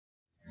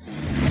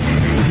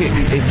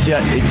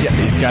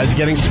These guys are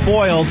getting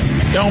spoiled.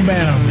 Don't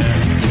ban them,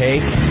 man.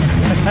 Take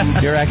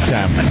your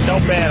XM.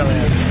 Don't ban them,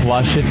 man.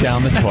 Flush it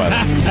down the toilet.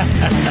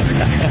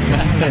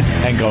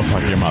 And go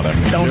fuck your mother.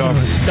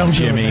 Don't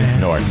Jimmy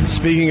North.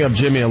 Speaking of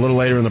Jimmy, a little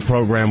later in the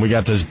program, we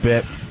got this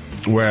bit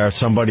where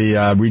somebody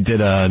redid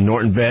a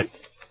Norton bit.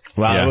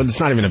 Well, it's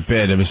not even a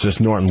bit. It was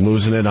just Norton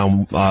losing it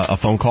on a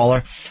phone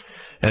caller.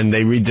 And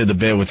they redid the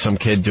bit with some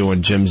kid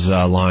doing Jim's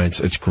lines.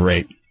 It's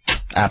great.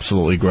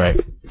 Absolutely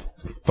great.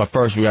 But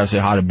first, we got to say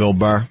hi to Bill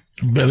Burr.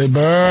 Billy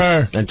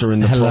Burr. Enter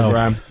in the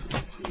program.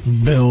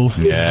 Bill.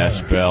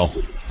 Yes, Bill.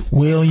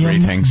 William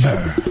Greetings.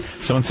 Burr.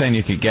 Someone's saying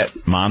you could get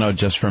mono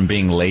just from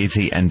being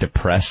lazy and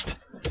depressed.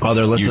 Oh,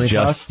 they're listening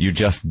to us? You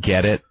just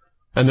get it.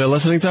 And they're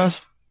listening to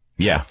us?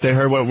 Yeah. They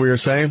heard what we were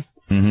saying?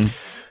 Mm-hmm.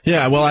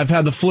 Yeah, well, I've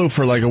had the flu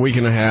for like a week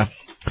and a half.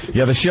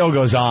 Yeah, the show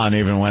goes on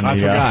even when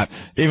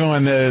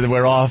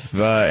we're off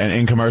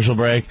in commercial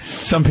break.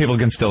 Some people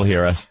can still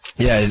hear us.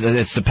 Yeah,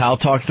 it's the Pal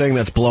Talk thing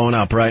that's blowing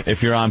up, right?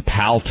 If you're on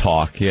Pal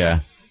Talk, yeah.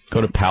 Go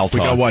to Pal Talk.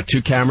 We got, what,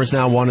 2 cameras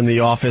now? One in the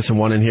office and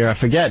one in here? I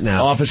forget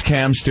now. Office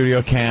cam,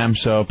 studio cam,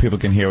 so people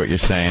can hear what you're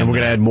saying. And we're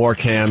going to add more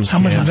cams. How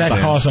much does that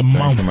cost a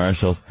month?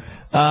 Commercials.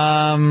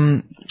 Let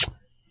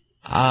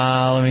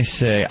me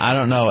see. I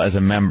don't know. As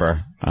a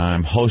member,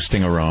 I'm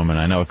hosting a room, and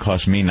I know it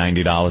costs me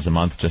 $90 a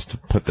month just to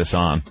put this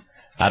on.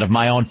 Out of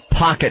my own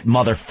pocket,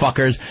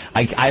 motherfuckers.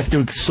 I have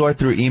to sort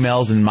through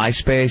emails and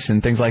MySpace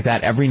and things like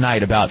that every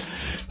night about,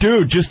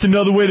 dude, just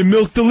another way to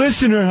milk the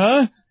listener,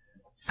 huh?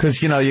 Because,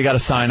 you got to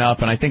sign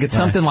up, and I think it's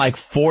something like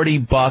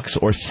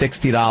 $40 or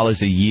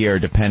 $60 a year,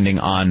 depending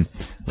on,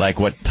 like,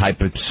 what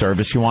type of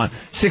service you want.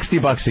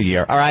 $60 a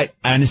year. All right,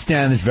 I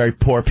understand there's very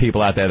poor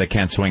people out there that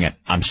can't swing it.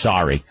 I'm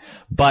sorry.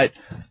 But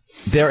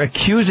they're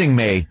accusing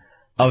me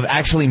of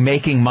actually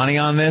making money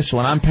on this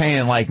when I'm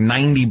paying, like,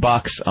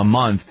 $90 a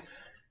month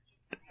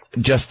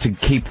just to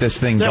keep this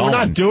thing going. We're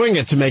not doing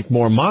it to make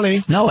more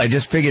money. No, I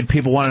just figured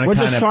people wanted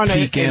to kind of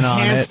peek in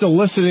on it. Enhance the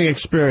listening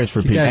experience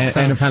for people.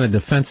 And kind of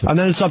defensive. And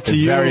then it's up to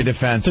you very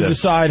defensive. to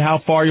decide how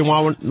far you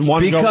want to go.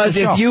 Because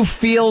if you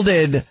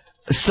fielded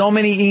so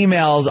many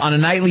emails on a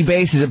nightly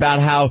basis about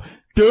how,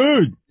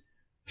 dude,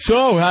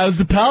 so how's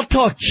the Pal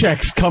Talk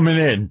checks coming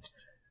in?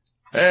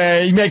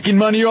 You making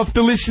money off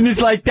the listeners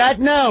like that?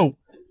 No.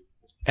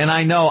 And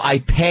I know I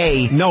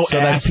pay so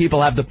that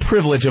people have the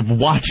privilege of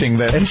watching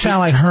this. It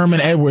sound like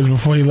Herman Edwards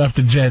before he left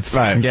the Jets.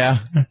 Right. Yeah.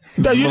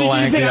 You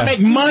think I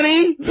make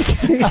money?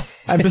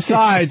 And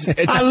besides,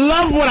 I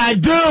love what I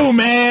do,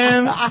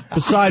 man.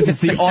 Besides, it's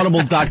the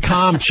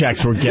Audible.com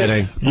checks we're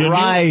getting.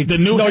 Right. The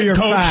new Know your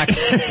coach. facts.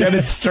 Get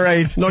it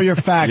straight. Know your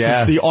facts.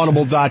 Yeah. It's the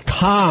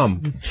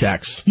Audible.com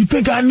checks. You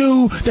think I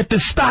knew that the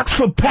stocks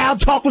for Pal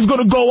Talk was going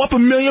to go up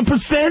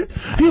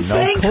 1,000,000%? You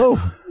think? No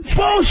clue.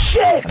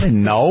 Bullshit. I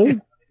didn't know.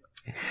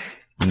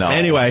 No.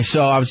 Anyway,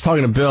 so I was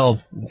talking to Bill,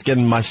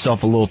 getting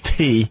myself a little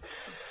tea,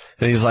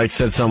 and he's like,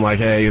 said something like,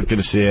 hey, it's good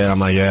to see you. I'm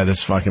like, yeah,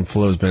 this fucking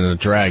flu has been a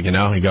drag, He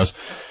goes,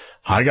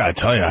 I gotta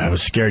tell you, I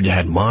was scared you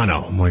had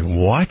mono. I'm like,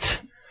 what?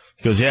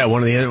 He goes, yeah,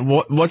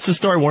 what's the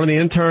story? One of the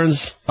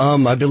interns?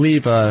 I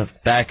believe,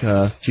 back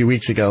a few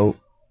weeks ago,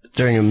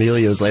 during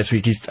Emilio's last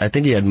week, I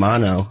think he had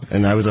mono,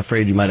 and I was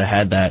afraid you might have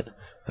had that.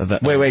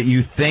 Wait,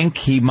 you think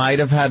he might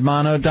have had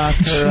mono,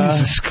 Doctor?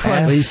 Jesus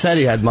Christ. Well, he said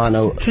he had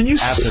mono. Can you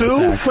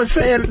sue for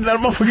saying that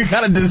motherfucker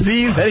got a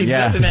disease that he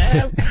doesn't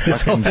have?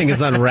 This whole thing is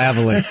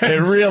unraveling.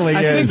 It really is.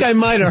 I think I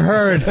might have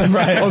heard.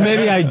 Right. Or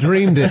maybe I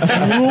dreamed it.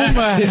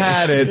 Rumor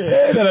had it.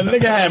 Yeah, that a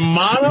nigga had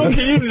mono?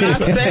 Can you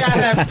not say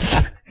I have...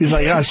 He's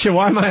like, oh, shit,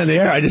 why am I on the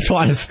air? I just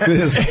want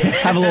to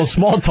have a little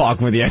small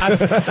talk with you. I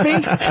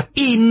think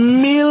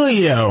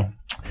Emilio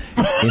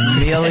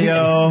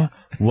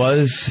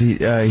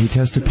he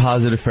tested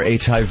positive for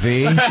HIV.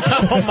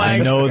 Oh my I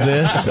know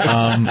this.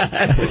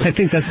 I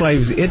think that's why he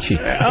was itchy.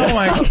 Oh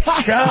my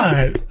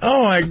God!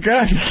 Oh my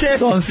God! You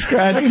can't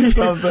scratch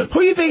something.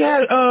 Who you think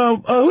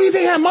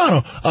had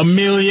mono?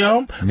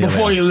 Emilio.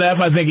 Before he left,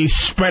 I think he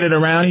spread it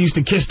around. He used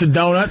to kiss the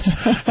donuts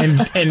and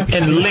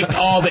lick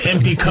all the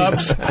empty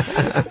cups.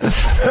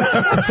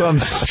 So I'm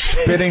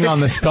spitting on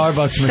the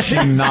Starbucks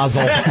machine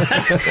nozzle.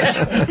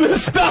 The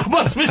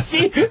Starbucks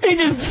machine.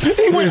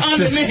 He went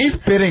underneath.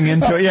 Spitting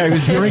into it. Yeah, he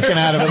was drinking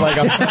out of it like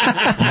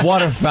a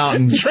water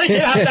fountain. Drinking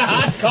out the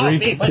hot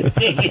coffee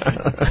machine.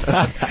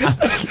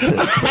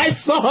 I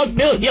saw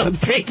Emilio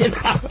drinking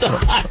out the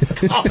hot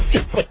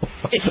coffee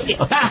machine.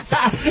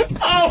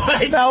 Oh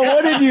my God. Now,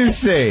 what did you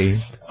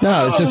see?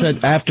 No, it's just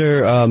that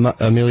after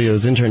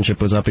Emilio's internship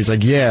was up, he's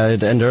like, yeah,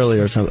 it'd end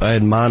earlier, so I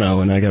had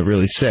mono, and I got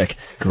really sick.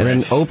 Great.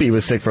 And then Opie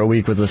was sick for a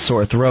week with a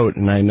sore throat,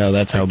 and I know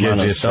that's how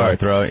mono starts. Sore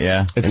throat,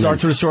 yeah. It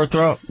starts with a sore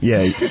throat?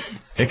 Yeah.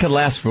 It could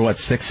last for,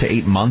 6 to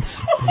 8 months?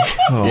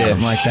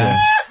 Something like that.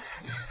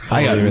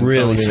 I got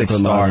really sick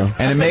with mono.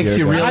 And it makes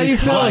you really How you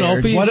feeling,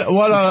 Opie?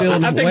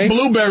 I think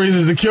blueberries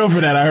is the cure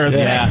for that, I heard.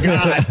 Yeah.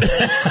 God.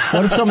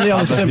 What are some of the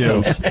other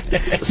symptoms?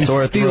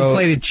 Sore throat,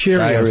 Steel-plated Cheerios.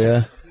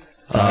 diarrhea.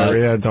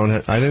 Diarrhea,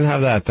 I didn't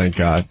have that, thank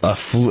God. A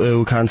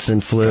flu,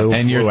 constant flu.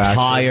 And you're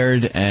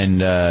tired and,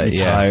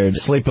 tired.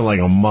 Sleeping like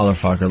a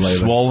motherfucker lately.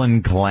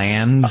 Swollen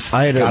glands.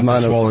 I had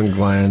swollen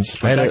glands.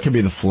 That could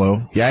be the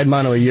flu. Yeah, I had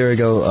mono a year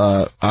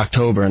ago,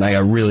 October, and I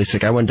got really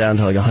sick. I went down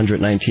to like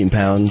 119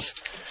 pounds.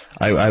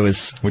 I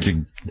was... Would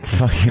you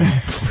fucking...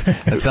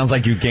 That sounds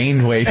like you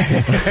gained weight.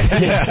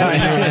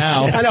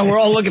 I know, we're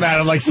all looking at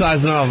him like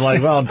sizing up.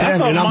 Like, well, damn,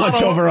 you're not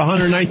much over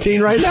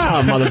 119 right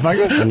now,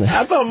 motherfucker.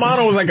 I thought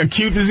mono was like a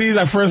cute disease.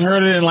 I first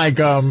heard it in like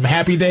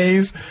Happy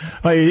Days.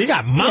 Like, you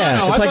got mono.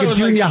 Yeah, it's like a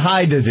junior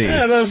high disease.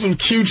 Yeah, there's some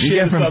cute shit. You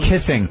get from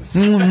kissing.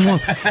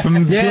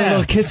 From doing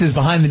little kisses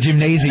behind the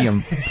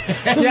gymnasium.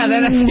 Yeah,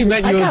 that actually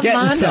meant you were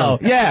getting mono.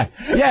 some. Yeah,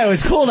 it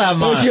was cool to have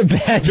mono. What was your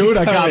badge? Dude,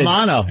 I got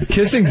mono.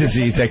 Kissing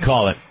disease, they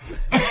call it.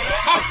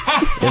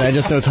 And I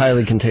just know it's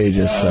highly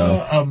contagious,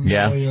 so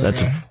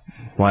that's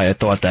why I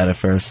thought that at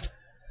first.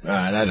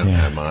 Alright, I don't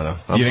have mono.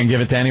 You didn't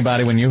give it to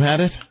anybody when you had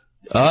it?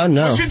 No.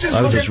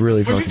 I was just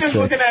really fucking sick. Was you just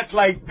looking at,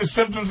 like, the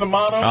symptoms of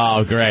mono?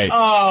 Oh, great.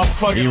 Oh,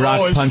 fucking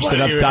E-Rock punched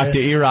it up.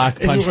 Dr. E-Rock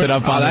punched it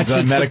up on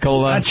his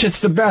medical... That shit's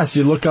the best.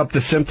 You look up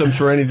the symptoms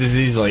for any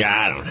disease, like,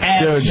 I don't know.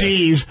 Ass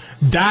Jeeves,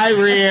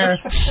 diarrhea,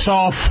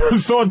 sore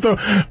throat.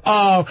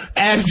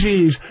 Ass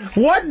Jeeves.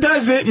 What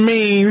does it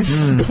mean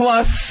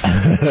plus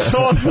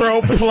sore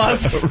throat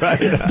plus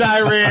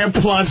diarrhea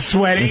plus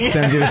sweating? It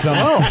sends you to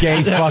some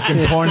gay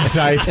fucking porn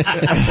site.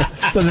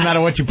 Doesn't matter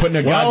what you put in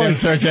a goddamn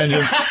search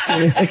engine.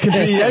 It could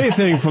be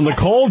anything from the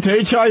cold to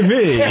HIV.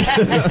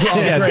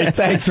 Great,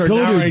 thanks for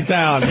narrowing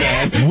down,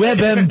 man.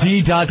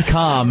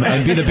 WebMD.com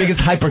and be the biggest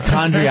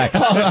hypochondriac.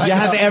 You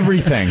have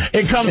everything.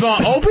 It comes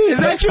on Opie? Is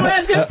that you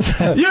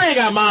asking? You ain't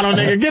got mono,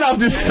 nigga. Get off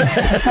this.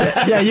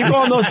 Yeah, you go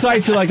on those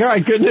sites, you're like, all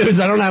right, good news,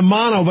 I don't have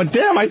mono, but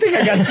damn, I think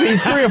I got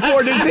these 3 or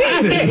 4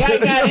 diseases.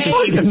 I got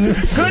AIDS.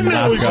 Good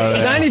news.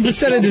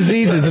 90% of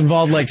diseases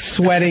involve, like,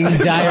 sweating,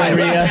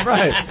 diarrhea,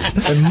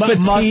 and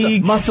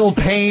fatigue, muscle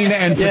pain,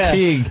 and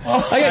fatigue.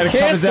 I got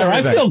cancer.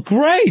 I feel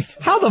great.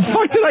 How the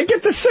fuck did I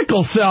get the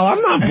sickle cell?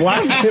 I'm not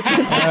black.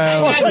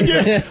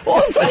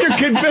 All of a sudden you're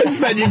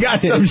convinced that you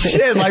got some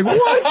shit. Like, what?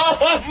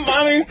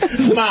 Mommy,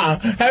 Ma,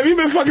 have you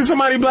been fucking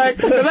somebody black?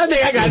 Because I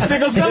think I got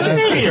sickle cell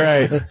anemia.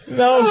 Right.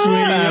 No,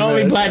 sweetie,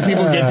 only black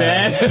people get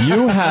that.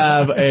 You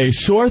have a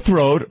sore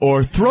throat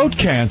or throat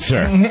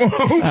cancer.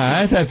 All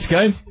right, that's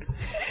good.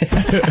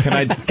 Can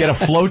I get a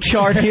flow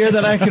chart here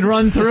that I can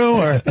run through,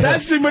 or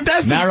that's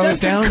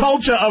the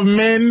culture of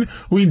men.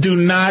 We do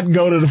not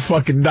go to the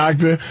fucking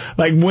doctor.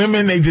 Like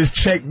women, they just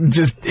check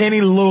just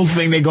any little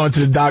thing. They go into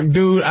the doctor.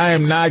 Dude, I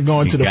am not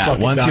going to the fucking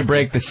doctor. Once you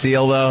break the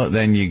seal, though,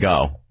 then you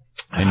go,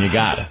 and you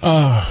got it.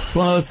 It's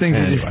one of those things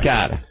you just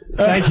got it.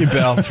 Thank you,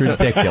 Bill. It's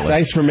ridiculous.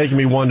 Thanks for making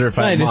me wonder if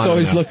I. This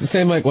always looks the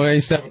same like when I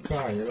used to have a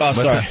car. You know? Oh,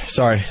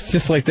 sorry. It's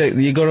just like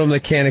you go to a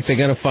mechanic, they're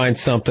gonna find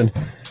something.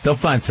 They'll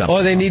find something.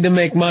 Or they need to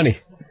make money.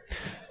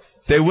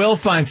 They will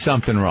find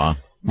something wrong.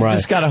 Right.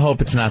 Just gotta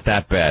hope it's not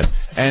that bad.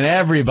 And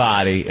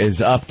everybody is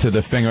up to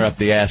the finger up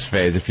the ass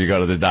phase if you go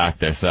to the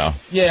doctor. So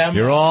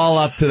you're all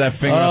up to that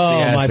finger up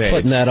the ass. Oh, am I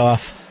putting that off?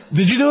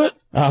 Did you do it?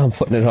 I'm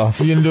putting it off.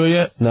 You didn't do it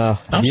yet? No.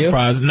 I'm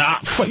surprised. Nah,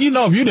 you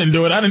know, if you didn't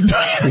do it, I didn't do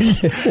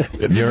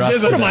it. You're up.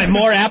 What am I,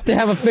 more apt to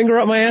have a finger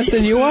up my ass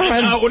than you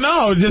are?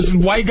 No, just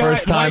white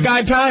guy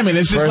timing.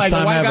 It's just like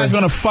a white guy's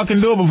gonna fucking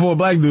do it before a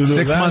black dude do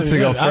it. 6 months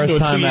ago, first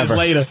time ever. 2 years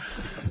later.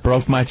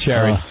 Broke my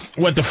cherry.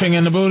 What, the finger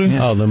in the booty?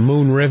 Yeah. Oh, the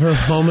Moon River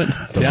moment?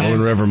 The Moon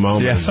River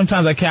moment. Yeah,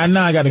 sometimes I can't.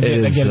 Now I gotta get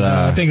it.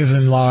 I think it's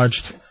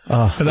enlarged.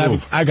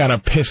 Because I gotta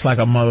piss like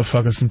a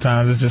motherfucker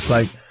sometimes. It's just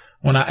like,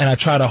 when I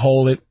try to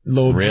hold it,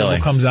 little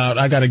comes out.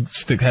 I gotta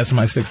have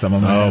somebody stick some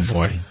on my ass. Oh,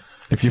 boy.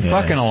 If you're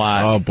fucking a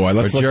lot,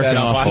 let's look jerking that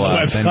off a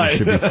lot, then you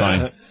should be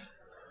fine.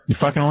 You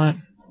fucking a lot?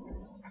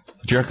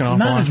 Jerking off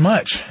a lot? Not as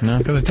much. No?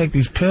 Because I take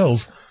these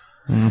pills.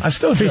 I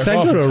still jerk off.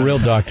 I go to a real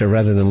doctor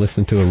rather than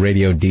listen to a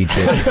radio DJ.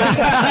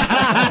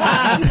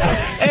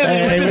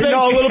 Hey, we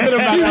know a little bit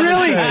about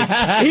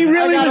He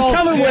really was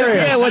coming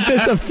with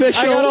this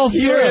official. I got all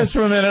serious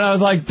for a minute. I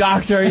was like,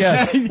 doctor,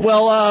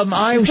 well,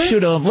 I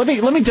should have. Let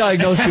me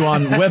diagnose you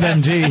on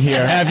WebMD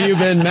here. Have you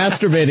been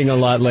masturbating a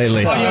lot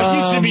lately?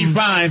 You should be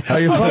fine. Are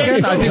you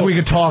fucking? I think we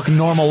could talk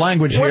normal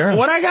language here.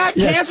 What I got?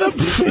 Cancer?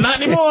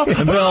 Not anymore.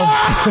 Bill.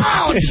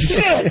 Oh,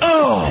 shit.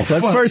 Oh,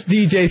 the first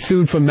DJ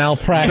sued for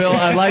malpractice. Bill,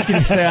 I'd like you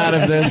to stay out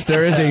of this.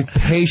 There is a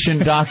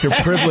patient-doctor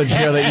privilege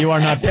here that you are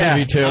not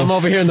privy to. I'm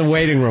over here in the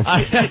waiting room.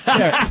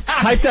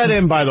 Type that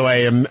in, by the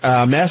way.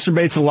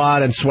 Masturbates a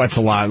lot and sweats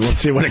a lot.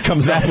 Let's see what it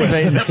comes up with.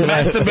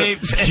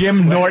 Masturbates.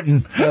 Jim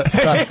Norton.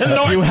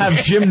 You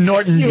have Jim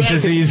Norton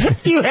disease.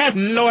 You have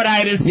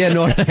Norditis. Yeah,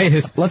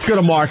 Norditis. Let's go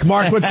to Mark.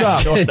 Mark, what's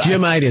up?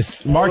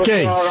 Jimitis.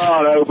 Marky. What's going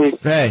on, Opie?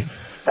 Hey.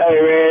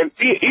 Hey, man,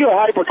 you a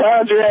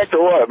hypochondriac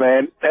or what,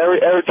 man? Every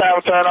time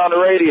I turn on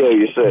the radio,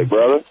 you're sick,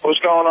 brother. What's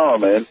going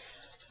on, man?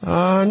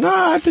 No,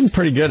 I've been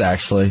pretty good,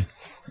 actually.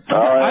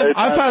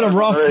 I've had a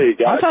rough,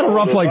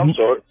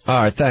 all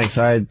right, thanks.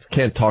 I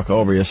can't talk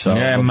over you, so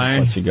man.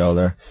 Let you go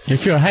there.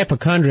 If you're a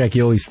hypochondriac,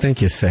 you always think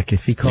you're sick.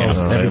 If he calls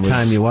every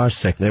time you are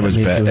sick, it was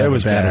bad. It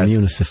was bad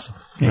immune system.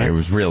 Yeah, he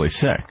was really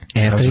sick.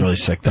 Anthony, I was really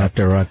sick.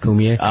 Dr.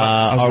 Cumier.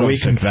 Are we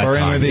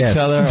conferring with each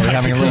other? Are we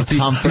having a little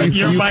conference?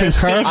 You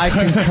concur? I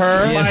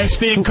concur. My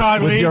esteemed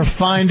colleague. With your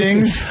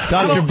findings,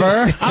 Dr.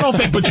 Burr? I don't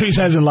think Patrice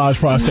has enlarged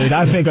prostate.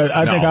 I think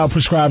I'll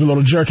prescribe a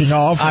little jerking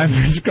off. I'm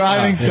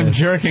prescribing some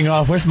jerking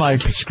off. Where's my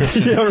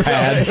prescription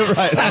pad?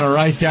 Right. I'm gonna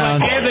write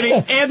down. Anthony.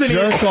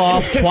 Jerk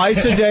off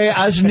twice a day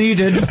as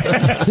needed.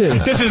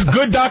 This is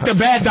good doctor,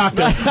 bad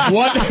doctor.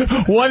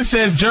 One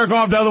says jerk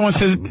off, the other one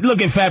says,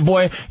 look at fat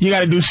boy, you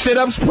gotta do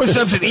sit-ups,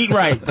 push-ups, and eat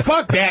right.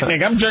 Fuck that,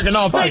 nigga. I'm jerking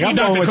off. Thank you,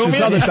 Dr. Cumier.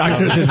 This other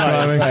doctor's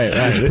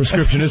Right.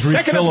 Prescription is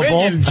Second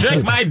refillable. opinion,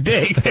 jerk my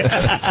dick. All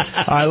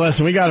right,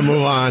 listen, we got to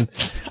move on.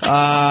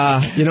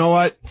 You know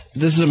what?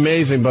 This is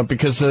amazing, but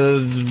because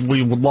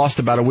we lost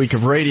about a week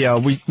of radio,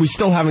 we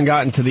still haven't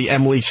gotten to the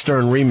Emily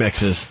Stern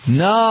remixes.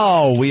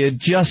 No, we had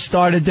just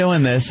started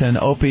doing this, and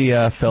Opie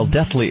fell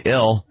deathly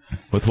ill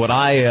with what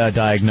I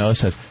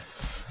diagnosed as.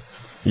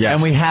 Yes.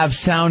 And we have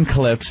sound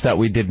clips that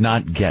we did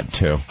not get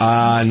to.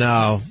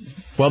 No.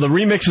 Well, the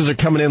remixes are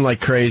coming in like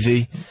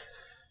crazy.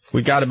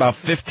 We got about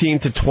 15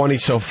 to 20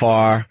 so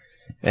far,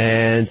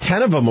 and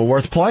 10 of them are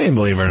worth playing,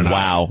 believe it or not.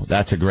 Wow,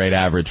 that's a great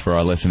average for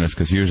our listeners,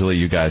 because usually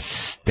you guys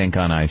stink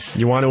on ice.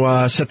 You want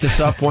to set this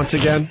up once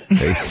again?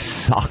 They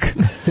suck.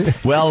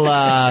 Well,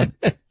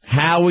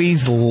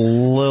 Howie's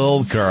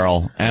little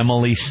girl,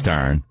 Emily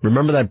Stern.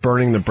 Remember that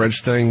burning the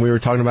bridge thing we were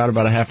talking about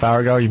a half hour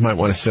ago? You might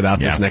want to sit out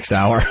this next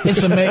hour.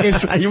 It's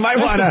amazing. You might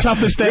want the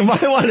toughest thing. You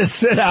might want to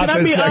sit out. Can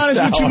I be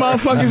honest with you,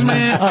 motherfuckers,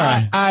 man? All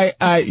right.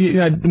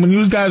 I when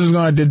you guys was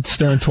going, I did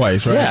Stern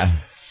twice, right? Yeah.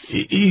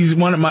 He's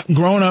one of my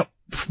growing up.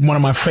 One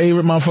of my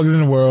favorite motherfuckers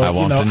in the world. I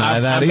won't deny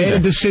that either. I made a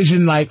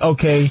decision like,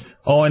 okay,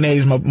 O&A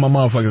is my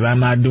motherfuckers.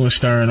 I'm not doing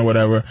Stern or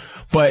whatever.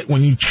 But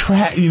when you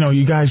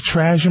you guys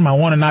trash him, I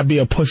want to not be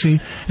a pussy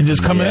and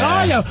just come in.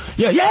 Oh, yo,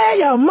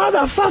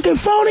 motherfucking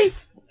phony.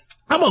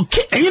 I'm gonna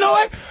kick. And you know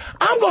what?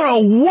 I'm gonna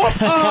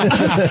whoop.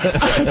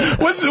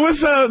 What's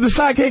the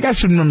sidekick? I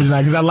should remember his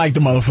name because I like the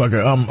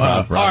motherfucker.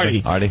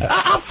 Artie.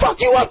 I'll fuck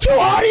you up too,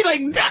 Artie.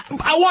 Like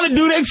I want to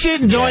do that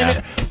shit and join it.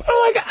 I'm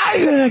like,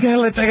 I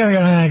gotta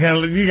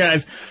let you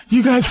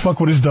guys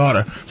fuck with his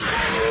daughter.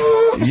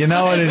 You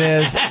know what it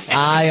is?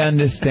 I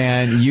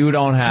understand you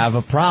don't have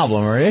a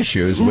problem or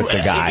issues with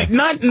the guy.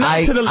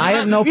 I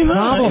have no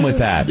problem with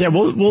that. Yeah,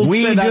 we'll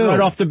say that right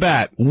off the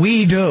bat.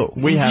 We do.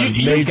 We have.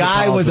 The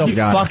guy was a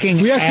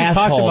fucking We actually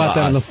talked about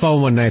that on the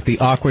phone one night, the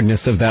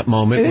awkwardness of that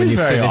moment when you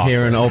sit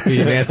here and Opie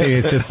and Anthony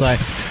is just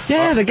like,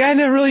 yeah, the guy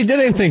never really did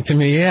anything to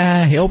me.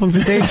 Yeah, he opened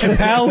for Dave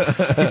Chappelle.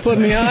 He put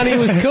me on. He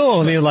was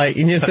cool. And you're like,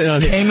 and you're sitting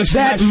on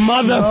that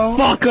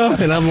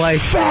motherfucker. And I'm like,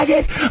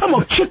 faggot, I'm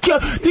gonna kick you.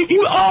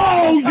 You.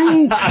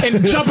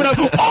 And jumping up,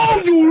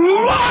 oh,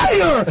 you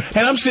liar!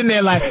 And I'm sitting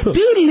there like,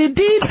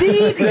 doodly-dee-dee.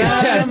 Is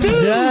that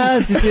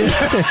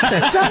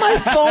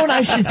my phone?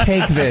 I should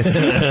take this.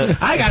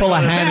 I got full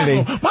of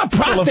Hannity. My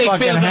prostate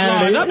feels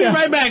enlarged. I'll be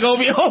right back,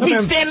 Opie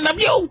standing up.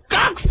 You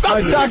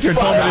cocksucker. My doctor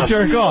told me to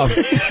jerk off.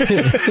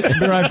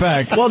 Be right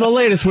back. Well, the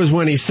latest was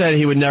when he said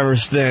he would never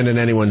stand in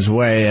anyone's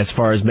way as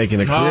far as making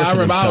a career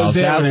for himself.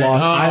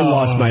 I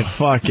lost my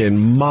fucking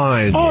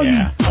mind. Oh,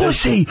 you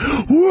pussy.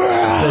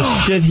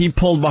 The shit he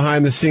pulled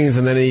behind the scenes,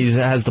 and then he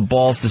has the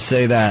balls to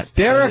say that.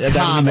 There are comics.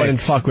 That he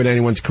wouldn't fuck with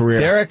anyone's career.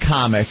 There are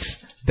comics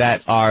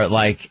that are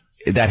like,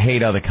 that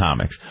hate other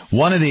comics.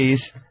 One of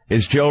these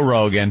is Joe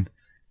Rogan.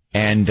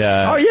 And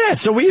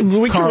so we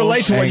can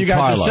relate to what you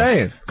guys are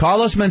saying.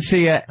 Carlos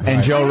Mencia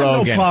and Joe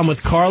Rogan. No problem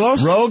with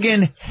Carlos.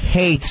 Rogan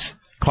hates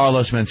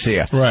Carlos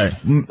Mencia. Right.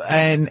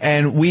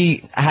 And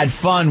we had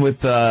fun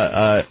with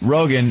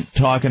Rogan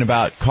talking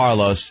about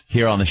Carlos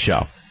here on the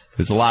show. It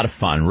was a lot of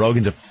fun.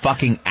 Rogan's a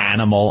fucking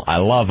animal. I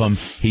love him.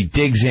 He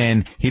digs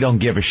in. He don't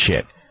give a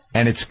shit.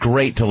 And it's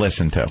great to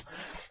listen to.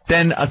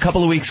 Then a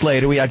couple of weeks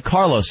later, we had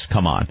Carlos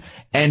come on.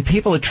 And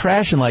people are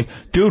trashing like,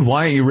 dude,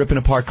 why aren't you ripping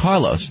apart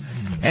Carlos?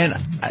 And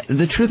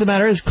the truth of the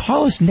matter is,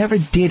 Carlos never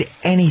did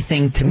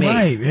anything to me.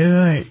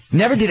 Right.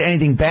 Never did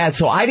anything bad,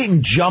 so I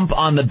didn't jump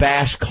on the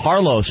bash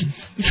Carlos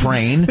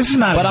train. This is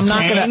not but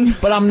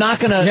I'm not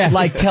gonna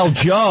like tell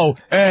Joe,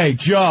 hey,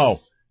 Joe,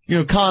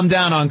 calm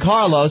down on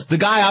Carlos. The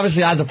guy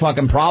obviously has a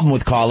fucking problem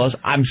with Carlos.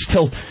 I'm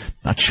still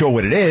not sure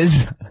what it is.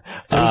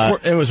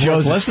 It was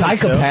Joe's a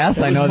psychopath.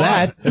 I know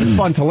that. It was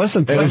fun to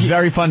listen to. It was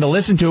very fun to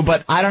listen to,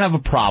 but I don't have a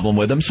problem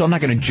with him, so I'm not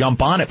going to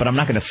jump on it, but I'm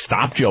not going to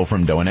stop Joe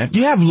from doing it.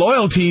 You have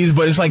loyalties,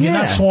 but it's like you're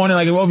not sworn in.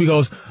 Like if Opie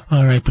goes,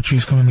 all right,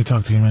 Patrice, come let me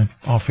talk to you, man.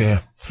 Off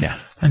air. Yeah.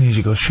 I need you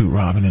to go shoot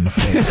Robin in the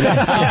face.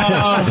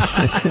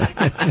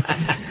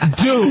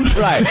 Dude.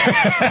 Right.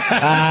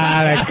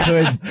 That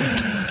could...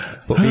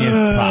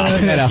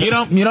 You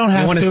don't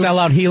have want to sell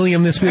out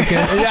helium this weekend?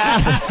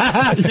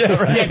 Cut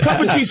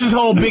Patrice's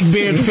whole big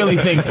beard Philly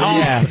thing.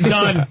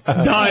 Done.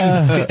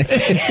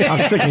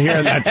 I'm sick of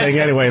hearing that thing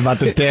anyway about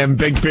the damn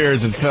big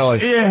beards in Philly.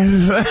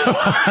 Yes.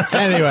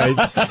 Anyway,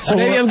 so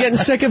maybe I'm getting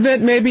sick of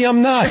it. Maybe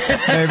I'm not.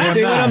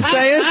 See what I'm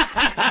saying?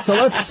 So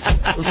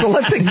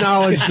let's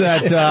acknowledge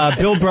that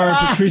Bill Burr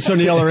and Patrice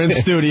O'Neill are in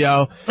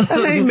studio,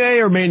 and they may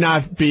or may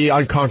not be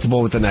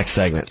uncomfortable with the next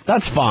segment.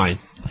 That's fine.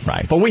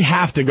 Right. But we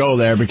have to go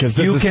there because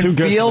this is too good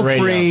for radio. You can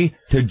feel free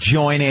to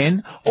join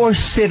in or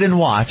sit and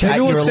watch. Maybe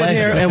we'll sit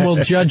here and we'll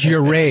judge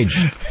your rage.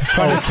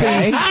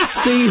 Okay.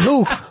 See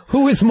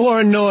who is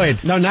more annoyed.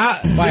 No,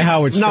 not by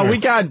Howard Stern. No,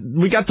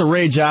 we got the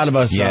rage out of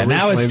us. Yeah,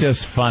 now recently. it's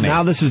just funny.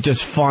 Now this is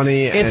just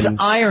funny. It's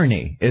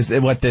irony is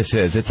what this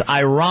is. It's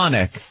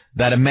ironic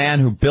that a man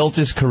who built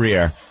his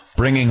career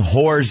bringing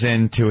whores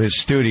into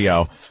his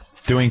studio,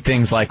 doing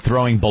things like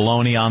throwing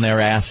baloney on their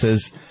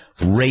asses,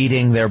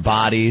 rating their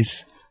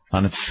bodies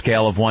on a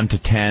scale of 1 to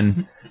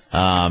 10,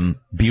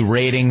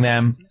 berating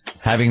them,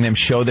 having them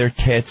show their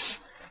tits,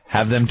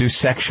 have them do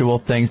sexual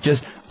things,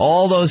 just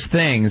all those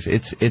things.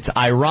 It's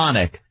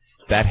ironic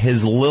that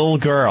his little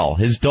girl,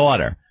 his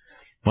daughter,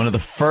 one of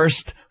the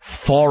first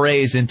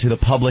forays into the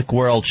public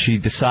world she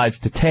decides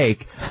to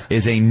take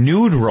is a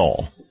nude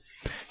role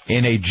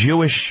in a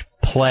Jewish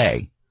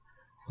play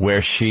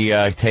where she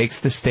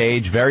takes the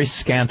stage very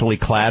scantily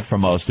clad for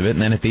most of it,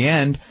 and then at the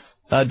end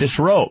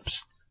disrobes.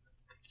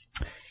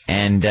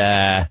 And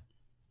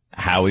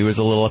Howie was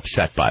a little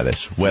upset by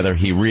this. Whether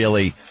he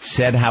really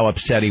said how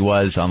upset he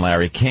was on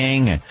Larry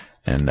King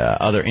and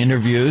other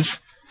interviews,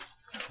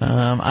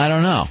 I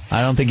don't know. I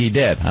don't think he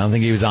did. I don't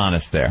think he was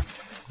honest there.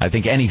 I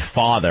think any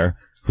father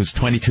whose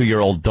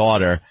 22-year-old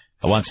daughter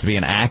wants to be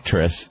an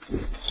actress,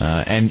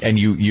 and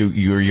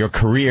your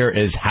career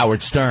is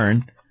Howard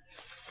Stern,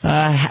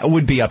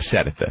 would be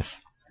upset at this.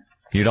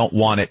 You don't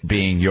want it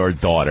being your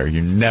daughter.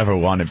 You never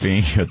want it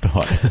being your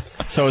daughter.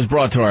 So it was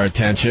brought to our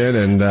attention,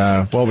 and,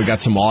 we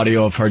got some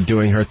audio of her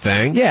doing her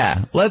thing.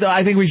 Yeah.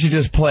 I think we should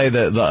just play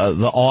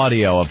the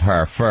audio of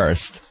her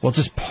first. Well,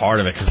 just part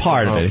of it.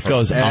 Part of it. It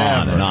goes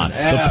on and on.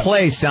 The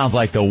play sounds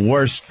like the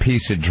worst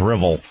piece of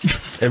drivel.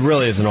 It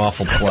really is an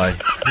awful play.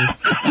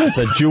 It's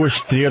a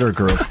Jewish theater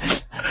group.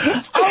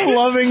 I'm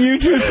loving you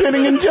two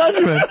sitting in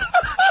judgment.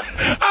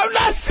 I'm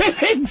not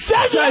sitting in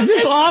judgment. It's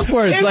just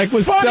awkward. It's like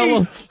with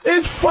funny.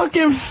 It's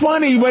fucking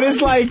funny, but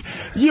it's like,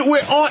 you know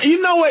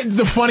what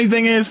the funny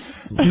thing is?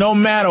 No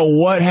matter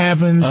what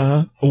happens,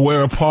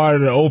 we're a part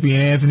of the Opie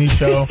and Anthony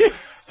show.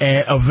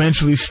 And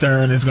eventually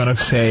Stern is going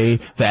to say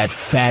that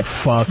fat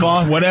fuck,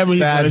 whatever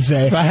he's going to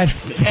say. Fat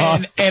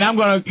fuck. And I'm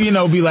going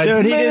to, be like,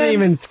 dude, he didn't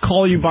even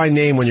call you by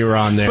name when you were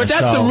on there. But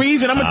that's the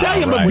reason. I'm going to tell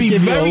you, I'm going to be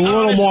give very you a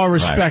little honest. more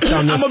respect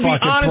on this fucking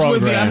program. I'm going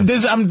to be honest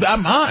with you.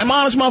 I'm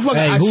honest, motherfucker.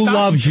 Hey, who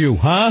loves you,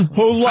 huh?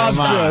 Who loves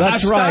you?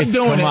 That's right. I stopped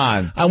doing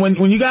it.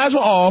 When you guys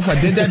were off, I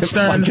did that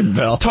Stern,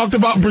 talked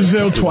about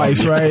Brazil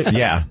twice, right?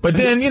 Yeah. But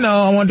then,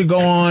 I wanted to go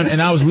on,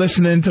 and I was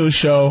listening to a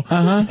show,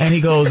 and he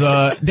goes,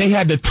 they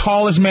had the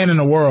tallest man in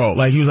the world.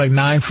 Like, he was like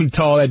 9 feet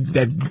tall,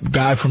 that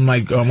guy from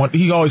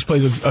he always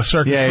plays a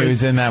circus. Yeah, he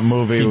was in that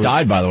movie. He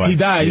died, by the way. He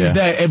died. Yeah. He's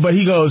dead. But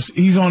he goes,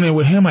 he's on there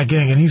with him, I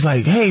think, and he's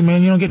like, hey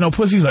man, you don't get no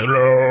pussy. He's like,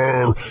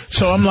 no.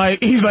 So I'm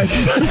like, he's like,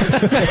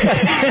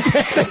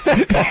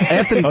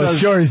 Anthony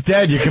sure he's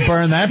dead. You can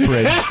burn that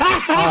bridge.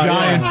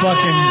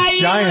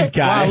 Giant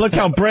guy. Wow, look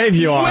how brave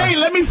you are. Wait,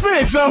 let me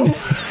finish. So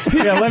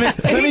yeah, let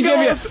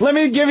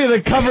me give you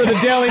the cover of the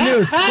Daily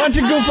News. Why don't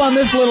you goof on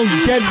this little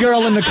dead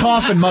girl in the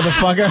coffin,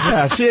 motherfucker?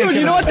 Yeah, dude,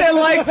 you know what they're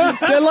like?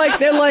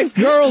 They're like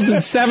girls in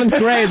 7th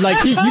grade.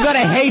 Like you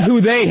gotta hate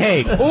who they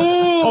hate.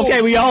 Ooh.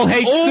 Okay, we all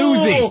hate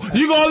Susie.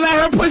 You gonna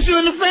let her push you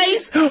in the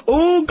face?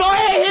 Ooh, go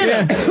ahead, hit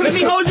her. Let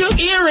me hold your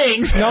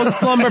earrings. No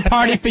slumber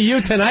party for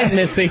you tonight,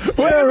 Missy.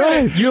 Well,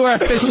 right. You are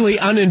officially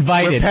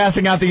uninvited. We're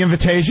passing out the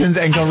invitations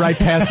and go right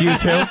past you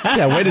two.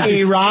 Yeah, way to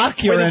do Rock,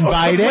 you're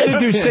invited. Way to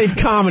do safe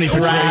comedy.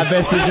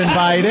 Travis is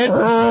invited.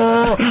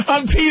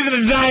 I'm teasing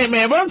a giant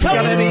man, but I'm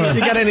telling you.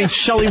 You got any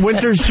Shelley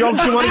Winters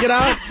jokes you want to get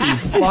out?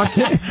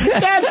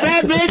 That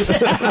fat bitch.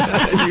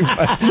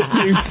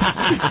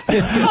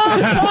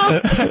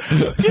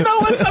 You know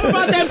what's up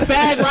about that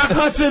fag Rock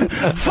Hudson?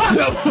 Fuck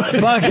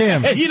him. Fuck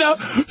him.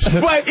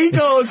 But he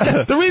goes,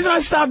 the reason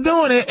I stopped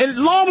doing it, and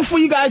long before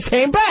you guys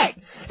came back,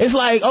 it's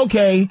like,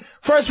 okay,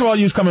 first of all,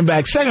 you was coming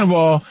back. Second of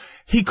all,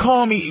 he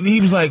called me,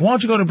 he was like, why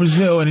don't you go to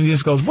Brazil? And he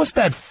just goes,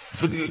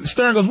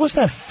 Stern goes, what's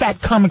that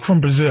fat comic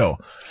from Brazil?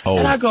 Oh,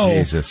 and I go,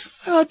 Jesus.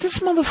 This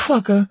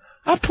motherfucker,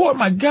 I poured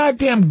my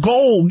goddamn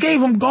gold,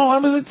 gave him gold. I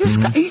was like, this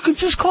guy, you could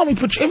just call me,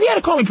 if you had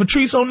to call me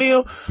Patrice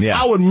O'Neal,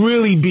 I would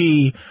really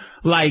be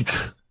like,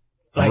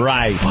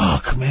 right.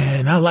 Fuck,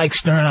 man. I like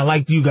Stern. I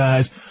like you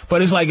guys.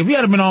 But it's like, if you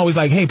had been always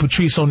like, hey,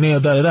 Patrice O'Neal,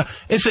 da-da-da,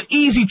 it's an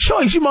easy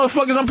choice. You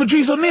motherfuckers, I'm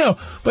Patrice O'Neal.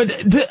 But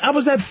I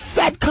was that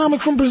fat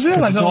comic from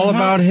Brazil. It's all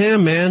about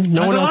him, man.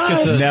 No one else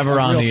gets a never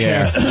on the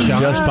air.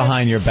 Just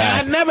behind your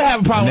back. I never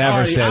have a problem with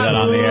Artie. Never say that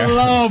on the air. I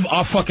love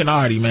our fucking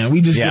Artie, man.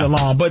 We just get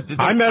along. But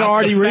I met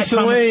Artie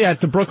recently at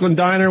the Brooklyn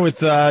Diner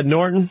with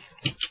Norton.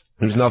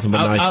 There's nothing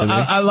but nice to me.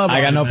 I love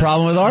Artie. I got no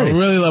problem with Artie. I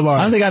really love Artie.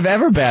 I don't think I've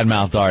ever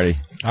badmouthed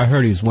Artie. I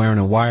heard he's wearing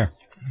a wire.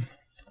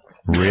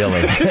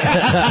 Really?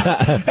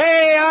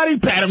 Hey, Artie,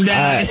 pat him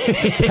down.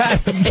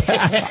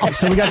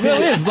 So we got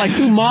it's like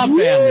two mob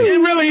families. It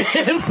really is.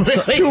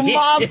 Two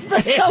mob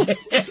families.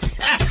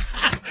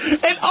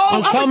 And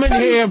I'm coming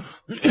here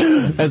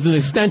as an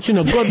extension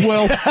of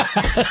goodwill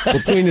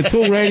between the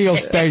two radio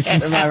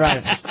stations. Am I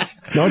right?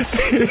 know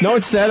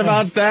what's sad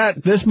about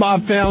that? This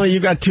mob family, you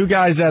got two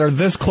guys that are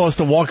this close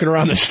to walking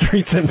around the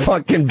streets in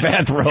fucking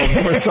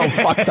bathrobes. We're so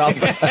fucked up.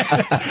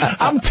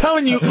 I'm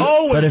telling you,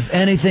 always. But if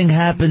anything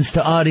happens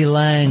to Artie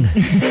Lang,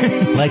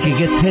 like he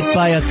gets hit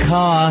by a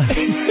car,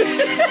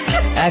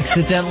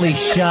 accidentally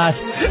shot,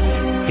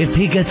 if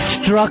he gets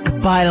struck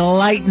by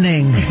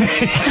lightning,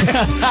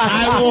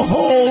 I will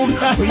hold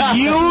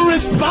you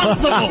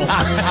responsible.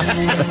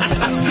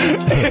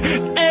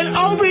 And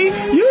Opie,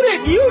 you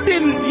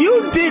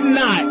did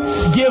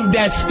not give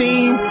that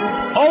steam.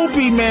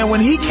 Opie, man, when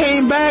he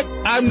came back,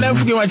 I'll never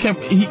forget when I came.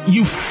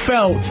 You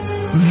felt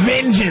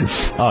vengeance.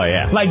 Oh,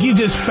 yeah. Like, you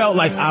just felt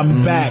like,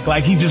 I'm back.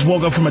 Like, he just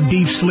woke up from a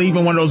deep sleep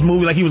in one of those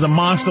movies, like he was a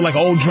monster, like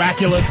old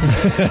Dracula.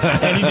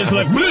 And he just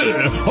like,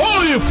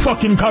 oh, you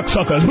fucking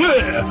cocksuckers.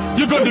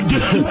 You're going to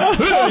get,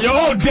 you're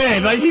all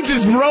dead. Like, he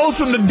just rose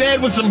from the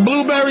dead with some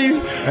blueberries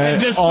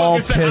and just all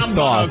fucking said, I'm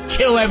off. going to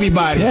kill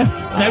everybody.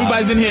 Yeah. So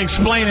everybody's in here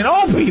explaining,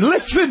 Opie,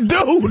 listen,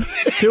 dude.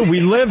 Dude, we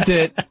lived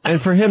it, and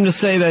for him to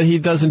say that he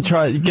doesn't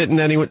try getting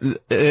anyone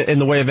in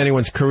the way of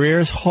anyone's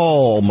careers,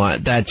 oh my,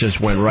 that just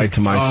went right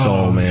to my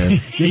soul. Man,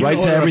 right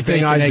to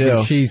everything I do.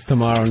 And cheese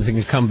tomorrow, and he's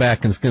going to come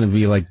back, and it's going to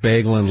be like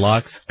bagel and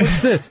lox.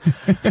 What's this?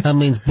 That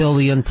means Bill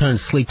the intern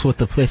sleeps with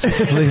the fishes.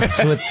 Sleeps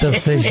with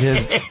the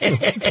fishes.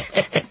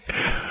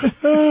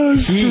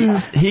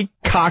 He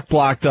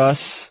cock-blocked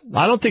us.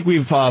 I don't think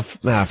we've... forget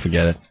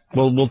it.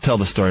 We'll tell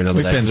the story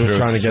another day. We've been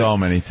through it so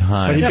many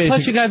times. Yeah,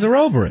 plus you guys are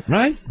over it,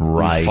 right?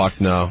 Right.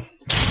 Fuck no.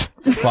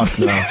 Fuck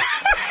no.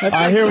 All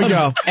right, here we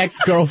go.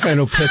 Ex-girlfriend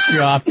who pissed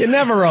you off. You're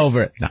never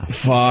over it. No.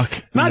 Fuck.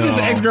 Not just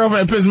an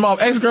ex-girlfriend that pissed him off.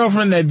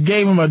 Ex-girlfriend that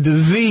gave him a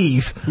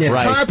disease,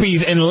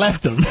 herpes, and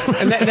left him.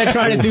 And they're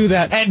trying to do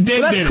that. And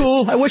that's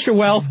cool. I wish her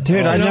well.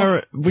 Dude,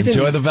 we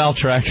enjoy the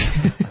Valtrex.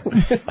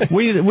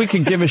 we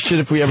could give a shit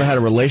if we ever had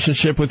a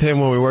relationship with him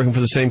when we were working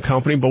for the same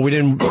company, but we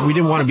didn't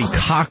want to be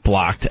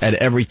cock-blocked at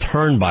every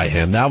turn by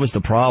him. That was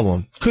the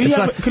problem. This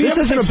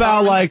isn't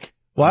about like,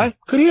 what?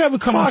 Could he ever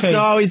come and say,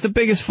 no, he's the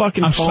biggest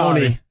fucking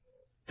phony. Sorry.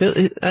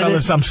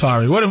 Fellas, I'm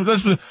sorry.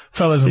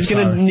 Fellas, he's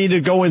going to need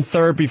to go in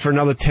therapy for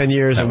another 10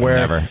 years and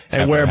wear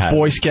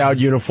Boy Scout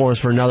uniforms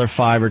for another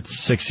 5 or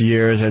 6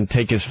 years and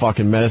take his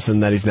fucking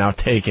medicine that he's now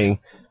taking,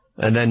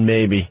 and then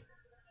maybe.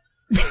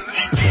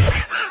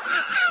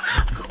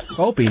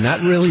 Opie,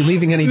 not really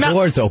leaving any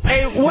doors open.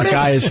 Hey, the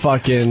guy is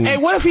fucking... Hey,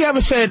 what if he ever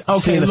said, okay,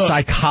 seeing a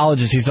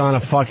psychologist, he's on a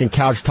fucking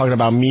couch talking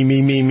about me.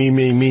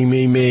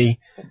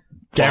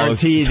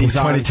 Guaranteed his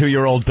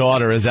 22-year-old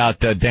daughter is out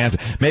dancing.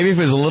 Maybe if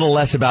it was a little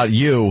less about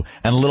you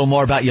and a little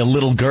more about your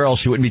little girl,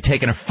 she wouldn't be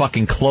taking her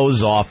fucking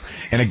clothes off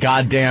in a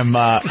goddamn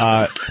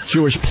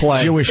Jewish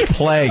play.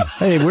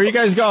 Hey, where are you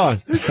guys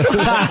going?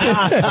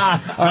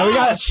 All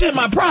right, shit,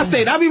 my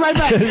prostate. I'll be right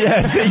back.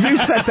 Yes, you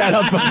set that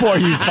up before,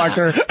 you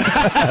fucker.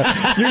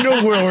 You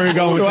knew where we were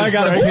going with this. I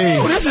gotta pee.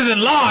 Ooh, this is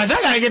enlarged. I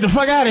gotta get the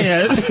fuck out of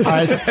here. All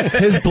right,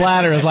 his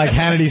bladder is like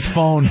Hannity's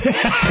phone.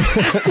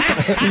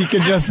 He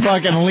could just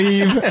fucking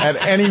leave at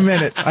any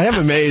minute. I am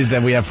amazed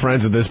that we have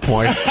friends at this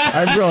point.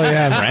 I really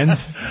am.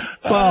 Friends?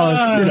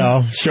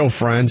 Well, show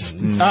friends.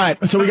 All right,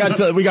 so we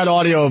got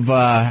audio of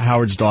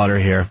Howard's daughter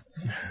here.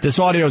 This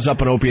audio is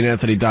up on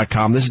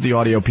opieandanthony.com. This is the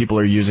audio people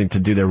are using to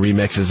do their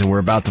remixes, and we're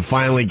about to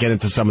finally get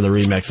into some of the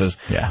remixes.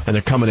 Yeah. And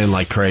they're coming in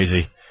like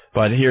crazy.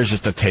 But here's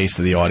just a taste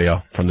of the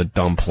audio from the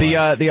dumb play.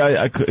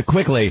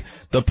 Quickly,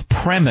 the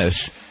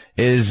premise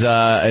is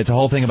it's a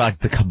whole thing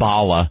about the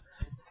Kabbalah,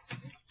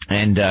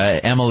 and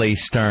Emily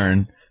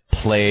Stern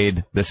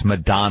played this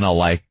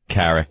Madonna-like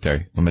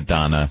character,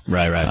 Madonna,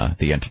 right,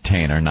 the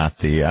entertainer, not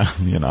the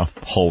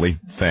holy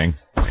thing.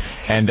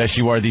 And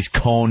she wore these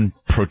cone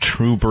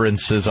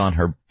protuberances on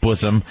her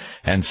bosom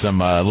and some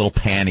little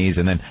panties,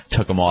 and then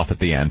took them off at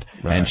the end.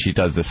 Right. And she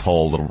does this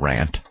whole little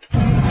rant.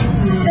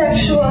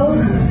 Sexual,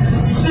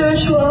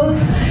 spiritual,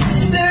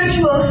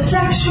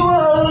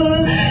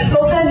 sexual,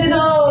 both and in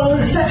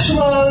all,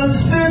 sexual,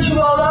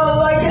 spiritual, all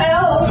like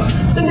hell.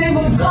 The name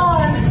of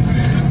God,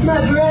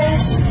 my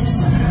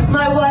breasts,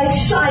 my white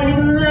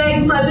shining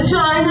legs, my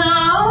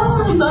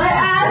vagina, my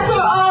ass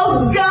are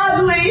all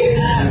godly.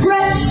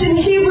 Breast in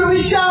Hebrew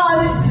is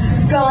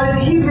shad. God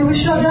in Hebrew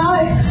is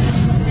Shaddai.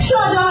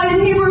 Shaddai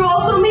in Hebrew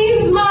also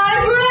means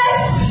my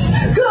breasts.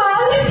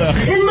 God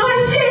in my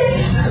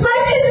tits. My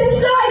tits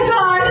inside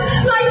God.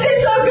 My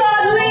tits are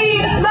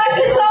godly. My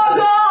tits are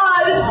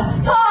God.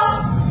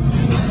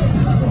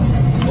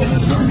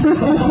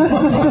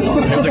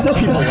 Are there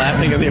people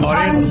laughing in the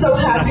audience? I'm so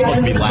happy I'm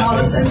in the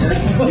Kabbalah Center.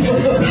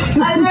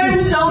 I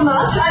learned so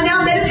much. I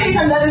now meditate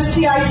on letters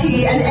TIT,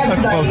 and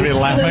everybody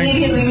will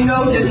immediately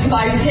notice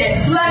my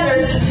tits.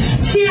 Letters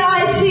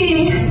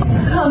TIT,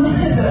 come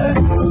hither.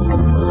 There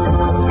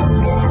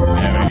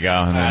we go.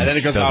 And then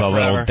it goes off a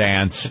little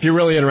dance. If you're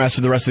really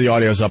interested, the rest of the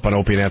audio is up on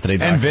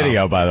opieandanthony.com. And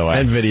video, by the way.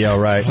 And video,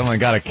 right. Someone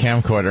got a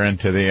camcorder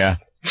into the...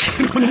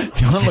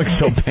 Don't look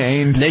so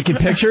pained. Naked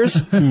pictures?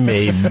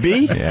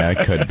 Maybe. Yeah, it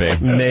could be.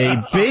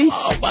 Maybe.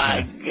 Oh,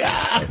 my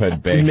God.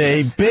 Could be.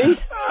 Maybe.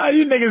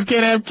 You niggas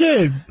can't have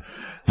kids.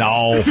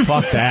 No,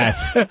 fuck that.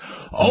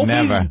 Opie's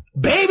Never.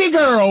 baby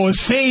girl was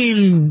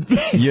seen.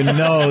 You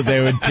know they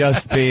would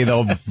just be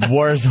the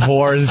worst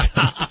whores.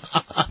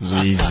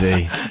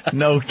 Easy.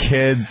 No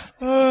kids.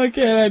 Oh, I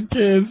can't have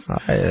kids.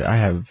 I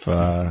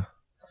have...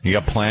 You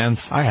got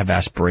plans? I have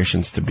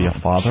aspirations to be a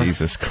father.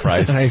 Jesus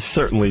Christ. I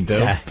certainly do.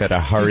 Yeah,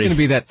 better hurry. He's going to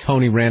be that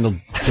Tony Randall.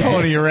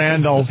 Tony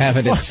Randall. Have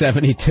it at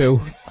 72.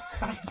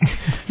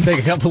 Take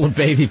a couple of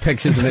baby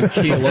pictures and then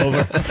keel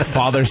over.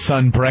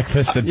 Father-son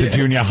breakfast at the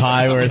junior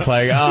high where it's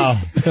like, oh,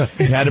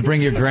 you had to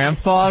bring your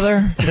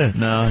grandfather?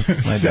 No,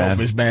 my dad.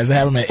 Selfish man. So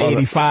have him at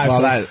 85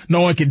 so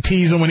no one can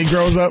tease him when he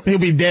grows up. He'll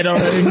be dead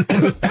already.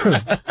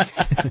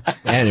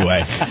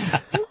 Anyway,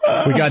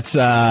 we got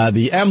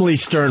the Emily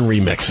Stern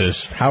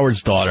remixes,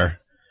 Howard's daughter.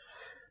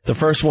 The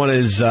first one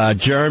is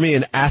Jeremy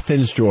in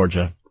Athens,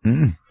 Georgia.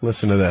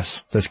 Listen to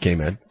this. This came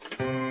in.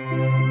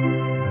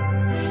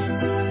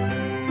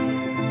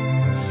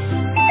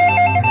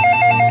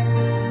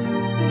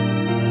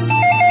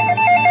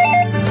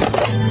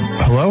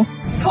 Hello?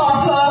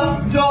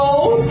 Papa,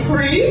 don't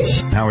preach.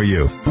 How are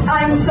you?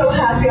 I'm so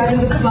happy I'm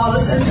in the Kabbalah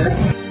Center.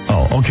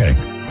 Oh, okay.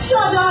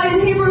 Shaddai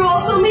in Hebrew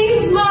also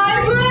means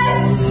my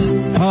breasts.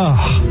 Oh,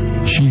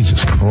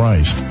 Jesus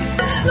Christ.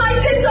 My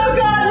tits are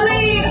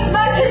godly.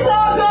 My tits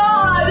are God.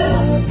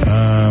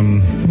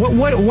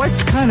 What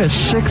kind of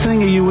sick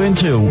thing are you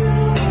into?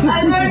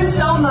 I learned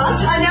so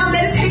much. I now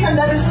meditate on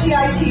letters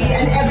CIT,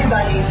 and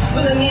everybody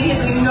will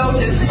immediately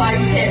notice my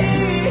tits.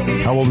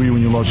 How old were you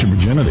when you lost your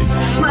virginity?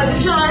 My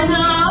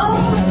vagina.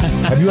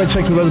 Have you had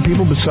sex with other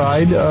people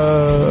beside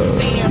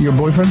your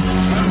boyfriend?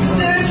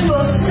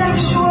 Spiritual,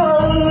 sexual.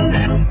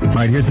 All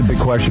right, here's the big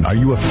question. Are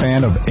you a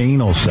fan of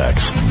anal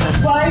sex?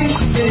 Why are you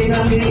spitting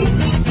on me?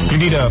 You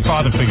need a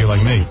father figure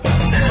like me.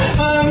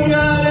 I'm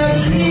gonna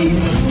keep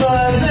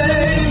my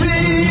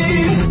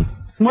baby.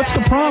 What's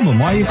the problem?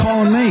 Why are you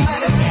calling me?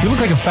 You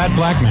look like a fat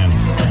black man.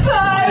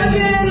 I've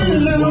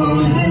been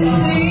losing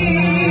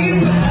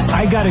sleep.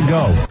 I gotta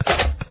go.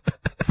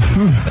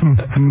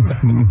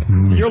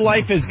 Your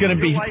life is going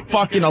to be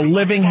fucking a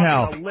living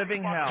hell.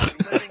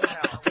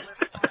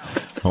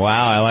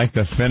 Wow, I like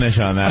the finish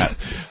on that.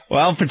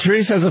 Well,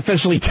 Patrice has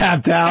officially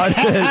tapped out.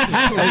 He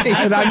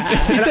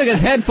took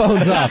his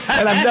headphones off.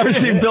 And I've never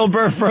seen Bill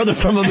Burr further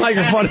from a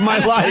microphone in my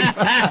life.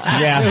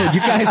 Yeah. Dude, you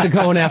guys are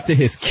going after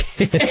his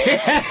kid.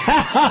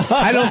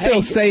 I don't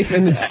feel safe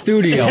in the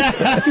studio.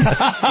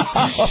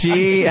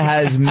 She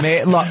has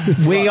made... Look,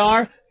 we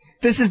are...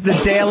 This is the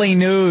Daily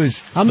News.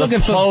 I'm looking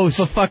for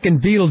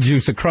fucking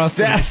Beetlejuice across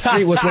the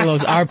street with one of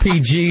those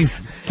RPGs.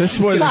 This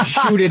was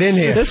shoot it in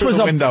here. This was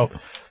a window.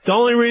 The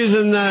only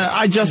reason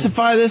I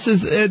justify this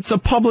is it's a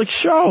public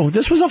show.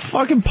 This was a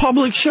fucking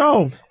public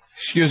show.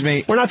 Excuse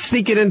me. We're not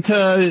sneaking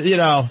into,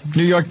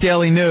 New York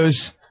Daily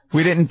News.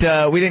 We didn't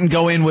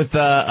go in with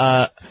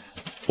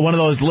one of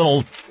those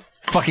little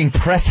fucking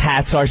press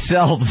hats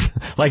ourselves,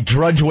 like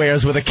Drudge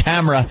wears with a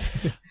camera.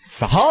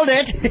 Hold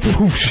it!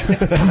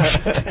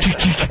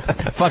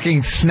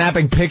 Fucking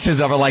snapping pictures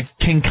of her like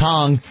King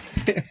Kong.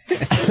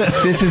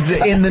 This is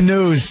in the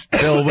news,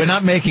 Bill. We're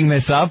not making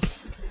this up.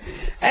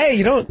 Hey,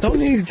 you don't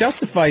need to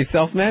justify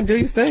yourself, man. Do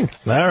your thing.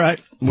 All right.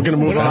 We're going to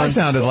move on.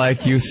 Sounded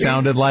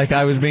like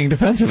I was being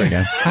defensive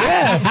again.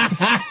 Yeah.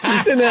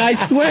 Listen,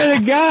 I swear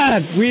to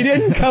God, we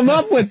didn't come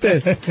up with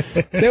this.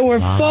 There were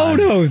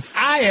photos.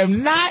 I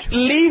am not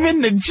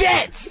leaving the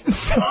Jets.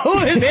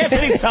 So is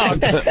Anthony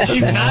talking.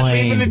 She's not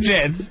leaving the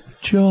Jets.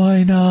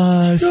 Join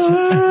us.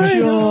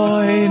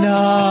 Join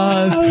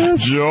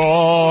us.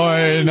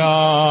 Join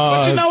us.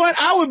 But you know what?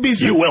 I would be...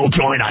 You will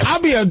join us.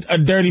 I'd be a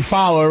dirty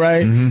follower,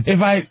 right? Mm-hmm.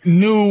 If I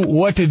knew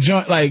what to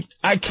join. Like,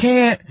 I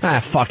can't...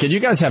 fuck it.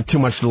 You guys have too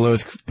much to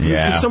lose.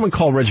 Yeah. Can someone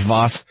call Rich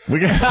Voss?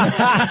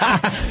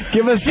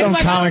 Give us some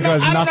comic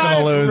with nothing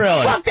to lose.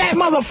 Really. Fuck that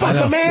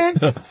motherfucker, man.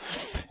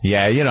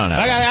 Yeah, you don't know.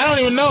 Like, I don't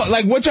even know.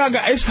 Like, what y'all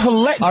got? It's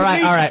hilarious. All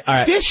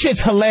right. This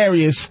shit's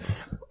hilarious.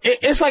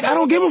 It's like, I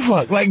don't give a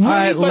fuck. Like, really,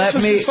 right,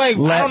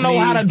 I don't know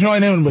how to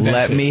join in with that.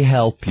 Let me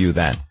help you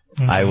then.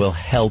 Mm-hmm. I will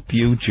help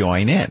you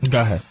join in. Go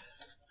ahead.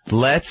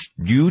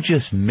 You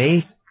just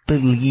make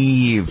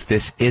believe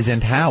this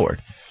isn't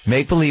Howard.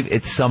 Make believe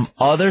it's some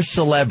other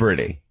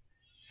celebrity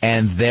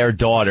and their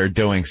daughter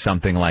doing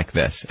something like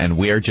this, and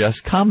we're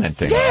just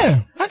commenting.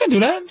 Yeah, I can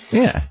do that.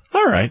 Yeah.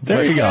 All right,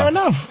 there you go. Fair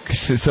enough.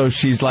 So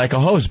she's like a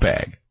hose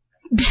bag.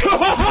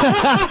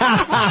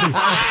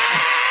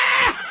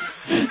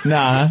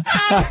 Nah.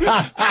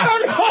 I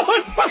don't know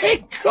what my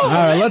God. All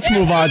right, let's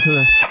move on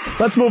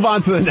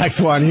to the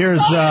next one.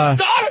 Here's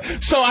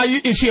So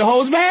is she a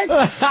hose bag?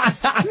 Nigga.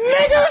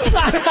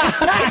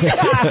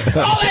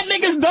 Oh, that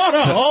nigga's daughter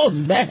a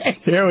hose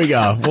bag. Here we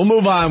go. We'll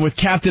move on with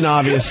Captain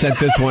Obvious sent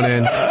this one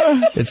in.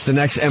 It's the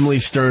next Emily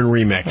Stern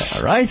remix.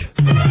 All right.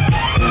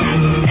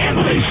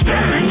 Emily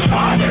Stern's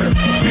father.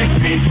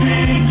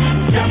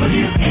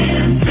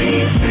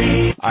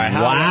 WNBC. All right,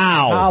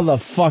 wow. How the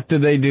fuck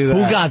did they do that?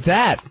 Who got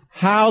that?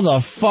 How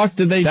the fuck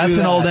did they do that? That's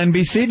an old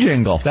NBC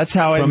jingle. That's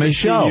how from NBC his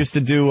show. used to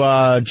do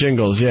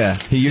jingles, yeah.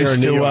 He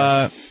used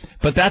to,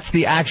 but that's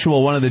the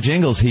actual one of the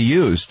jingles he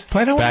used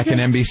back in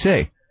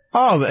NBC.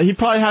 Oh, he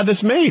probably had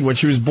this made when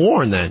she was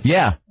born then.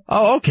 Yeah.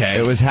 Oh, okay.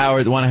 It was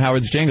one of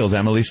Howard's jingles,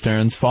 Emily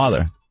Stern's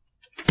father.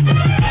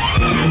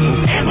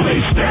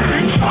 Emily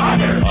Stern's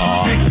father.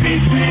 Oh.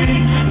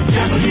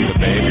 The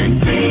baby.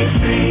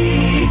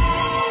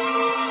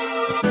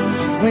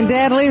 When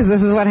Dad leaves,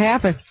 this is what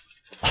happened.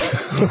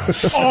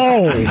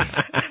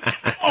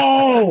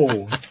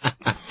 Oh!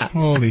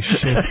 Holy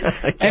shit.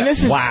 And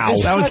this is... Wow.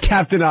 That was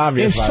Captain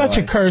Obvious. It's such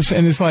a curse,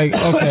 and it's like,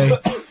 okay,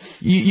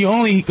 you're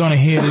only going to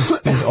hear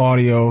this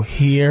audio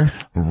here.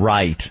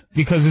 Right.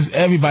 Because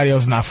everybody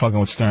else is not fucking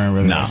with Stern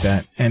really like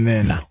that. And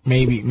then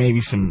maybe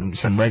some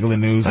regular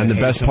news. And the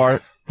best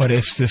part? But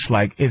it's just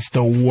like, it's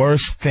the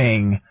worst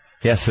thing.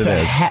 Yes, it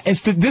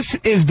is. This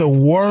is the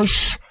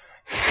worst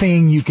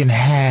thing you can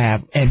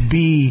have and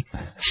be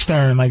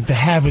Stern, like to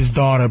have his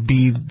daughter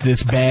be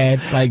this bad,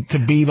 like to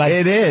be like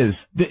it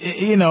is,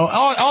 you know,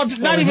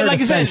 not even like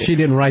you said. She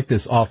didn't write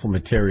this awful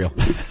material.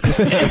 This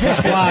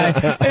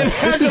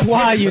is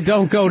why you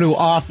don't go to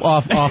off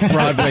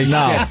Broadway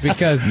shit,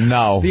 because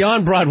the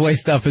on Broadway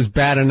stuff is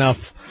bad enough.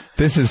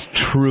 This is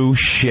true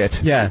shit.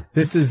 Yeah,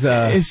 this is.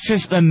 It's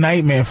just a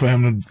nightmare for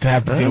him to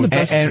have to deal with.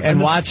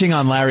 And watching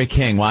on Larry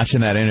King,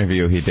 watching that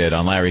interview he did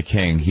on Larry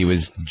King, he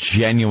was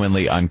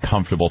genuinely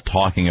uncomfortable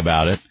talking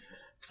about it.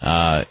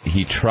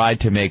 He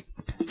tried to make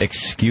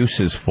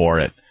excuses for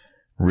it,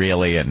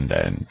 really,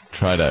 and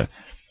try to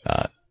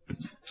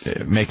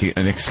make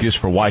an excuse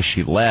for why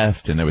she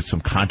left. And there was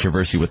some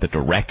controversy with the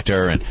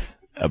director,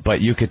 but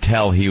you could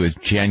tell he was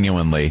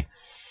genuinely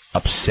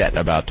upset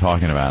about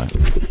talking about it.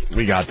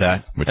 We got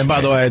that. And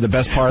by the way, the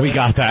best part... We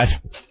got that.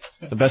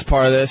 The best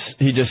part of this,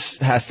 he just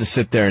has to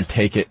sit there and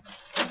take it.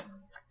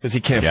 Because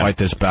he can't fight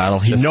this battle.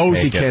 He knows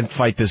he can't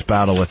fight this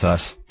battle with us.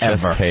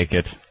 Just ever. Take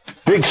it.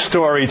 Big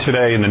story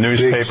today in the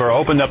newspaper.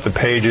 Opened up the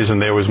pages, and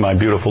there was my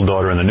beautiful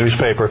daughter in the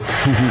newspaper.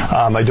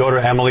 My daughter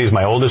Emily is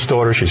my oldest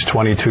daughter. She's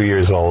 22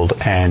 years old,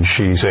 and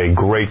she's a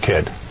great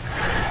kid.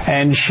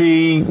 And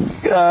she,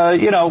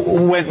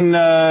 went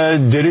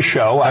and did a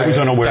show. I was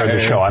unaware of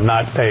the show.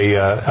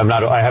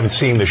 I haven't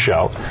seen the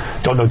show.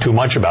 Don't know too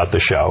much about the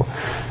show.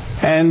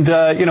 And,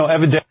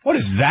 evidently... What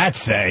does that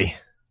say?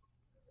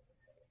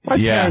 My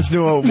parents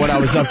knew what I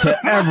was up to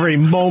every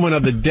moment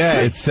of the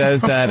day. It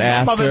says that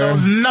after... Mother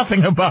knows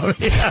nothing about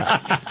it.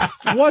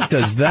 What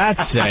does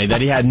that say? That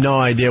he had no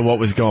idea what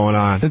was going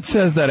on? It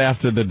says that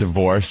after the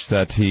divorce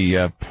that he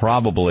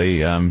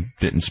probably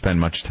didn't spend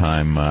much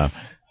time...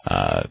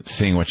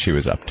 seeing what she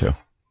was up to.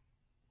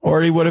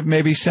 Or he would have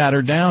maybe sat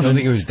her down. I don't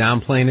think he was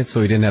downplaying it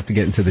so he didn't have to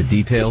get into the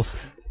details.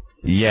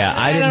 Yeah,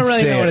 I didn't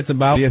really know what it's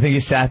about. Do you think he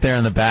sat there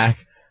in the back?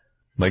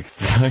 Like,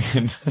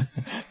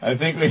 I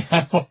think we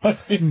have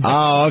one.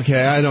 Oh,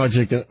 okay, I know what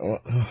you can...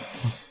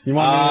 You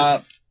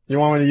want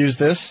me to use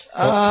this?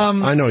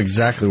 I know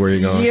exactly where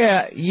you're going.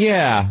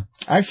 Yeah.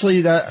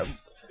 Actually,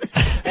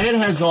 Ed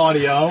has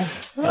audio.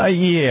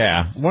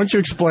 Yeah. Why don't you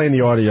explain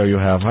the audio you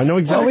have? I know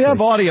exactly. Well, we have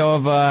audio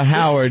of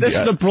Howard. This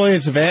is the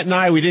brilliance of Ant and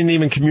I. We didn't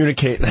even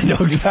communicate. I know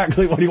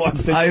exactly what he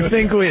wants to do. I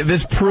think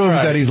this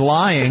proves that he's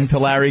lying to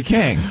Larry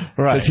King.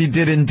 Right. Because he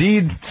did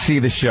indeed see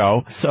the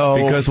show.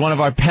 Because one of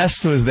our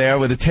pests was there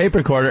with a tape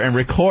recorder and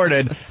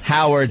recorded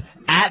Howard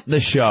at the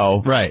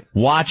show. Right.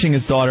 Watching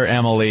his daughter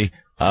Emily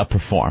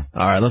perform.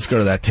 All right, let's go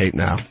to that tape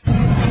now.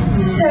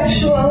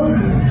 Sexual,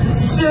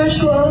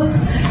 spiritual,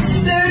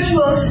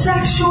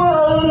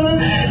 sexual,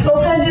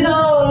 both and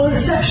all,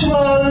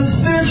 sexual,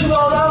 spiritual,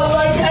 all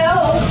like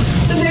hell,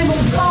 the name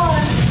of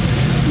God.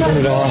 Turn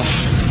it off.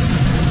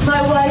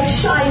 My white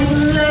shining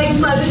legs,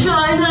 my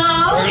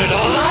vagina,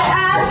 my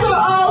ass are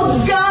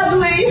all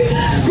godly,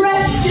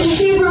 breast in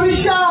Hebrew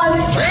shod.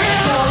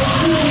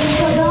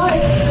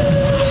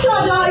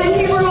 Shaddai in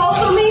Hebrew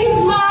also means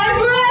my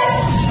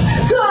breasts,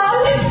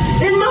 God,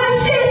 in my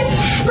tits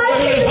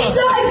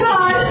inside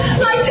God,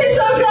 my tits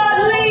are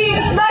godly,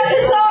 my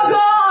tits are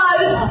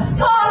God.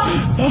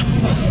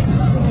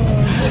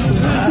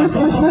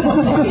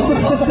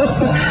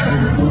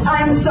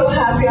 I'm so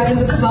happy I'm in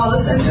the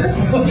Kabbalah Center.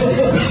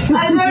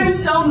 I learned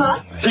so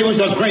much. She was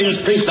the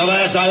greatest piece of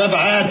ass I've ever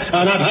had,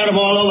 and I've had them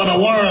all over the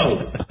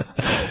world.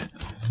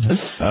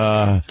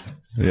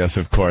 Yes,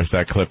 of course,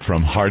 that clip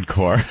from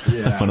Hardcore,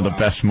 one of the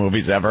best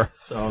movies ever.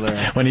 So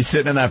there. When he's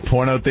sitting in that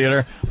porno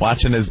theater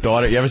watching his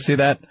daughter. You ever see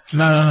that?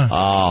 No.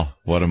 Oh,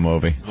 what a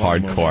movie.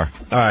 Hardcore.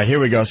 All right, here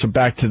we go. So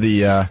back to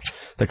the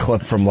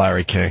clip from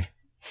Larry King.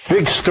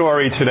 Big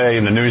story today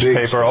in the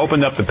newspaper.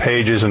 Opened up the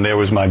pages, and there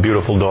was my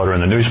beautiful daughter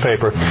in the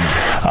newspaper.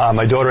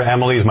 My daughter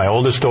Emily is my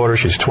oldest daughter.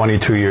 She's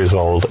 22 years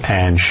old,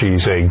 and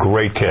she's a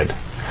great kid.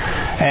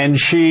 And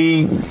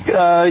she,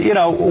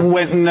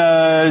 went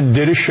and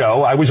did a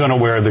show. I was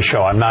unaware of the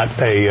show. I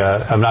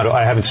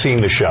haven't seen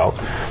the show.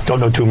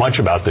 Don't know too much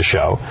about the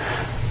show.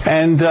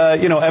 And,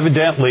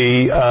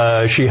 evidently,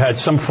 she had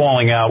some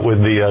falling out with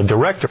the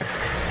director.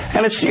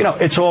 And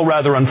it's all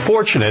rather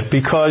unfortunate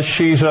because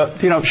she's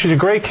a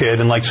great kid,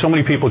 and like so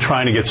many people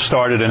trying to get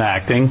started in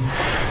acting,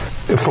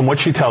 from what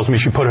she tells me,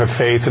 she put her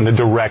faith in the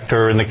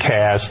director and the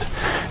cast,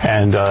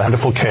 and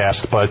wonderful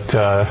cast, but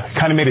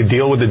kind of made a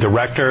deal with the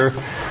director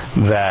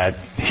that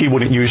he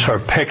wouldn't use her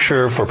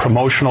picture for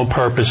promotional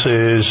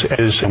purposes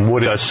and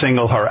would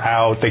single her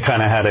out. They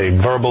kind of had a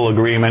verbal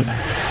agreement,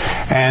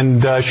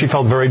 and she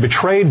felt very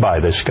betrayed by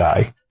this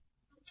guy.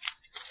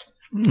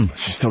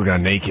 She still got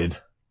naked.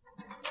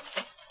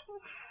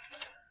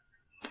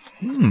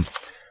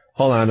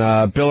 Hold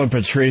on, Bill and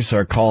Patrice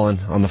are calling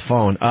on the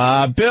phone.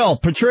 Bill,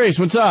 Patrice,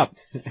 what's up?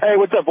 Hey,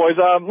 what's up, boys?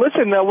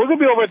 Listen, we're going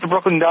to be over at the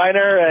Brooklyn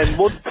Diner, and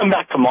we'll come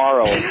back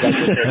tomorrow.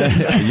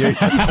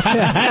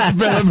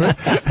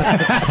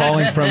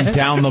 Calling from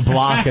down the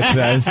block, it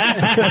says.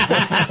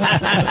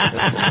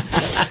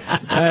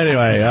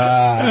 Anyway,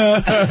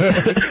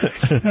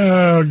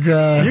 oh,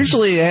 God.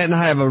 Usually Ant and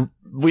I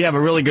we have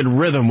a really good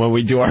rhythm when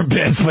we do our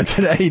bits, but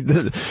today,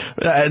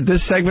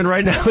 this segment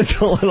right now, it's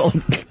a little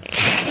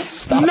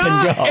stop and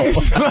go.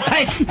 It's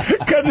like,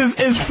 because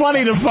it's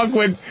funny to fuck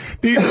with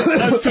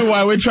us two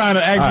while we're trying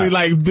to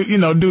actually,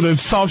 do the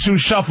salt shoe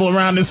shuffle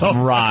around this whole...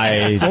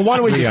 Right. Well, why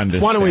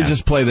don't we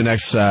just play the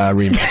next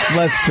remix?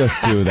 Let's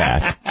just do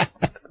that.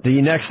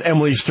 The next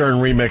Emily Stern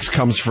remix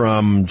comes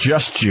from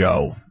Just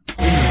Joe.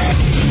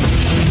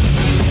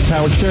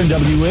 Howard Stern,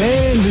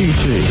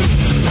 WNBC.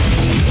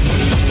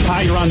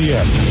 Hi, you're on the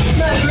air.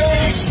 My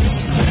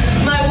breasts,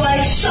 my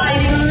white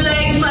shining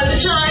legs, my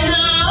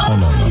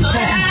vagina, my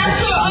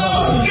ass are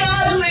all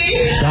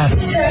godly,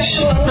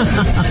 sexual,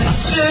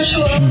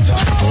 spiritual,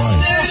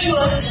 sexual, spiritual,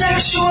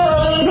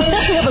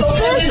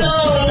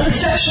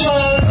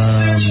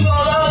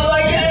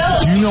 like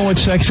hell. Do you know what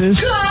sex is?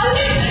 God,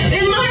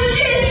 in my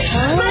tits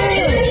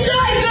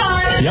inside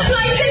God,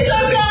 my tits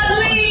are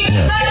godly,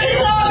 my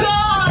tits are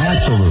God.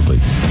 Absolutely.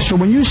 So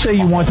when you say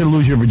you wanted to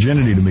lose your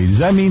virginity to me, does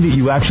that mean that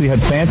you actually had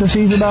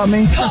fantasies about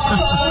me?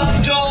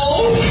 Papa,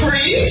 don't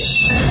preach.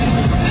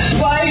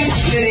 Why are you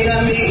spitting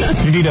on me?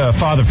 You need a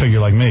father figure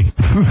like me.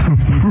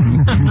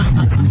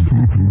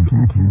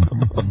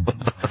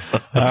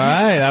 All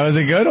right, that was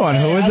a good one.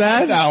 Who was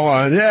that? That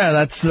one. Yeah,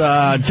 that's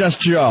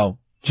Just Joe.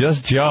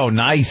 Just Joe.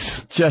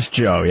 Nice. Just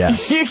Joe,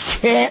 yes. You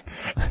can't.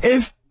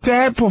 It's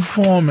that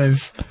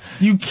performance.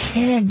 You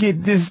can't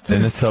get this.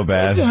 Isn't it so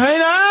bad?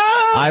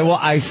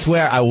 I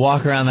swear, I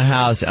walk around the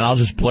house and I'll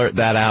just blurt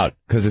that out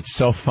because it's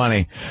so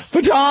funny.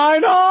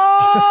 Vagina!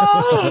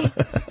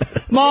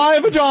 My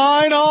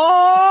vagina!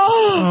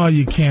 Oh,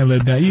 you can't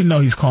live that. You know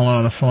he's calling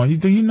on the phone.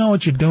 Do you know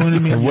what you're doing to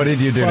me? What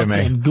did you do to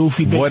me?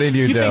 Goofy bitch. What did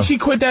you do? You think she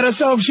quit that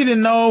herself? She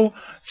didn't know.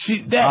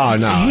 Oh,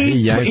 no.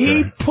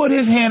 He put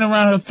his hand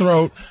around her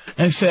throat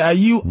and said, "Are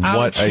you out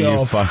what are your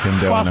you fucking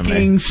doing to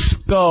me?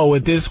 skull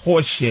with this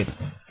horse shit?"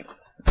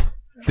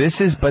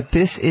 This is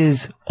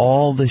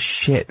all the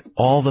shit,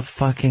 all the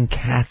fucking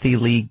Kathy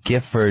Lee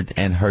Gifford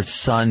and her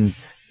son.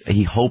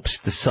 He hopes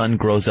the son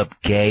grows up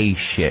gay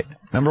shit.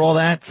 Remember all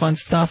that fun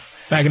stuff?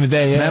 Back in the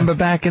day, yeah. Remember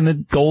back in the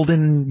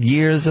golden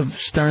years of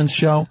Stern's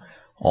show?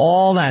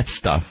 All that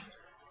stuff.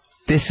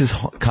 This is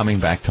coming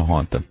back to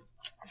haunt them.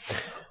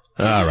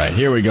 All right,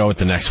 here we go with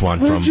the next one.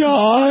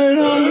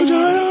 Vagina.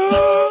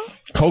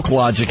 Coke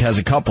Logic has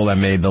a couple that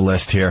made the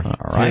list here. All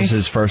right. Here's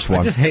his first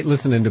one. I just hate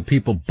listening to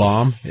people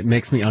bomb. It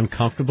makes me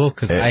uncomfortable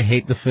because I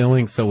hate the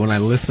feeling. So when I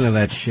listen to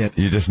that shit,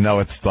 you just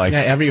know it's like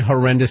every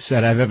horrendous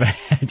set I've ever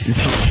had just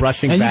comes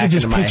rushing back into my head. And you can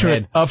just picture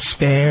it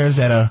upstairs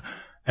at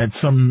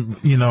some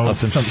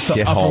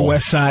some Upper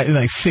West Side,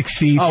 like 6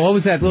 seats. Oh, what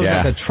was that? What was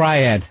that? The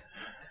Triad.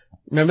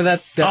 Remember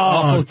that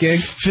awful gig?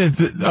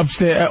 Just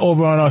upstairs,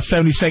 over on our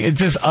 72nd,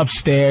 just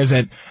upstairs,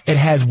 and it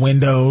has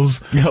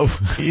windows. You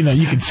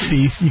can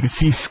see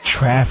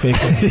traffic.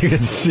 You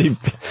can see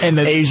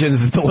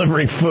Asians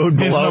delivering food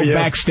below you. There's no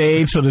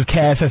backstage, so the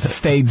cast has to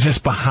stay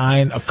just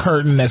behind a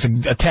curtain that's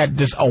attached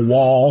just a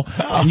wall,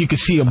 and you can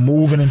see them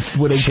moving and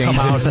where they come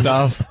out and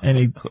stuff,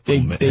 and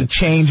they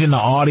change in the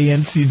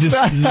audience. You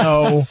just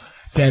know.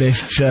 That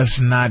it's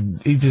just not,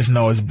 you just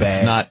know it's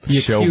bad.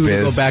 It's not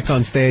showbiz. Go back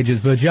on stage as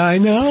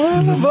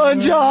vagina.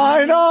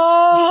 Vagina!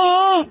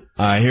 All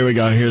right, here we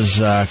go. Here's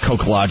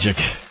Coke Logic,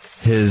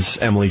 his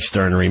Emily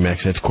Stern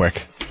remix. It's quick.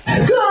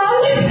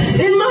 God,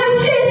 in my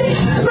tits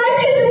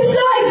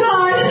inside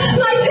God,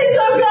 my tits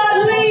are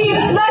godly,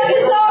 my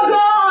tits are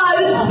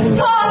God.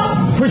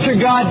 Pop. Put your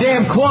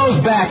goddamn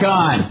clothes back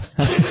on.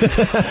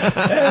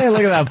 Hey,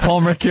 look at that.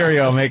 Paul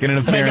Mercurio making an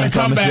appearance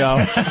on the show.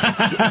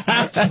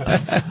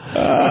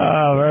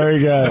 Oh, very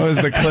good. That was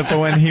the clip of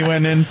when he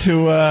went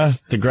into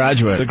The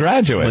Graduate. The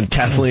Graduate. When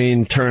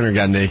Kathleen Turner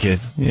got naked.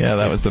 Yeah,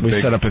 that was the We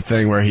set up a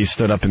thing where he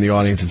stood up in the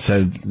audience and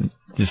said,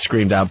 just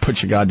screamed out,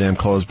 "Put your goddamn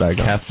clothes back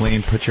on."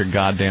 Kathleen, put your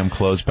goddamn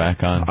clothes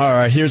back on. All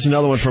right, here's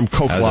another one from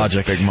Coke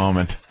Logic. Big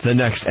moment. The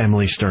next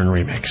Emily Stern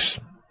remix.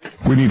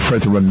 We need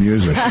Fred to run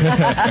music.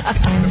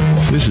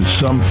 This is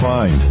some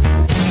find.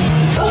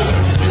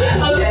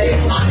 Okay,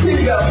 here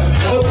we go.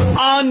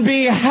 On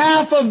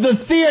behalf of the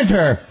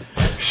theater,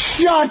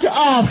 shut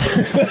up!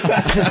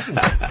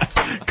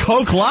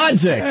 Coke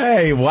Logic.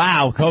 Hey,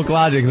 wow, Coke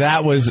Logic.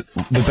 That was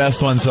the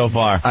best one so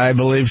far. I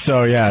believe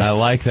so, yes. I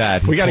like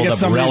that. We got to get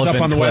some of these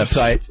up on the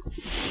website.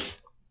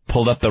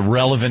 pulled up the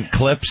relevant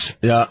clips.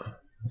 Yeah.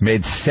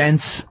 Made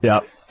sense. Yeah.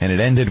 And it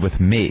ended with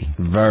me.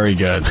 Very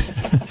good.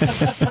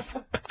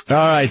 All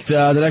right,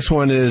 the next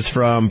one is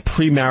from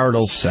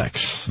Premarital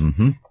Sex.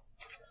 Mm-hmm.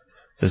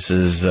 This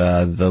is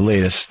the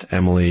latest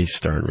Emily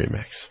Stern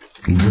remix.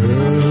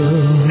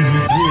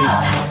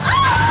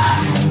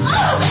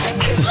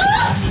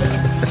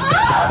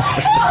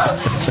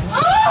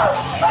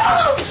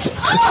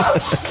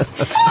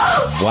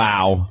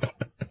 Wow.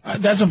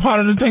 That's a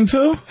part of the thing,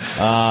 too?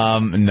 No.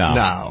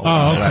 No.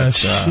 Oh,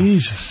 okay.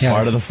 Jesus. Yeah,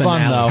 part of the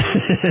fun, though.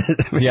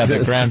 Yeah,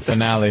 the grand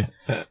finale.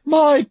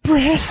 My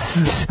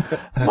breasts,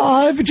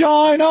 my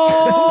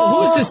vagina.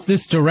 Who is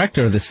this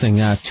director of this thing?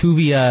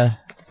 Tuvia...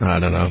 I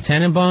don't know.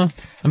 Tannenbaum?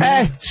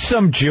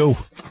 Some Jew.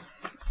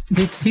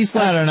 He's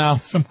like, I don't know.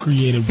 Some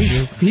creative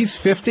Jew. He's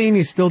 50 and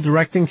he's still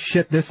directing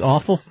shit this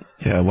awful?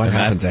 Yeah, what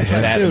happened to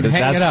him? Dude,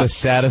 hang it up. That's the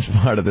saddest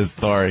part of this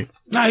story.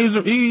 No,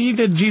 he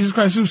did Jesus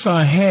Christ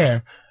Superstar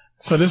Hair.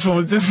 So this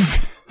is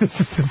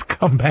his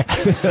comeback.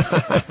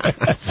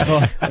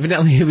 Well,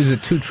 evidently it was a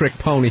two-trick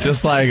pony.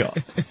 Just like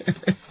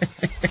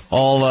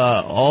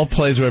all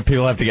plays where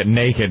people have to get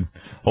naked.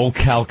 Old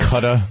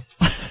Calcutta.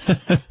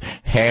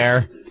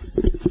 Hair.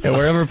 Yeah,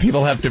 wherever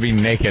people have to be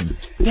naked.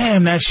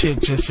 Damn, that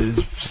shit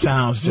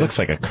sounds just looks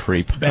like a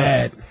creep.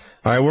 Bad.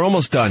 All right, we're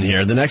almost done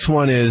here. The next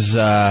one is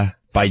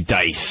by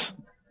Dice,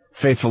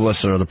 faithful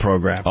listener of the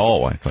program.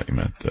 Oh, I thought you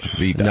meant the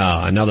Dice.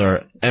 No,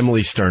 another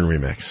Emily Stern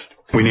remix.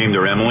 We named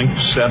her Emily.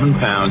 7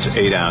 pounds,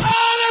 8 ounces.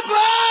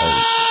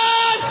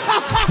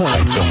 I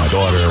told my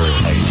daughter,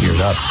 I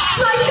teared up.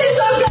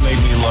 Made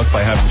me look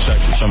by having sex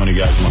with so many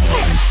guys in my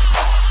life.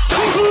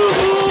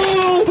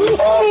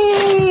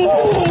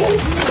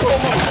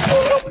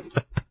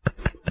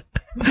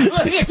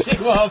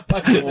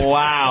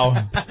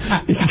 Wow.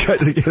 These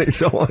guys are getting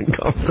so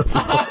uncomfortable.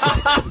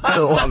 I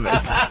love it.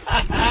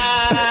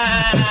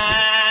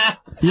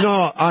 You know,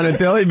 on a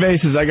daily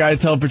basis, I gotta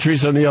tell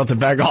Patrice O'Neill to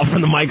back off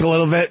from the mic a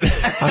little bit.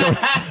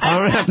 I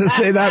don't have to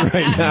say that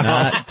right now.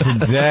 Not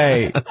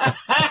today.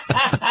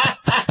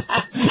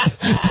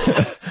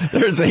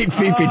 There's 8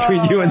 feet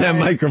between you and that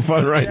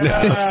microphone right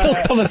now. It's still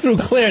coming through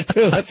clear,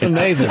 too. That's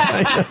amazing.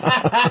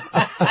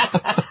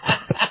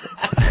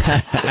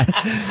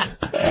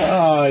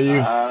 Oh,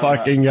 you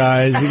fucking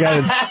guys. You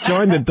gotta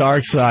join the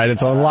dark side.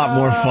 It's a lot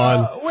more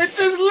fun. We're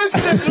just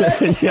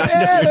listening. Yeah,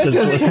 I know, just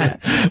listen.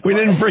 We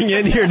didn't bring you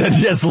in here to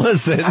just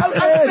listen.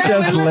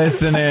 Just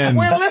listening.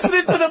 We're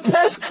listening to the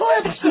best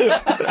clips.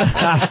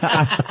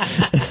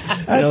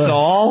 That's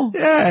all?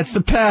 Yeah, it's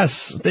the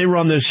pests. They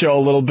run this show a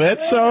little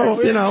bit,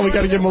 so, you know, we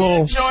gotta give them a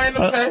little... Enjoying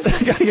the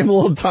pests. Gotta give them a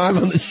little time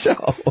on the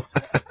show.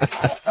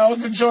 I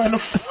was enjoying the...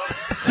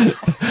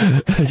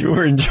 You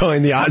were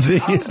enjoying the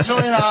Ozzy? I was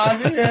enjoying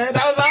Ozzy, yeah.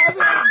 That was Ozzy.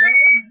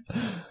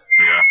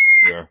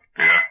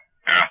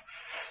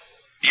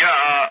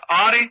 Yeah,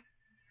 Artie?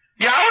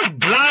 Yeah, I was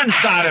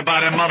blindsided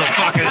by them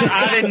motherfuckers.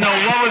 I didn't know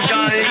what was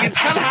going on. You can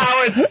tell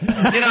how it,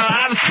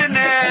 I'm sitting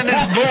there in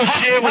this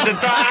bullshit with the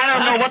I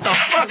don't know what the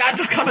fuck. I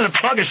just come in to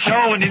plug a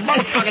show and these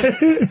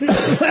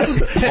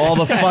motherfuckers. All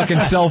the fucking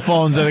cell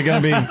phones that are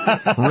going to be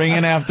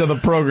ringing after the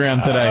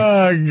program today.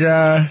 Oh,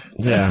 God.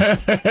 Yeah.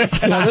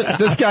 Now,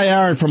 this guy,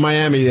 Aaron, from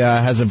Miami,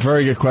 has a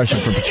very good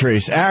question for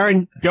Patrice.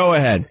 Aaron, go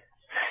ahead.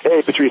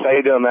 Hey, Patrice, how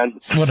you doing, man?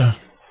 What up?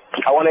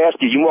 I want to ask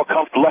you,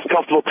 less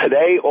comfortable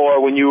today or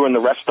when you were in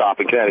the rest stop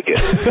in Connecticut?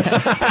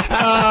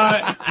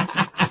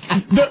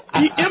 Let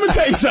me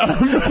tell you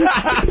something.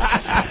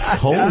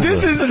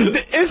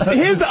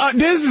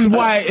 This is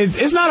why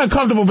it's not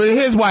uncomfortable, but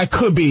here's why it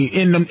could be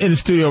in the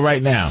studio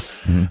right now.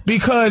 Mm-hmm.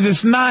 Because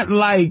it's not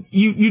like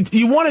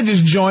you want to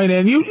just join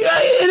in.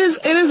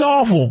 It is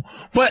awful,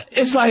 but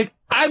it's like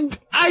I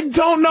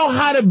don't know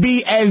how to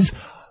be as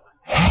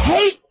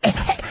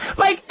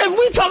like, if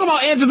we talk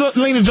about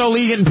Angelina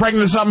Jolie getting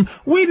pregnant or something,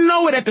 we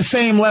know it at the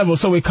same level,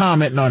 so we're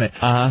commenting on it.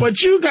 Uh-huh. But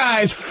you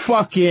guys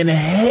fucking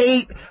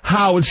hate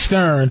Howard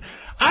Stern.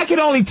 I can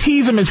only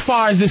tease him as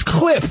far as this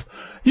clip.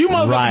 You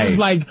motherfuckers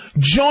like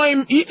join,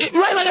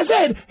 right? Like I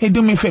said, hey,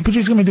 do me a favor.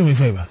 Patrice, do me a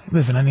favor.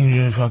 Listen, I need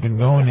you to fucking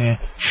go in there,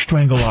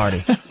 strangle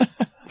Artie.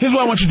 Here's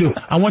what I want you to do.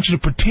 I want you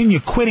to pretend you're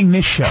quitting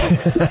this show.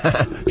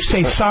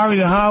 Say sorry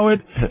to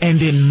Howard, and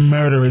then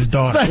murder his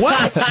daughter.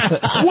 What?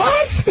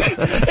 What?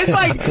 It's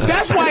like,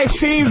 that's why it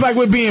seems like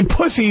we're being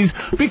pussies,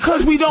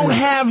 because we don't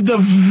have the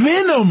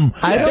venom.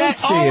 I don't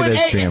see it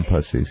as being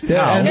pussies.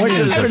 Yeah,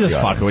 we're just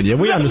fucking with you.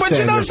 We understand. But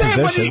you know what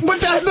I'm saying?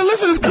 But the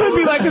listeners could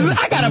be like, 'cause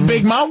I got a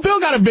big mouth, Bill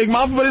got a big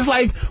mouth, but it's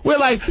like, we're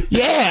like,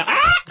 yeah,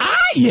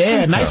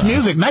 yeah, nice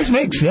music, nice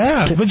mix,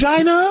 yeah.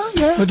 Vagina,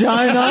 yeah.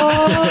 Vagina.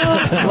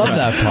 I love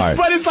that part.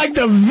 But it's like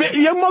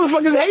young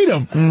motherfuckers hate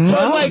him. So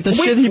it's like the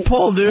shit he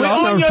pulled, dude.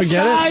 I'll never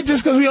forget it.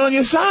 Just because we're on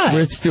your side.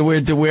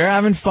 We're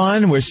having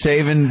fun. We're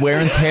saving wear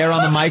and tear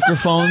on the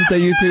microphones that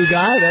you two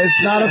got.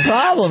 It's not a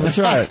problem. That's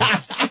right.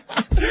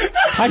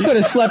 I could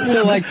have slept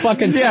till like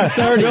fucking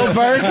 2:30. Bill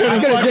Burr could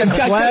have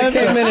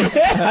came in.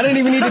 I didn't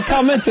even need to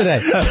come in today.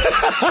 All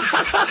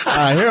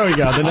right, here we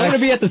go. I'm going to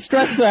be at the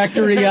Stress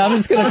Factory. I'm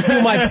just going to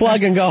do my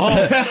plug and go home.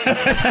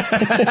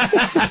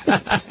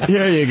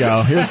 Here you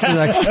go. Here's the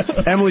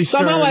next. Emily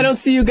Stern. Somehow I don't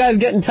see you guys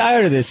getting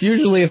tired of this.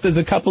 Usually if there's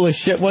a couple of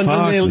shit ones,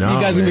 you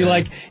guys can be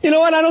like, you know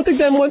what, I don't think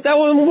that one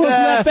wasn't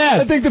that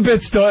bad. I think the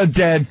bit's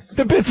dead.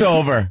 The bit's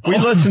over. We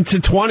listened to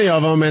 20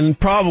 of them, and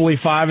probably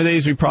 5 of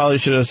these we probably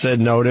should have said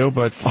no to,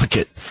 but fuck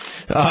it.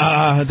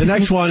 The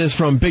next one is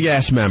from Big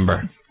Ass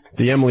Member,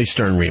 the Emily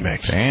Stern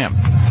remix. Damn.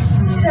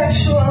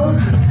 Sexual.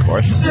 Of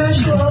course.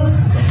 Spiritual,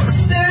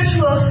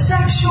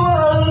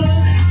 sexual.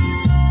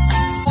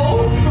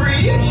 Oh,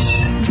 preach.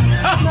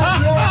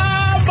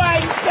 Oh, my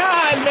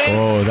God, man.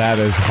 Oh, that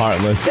is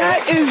heartless.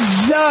 That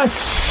is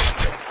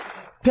just...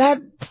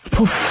 That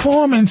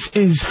performance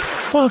is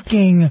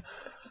fucking...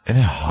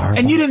 Horrible.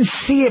 And you didn't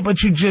see it, but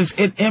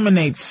it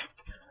emanates.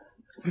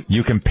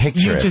 You can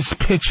picture it. You just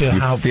picture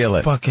how feel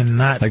it. Fucking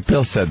not. Like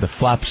Bill said, the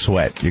flop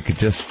sweat. You could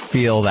just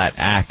feel that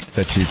act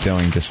that she's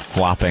doing, just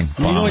flopping.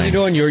 You know what you're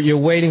doing? You're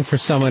waiting for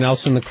someone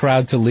else in the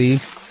crowd to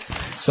leave,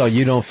 so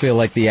you don't feel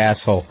like the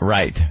asshole.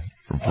 Right.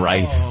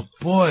 Oh,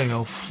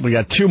 boy. We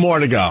got 2 more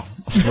to go.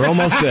 We're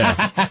almost there.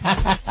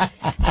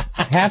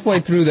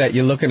 Halfway through that,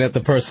 you're looking at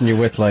the person you're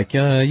with like,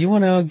 you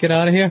want to get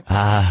out of here?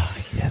 Yeah.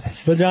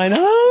 Vagina.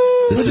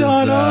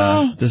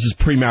 This is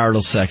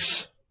Premarital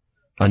Sex.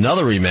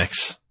 Another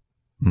remix.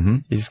 Mm-hmm.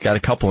 He's got a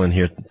couple in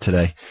here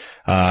today.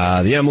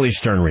 The Emily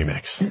Stern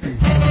remix. God,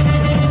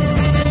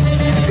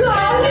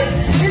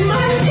 in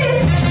my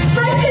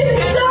tits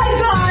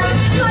inside God.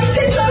 My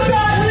tits are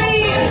God,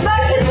 please. My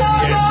tits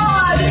are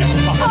God.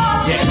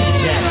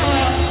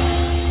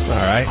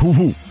 All right.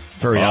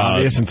 Very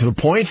obvious and to the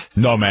point.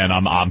 No, man,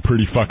 I'm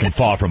pretty fucking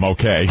far from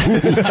okay.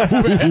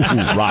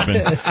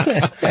 Robin.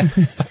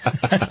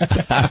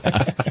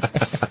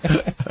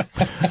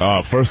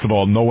 First of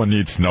all, no one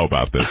needs to know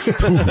about this. Oh,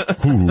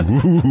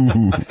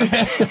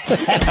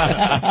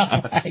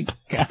 my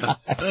God.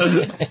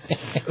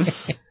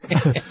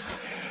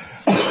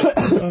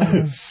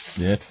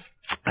 Shit.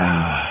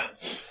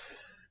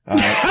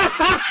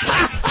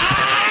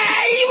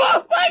 You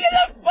motherfuckers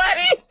are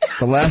funny.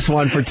 The last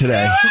one for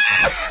today.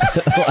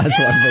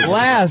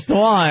 Last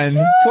one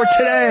for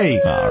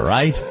today. All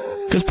right.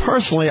 Because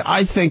personally,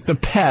 I think the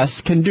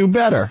pests can do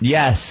better.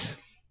 Yes.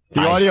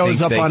 The audio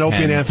is up on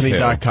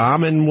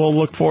opieandanthony.com, and we'll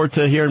look forward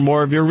to hearing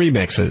more of your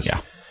remixes.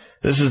 Yeah.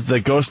 This is the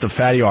Ghost of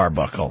Fatty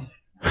Arbuckle.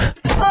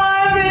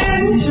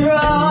 I'm in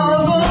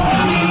trouble.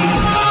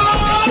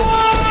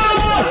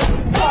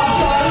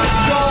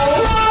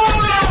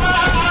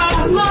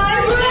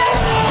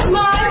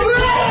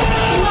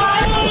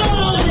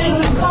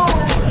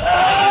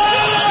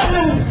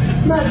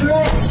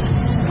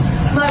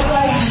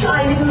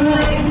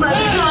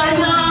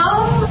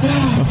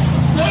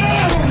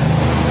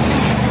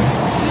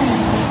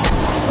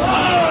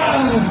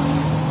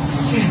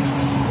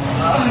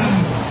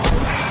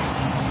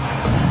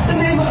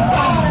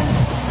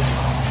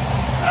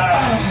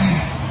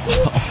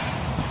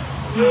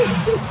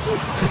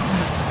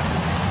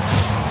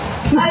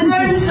 I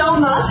learned so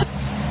much.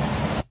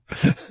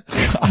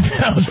 God,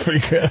 that was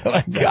pretty good. Oh,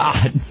 my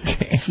God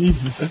damn.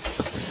 Jesus.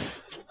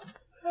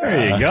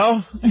 There you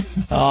go.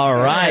 All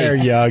right. There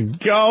you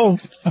go.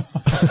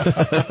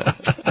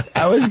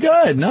 That was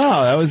good.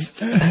 No, that was...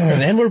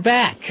 And then we're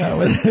back. That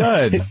was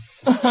good.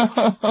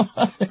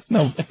 There's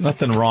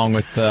nothing wrong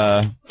with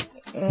that.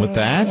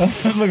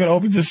 Look at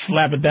Opie just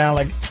slap it down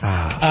like,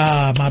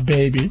 my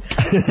baby.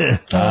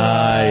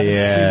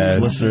 Yeah.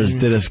 Listeners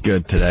did us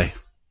good today.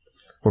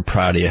 We're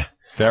proud of you.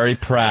 Very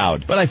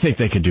proud. But I think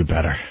they could do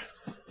better.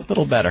 A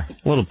little better. A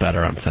little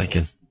better, I'm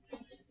thinking.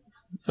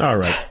 All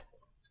right.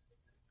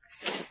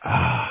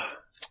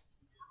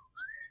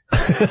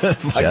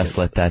 Just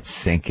let that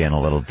sink in a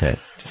little bit.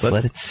 Just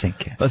let it sink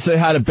in. Let's say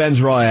hi to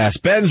Ben's Raw Ass.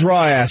 Ben's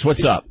Raw Ass,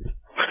 what's up?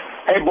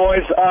 Hey,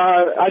 boys,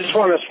 I just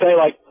want to say,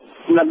 like,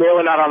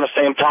 really not on the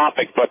same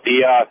topic, but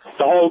the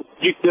whole,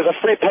 there's a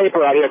free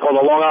paper out here called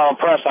the Long Island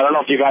Press. I don't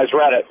know if you guys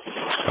read it.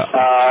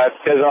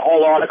 There's a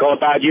whole article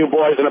about you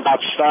boys and about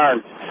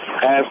Stern.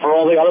 And for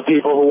all the other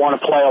people who want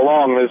to play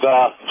along, there's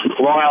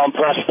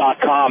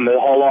LongIslandPress.com. The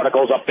whole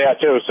article's up there,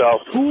 too, so.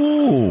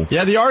 Ooh.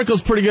 Yeah, the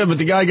article's pretty good, but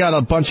the guy got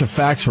a bunch of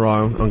facts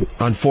wrong,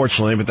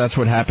 unfortunately, but that's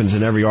what happens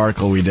in every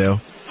article we do.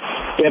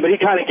 Yeah, but he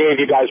kind of gave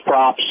you guys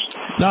props.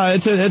 No,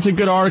 it's a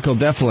good article,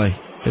 definitely.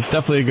 It's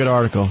definitely a good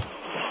article.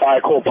 All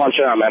right, cool. Punch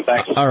it out, man.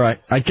 Thanks. All right.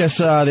 I guess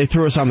they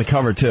threw us on the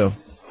cover, too.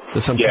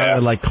 There's some kind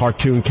of, like,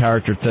 cartoon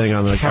character thing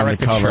on the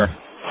cover.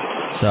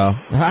 So,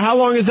 how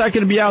long is that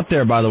going to be out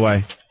there, by the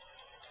way?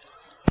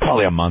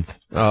 Probably a month.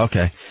 Oh,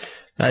 okay.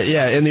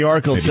 Yeah, in the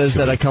article it says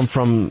that I come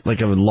from, like,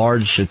 a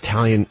large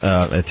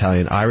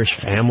Irish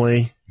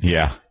family.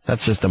 Yeah.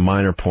 That's just a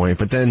minor point.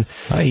 But then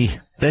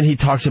he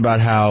talks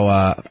about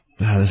how,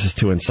 this is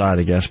too inside,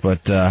 I guess,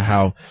 but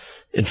how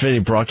Infinity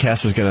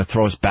Broadcast was going to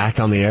throw us back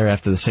on the air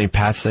after the St.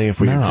 Pat's thing if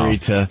we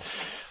agreed to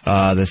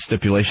the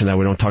stipulation that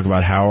we don't talk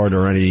about Howard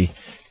or any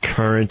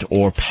current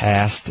or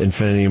past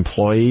Infinity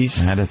employees.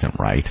 That isn't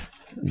right.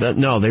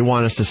 No, they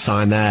want us to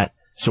sign that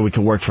so we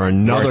can work for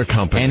another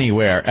company.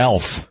 Anywhere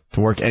else. To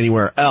work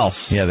anywhere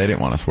else. Yeah, they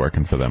didn't want us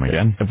working for them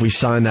again. If we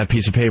signed that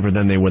piece of paper,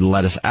 then they would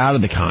let us out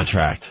of the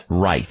contract.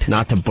 Right.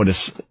 Not to put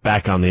us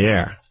back on the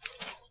air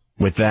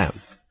with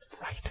them.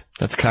 Right.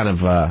 That's kind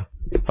of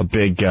a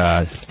big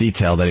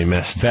detail that he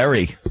missed.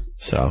 Very.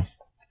 So,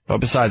 but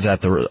besides that,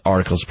 the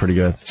article's pretty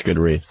good. It's good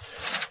to read.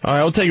 All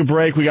right, we'll take a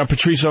break. We got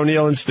Patrice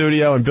O'Neill in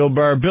studio and Bill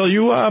Burr. Bill,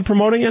 you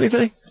promoting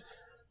anything?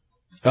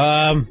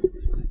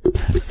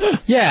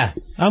 Yeah,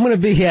 I'm going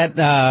to be at,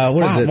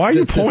 what is it? Why are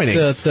you pointing?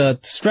 The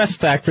Stress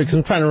Factory, because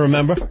I'm trying to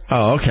remember.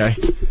 Oh, okay.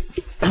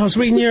 I was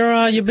reading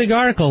your big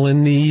article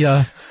in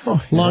the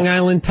Long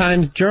Island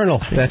Times Journal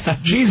that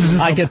Jesus,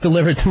 I get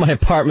delivered to my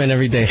apartment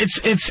every day.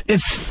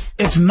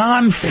 It's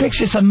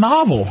non-fiction. It's a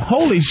novel.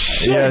 Holy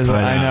shit. Yes,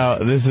 I know.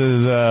 This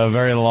is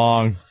very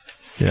long.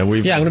 Yeah, I'm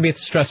going to be at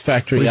the Stress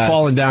Factory. We've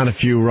fallen down a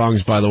few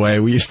rungs, by the way.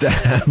 We used to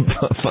have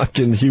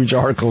fucking huge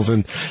articles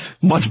in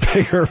much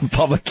bigger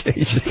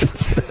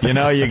publications. You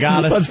know, you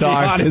gotta Let's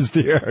start. be honest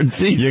here.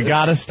 You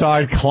gotta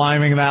start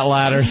climbing that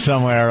ladder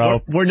somewhere,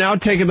 Ope. We're now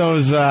taking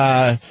those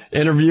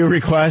interview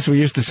requests we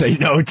used to say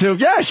no to.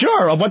 Yeah,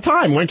 sure. What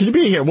time? When can you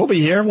be here? We'll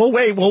be here. We'll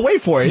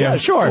wait for you. Yeah,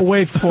 sure. We'll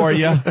wait for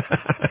you.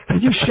 Are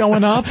you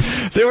showing up?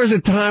 There was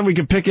a time we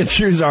could pick and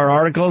choose our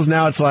articles.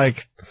 Now it's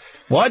like,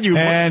 what?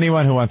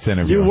 Anyone who wants to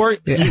interview. You work?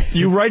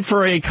 You write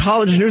for a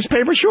college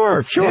newspaper?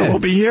 Sure, we'll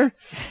be here.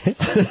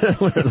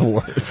 What are the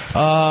words?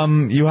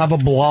 You have a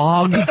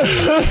blog?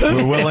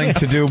 We're willing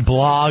to do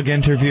blog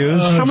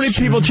interviews. How many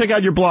people check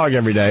out your blog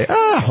every day?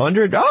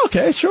 100. Oh,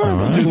 okay,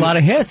 sure. There's a lot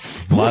of hits.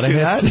 A lot of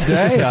hits a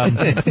day.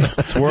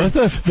 It's worth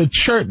it. The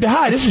church.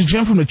 Hi, this is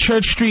Jim from the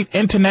Church Street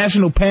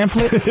International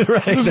Pamphlet.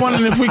 Right. I was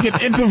wondering if we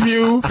could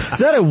interview. Is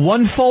that a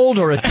one-fold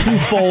or a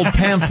two-fold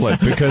pamphlet?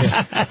 Because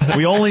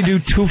we only do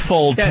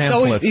two-fold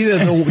pamphlets. It's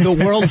either the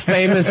world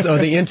famous or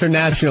the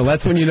international.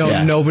 That's when you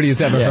know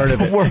nobody's ever heard of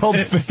it. World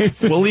famous.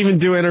 We'll even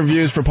do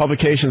interviews for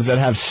publications that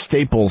have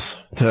staples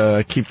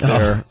to keep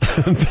their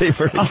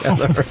paper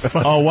together.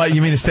 Oh, what?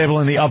 You mean a staple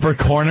in the upper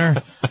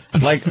corner?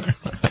 Like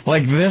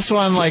this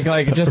one? Like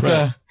just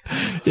a...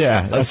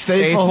 Yeah, a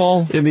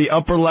staple in the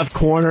upper left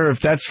corner.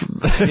 If that's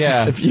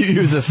if you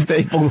use a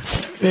stapler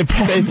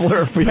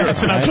for your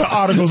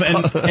articles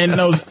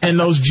and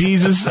those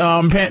Jesus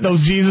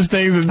those Jesus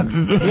things.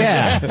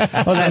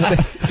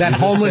 That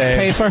homeless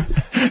paper.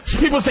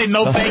 People say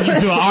no thank you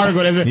to an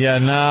article.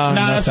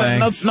 No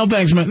thanks. No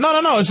thanks, man.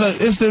 No. It's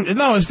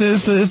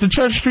the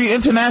Church Street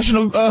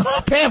International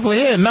pamphlet.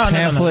 Yeah,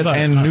 pamphlet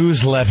and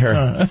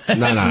newsletter.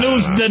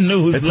 The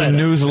newsletter. It's a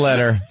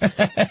newsletter.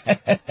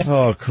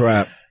 Oh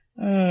crap.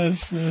 All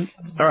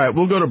right,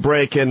 we'll go to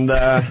break and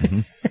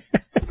we'll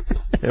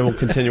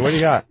continue. What do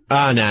you got?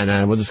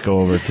 No. We'll just go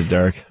over to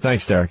Derek.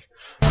 Thanks, Derek.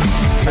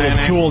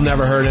 Tool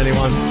never hurt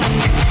anyone.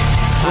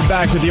 We're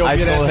back with the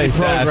Opie and Anthony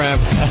program.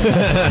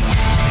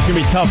 It's going to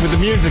be tough with the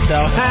music,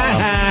 though.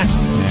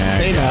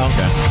 Hey, now.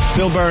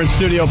 Bill Burr in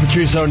studio,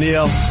 Patrice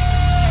O'Neill.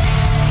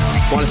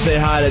 Want to say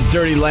hi to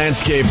Dirty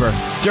Landscaper.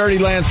 Dirty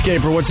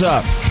Landscaper, what's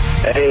up?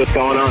 Hey, what's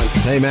going on?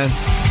 Hey, man.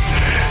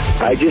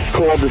 I just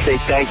called to say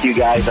thank you,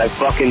 guys. I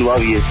fucking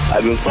love you.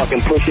 I've been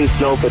fucking pushing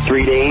snow for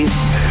 3 days.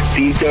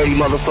 These dirty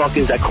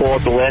motherfuckers that call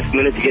at the last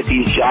minute to get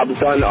these jobs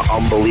done are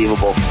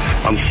unbelievable.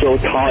 I'm so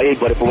tired,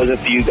 but if it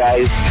wasn't for you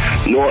guys,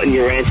 Norton,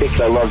 your antics,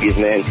 I love you,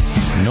 man.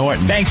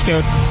 Norton. Thanks,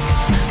 dude.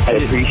 I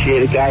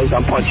appreciate it, guys.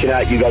 I'm punching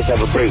out. You guys have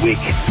a great week.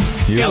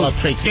 You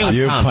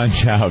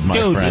punch out, my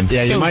friend.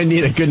 Yeah, you might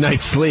need a good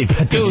night's sleep.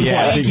 I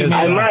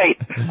might.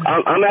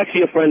 I'm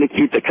actually a friend to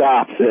keep the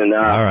cops. And,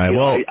 all right,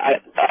 well.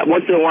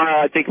 Once in a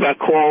while, I think about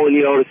calling,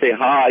 to say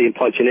hi and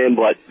punching in,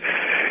 but,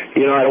 I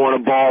don't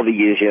want to bother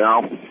you,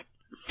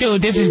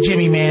 Dude, this is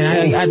Jimmy,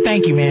 man. I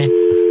thank you, man.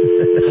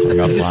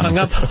 Hung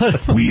up.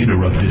 We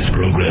interrupt this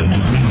program to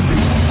bring you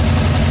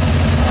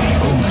the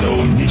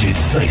Ozone Midget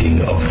sighting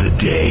of the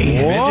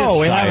day. Whoa,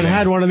 we haven't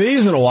had one of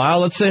these in a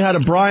while. Let's say hi to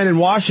Brian in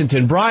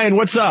Washington. Brian,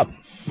 what's up?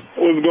 What's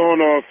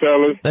going on,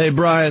 fellas? Hey,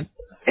 Brian.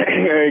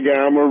 Hey,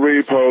 guy, I'm a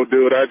repo,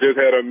 dude. I just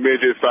had a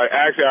midget sight.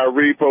 Actually, I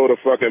repoed a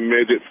fucking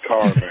midget's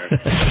car, man.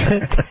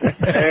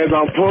 As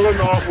I'm pulling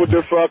off with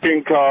the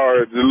fucking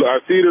car, I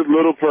see this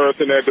little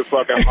person at the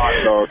fucking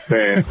hot dog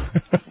stand.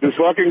 This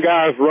fucking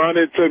guy's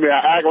running to me.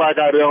 I act like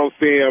I don't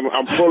see him.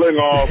 I'm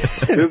pulling off.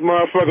 This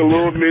motherfucking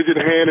little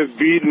midget hand is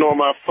beating on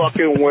my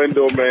fucking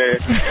window, man.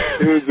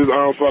 It was just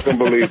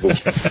unfucking believable.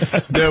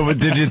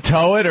 Did you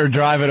tow it or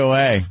drive it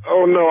away?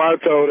 Oh, no, I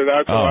towed it.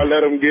 I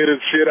let him get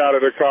his shit out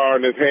of the car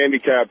and his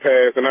handicap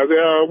pass, and I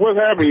said, what's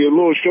happening? You a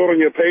little short on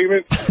your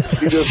payment?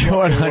 You just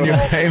short on your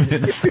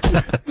payments.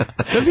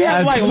 Does he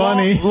have like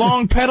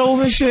long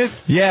pedals and shit?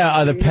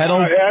 Yeah, the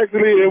pedals.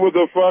 Actually, it was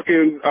a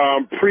fucking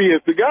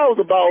Prius. The guy was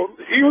about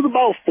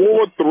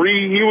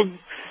 4'3".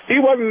 He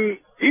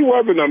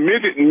wasn't a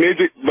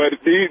midget, but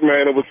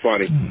man, it was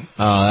funny.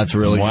 Oh, that's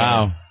really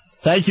good.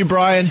 Thank you,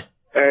 Brian.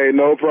 Hey,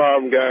 no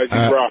problem, guys. You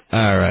rock.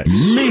 All right.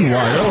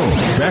 Meanwhile,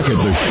 back at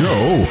the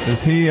show.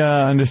 Does he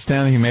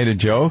understand he made a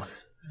joke?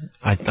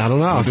 I don't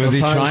know. Was he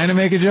trying to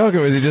make a joke,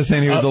 or was he just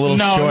saying he was a little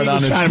short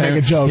on his payment? No, he was trying to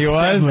make a joke. He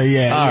was? Definitely,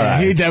 yeah. All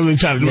right. He definitely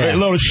tried to a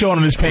little short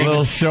on his payment. A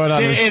little short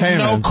on his payment. There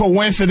is no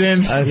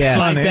coincidence like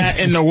that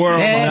in the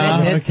world.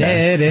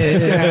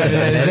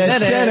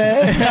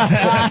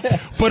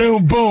 But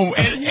boom.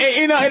 And,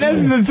 you know, and this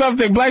is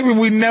something, black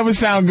people, we never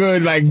sound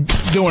good, like,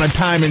 doing a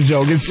timing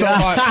joke. It's so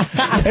hard.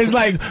 It's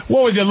like,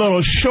 what was your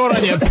little short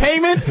on your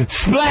payment?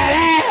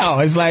 Splat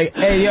out. It's like,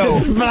 hey, yo.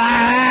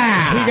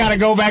 Splat. He gotta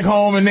go back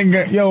home and then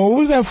go, yo, what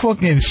was that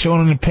fucking short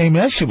on the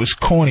payment? That shit was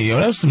corny, yo.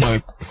 That's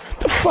like,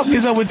 the fuck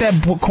is up with that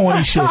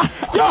corny shit?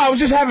 Yo, I was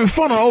just having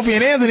fun on Opie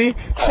and Anthony.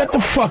 Shut the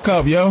fuck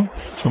up, yo.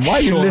 Why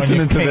are you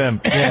listening to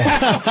them?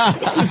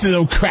 Listen to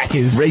them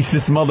crackers.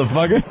 Racist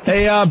motherfucker.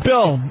 Hey,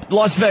 Bill,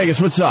 Las Vegas,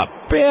 what's up?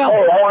 Bill.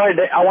 Oh,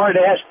 I wanted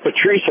to ask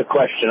Patrice a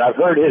question. I've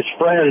heard his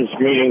friends,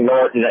 meeting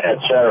Norton,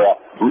 etc.,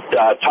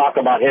 talk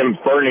about him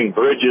burning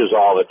bridges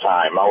all the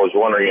time. I was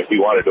wondering if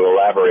you wanted to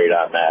elaborate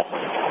on that.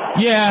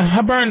 Yeah,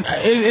 I burn.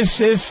 It's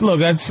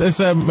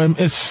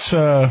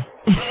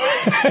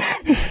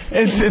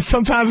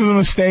sometimes it's a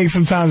mistake,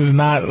 sometimes it's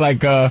not.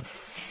 Like I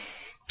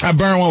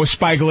burned one with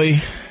Spike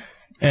Lee.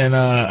 And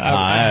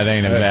that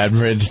ain't a bad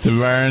bridge to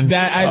burn.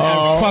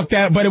 Fuck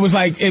that, but it was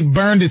like it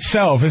burned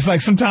itself. It's like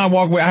sometimes I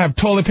walk away, I have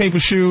toilet paper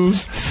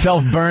shoes,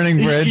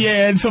 self-burning bridge.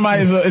 Yeah, and it's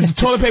a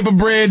toilet paper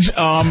bridge,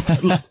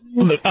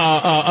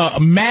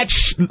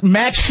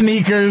 match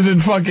sneakers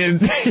and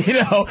fucking, you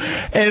know.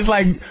 And it's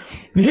like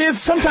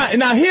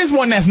here's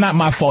one that's not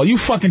my fault. You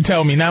fucking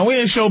tell me. Now we're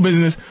in show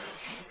business.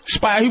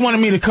 Spy, he wanted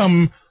me to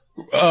come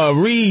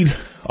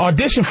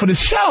audition for the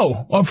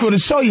show, or for the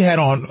show you had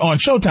on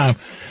Showtime.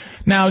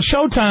 Now,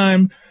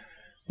 Showtime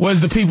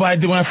was the people I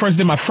did when I first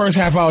did my first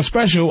half-hour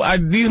special.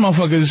 These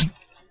motherfuckers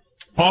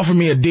offered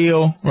me a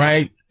deal,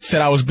 right?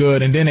 Said I was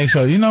good, and then they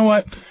said, you know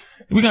what?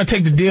 We're going to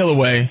take the deal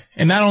away,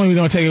 and not only are we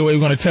going to take it away, we're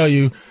going to tell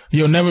you,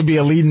 you'll never be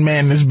a leading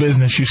man in this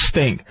business. You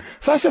stink.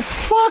 So I said,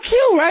 fuck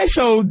you, right?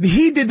 So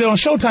he did that on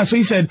Showtime. So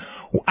he said,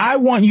 I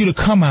want you to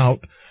come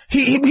out.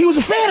 He was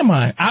a fan of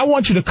mine. I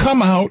want you to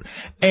come out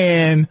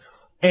and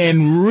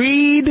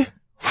read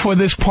for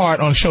this part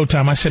on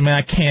Showtime. I said, man,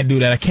 I can't do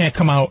that. I can't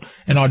come out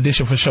and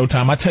audition for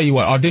Showtime. I tell you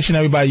what, audition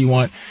everybody you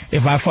want.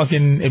 If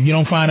you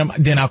don't find them,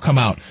 then I'll come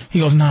out. He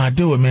goes, nah,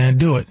 do it, man,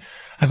 do it.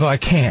 I go, I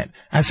can't.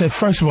 I said,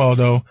 first of all,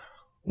 though,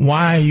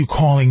 why are you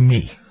calling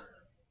me?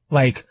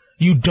 Like,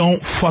 you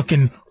don't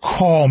fucking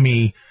call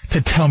me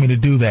to tell me to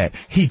do that.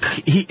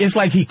 It's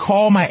like he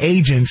called my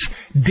agents,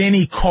 then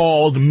he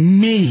called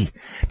me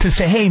to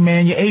say, hey,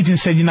 man, your agent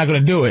said you're not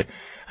going to do it.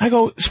 I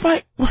go,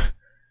 Spike,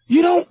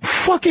 you don't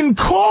fucking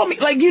call me.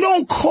 Like, you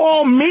don't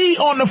call me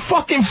on the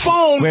fucking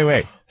phone.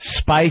 Wait.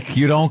 Spike,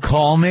 you don't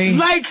call me?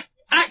 Like,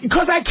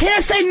 because I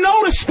can't say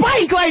no to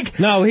Spike. Like,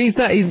 no, he's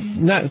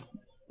not.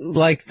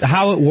 Like,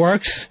 how it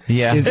works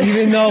is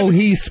even though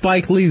he's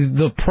Spike Lee,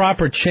 the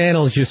proper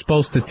channels you're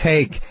supposed to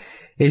take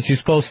is you're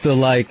supposed to,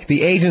 like,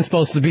 the agent's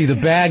supposed to be the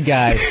bad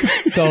guy.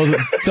 So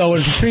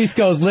when Patrice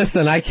goes,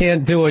 listen, I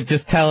can't do it,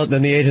 just tell it,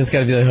 then the agent's got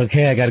to be like,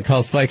 okay, I got to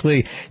call Spike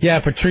Lee. Yeah,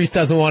 Patrice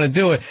doesn't want to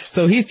do it.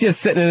 So he's just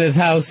sitting in his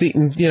house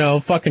eating, you know,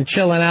 fucking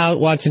chilling out,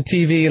 watching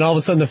TV, and all of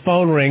a sudden the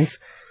phone rings.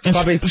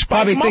 Probably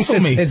thinks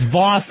it's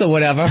Voss or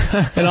whatever,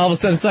 and all of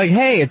a sudden it's like,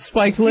 hey, it's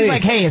Spike Lee. He's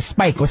like, hey, it's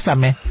Spike, what's up,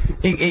 man?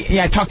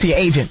 Yeah, I talked to your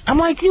agent. I'm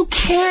like, you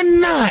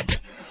cannot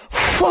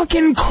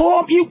fucking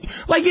call you.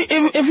 Like,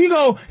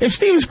 if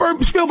Steven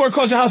Spielberg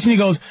calls your house and he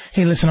goes,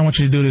 hey, listen, I want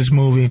you to do this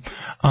movie.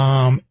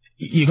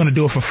 You're going to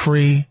do it for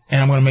free,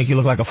 and I'm going to make you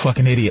look like a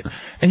fucking idiot.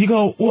 And you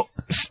go, well,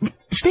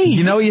 Steve.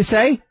 You know what you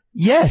say?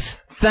 Yes.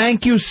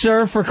 Thank you,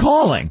 sir, for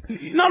calling.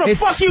 No,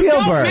 fuck you,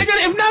 don't, nigga.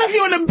 If not, if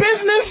you're in the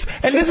business,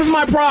 and this is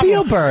my problem.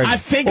 Spielberg. I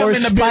think or I'm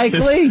in the Spike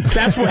business. Lee.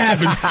 That's what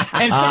happened.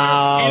 And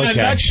so, in a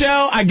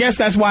nutshell, I guess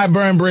that's why I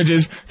burn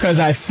bridges,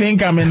 because I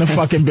think I'm in the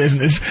fucking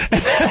business.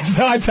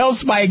 So I tell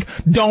Spike,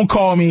 don't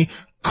call me,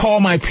 call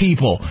my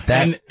people.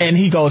 And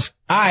he goes,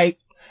 all right.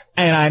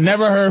 And I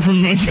never heard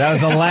from him. That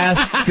was the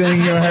last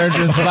thing you heard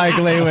from Spike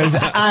Lee was,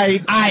 I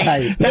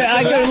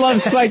could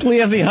love Spike Lee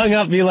if he hung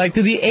up and be like,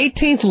 did the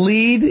 18th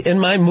lead in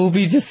my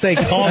movie just say,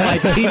 call my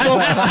people?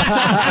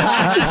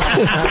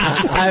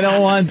 I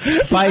don't want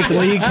Spike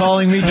Lee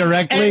calling me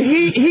directly. And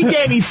he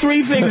gave me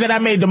 3 things that I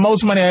made the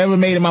most money I ever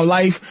made in my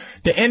life.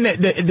 The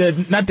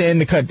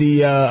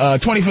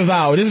 25th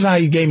hour. This is how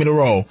he gave me the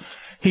role.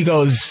 He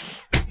goes,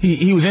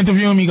 he was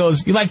interviewing me. He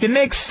goes, you like the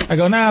Knicks? I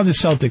go, nah, the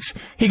Celtics.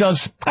 He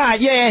goes,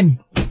 yeah, and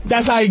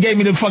that's how he gave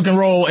me the fucking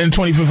role in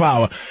 25th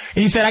hour.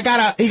 And he said, I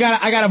got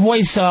a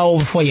voice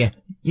over for you.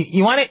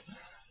 You want it?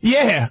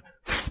 Yeah.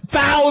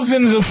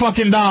 Thousands of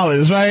fucking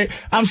dollars, right?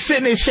 I'm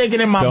sitting there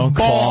shaking in my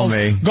balls,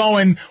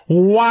 going,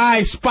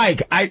 why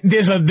Spike?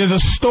 There's a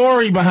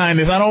story behind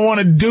this. I don't want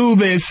to do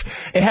this.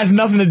 It has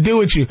nothing to do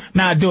with you.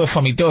 Nah, do it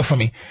for me. Do it for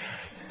me.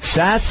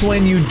 That's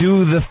when you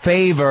do the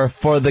favor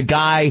for the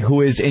guy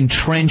who is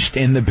entrenched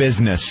in the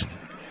business.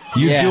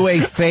 You do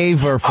a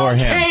favor for him.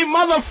 Hey,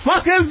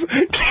 motherfuckers!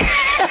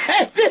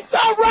 It's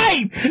all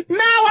right.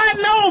 Now I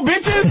know,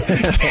 bitches.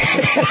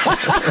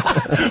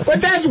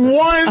 But that's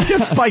one.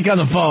 Get Spike on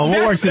the phone.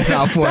 We'll work this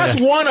out for you. That's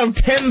one of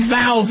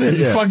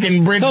 10,000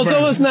 fucking bridge burns.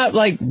 So it's not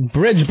like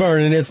bridge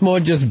burning. It's more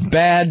just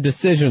bad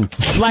decision.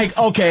 Like,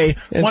 okay.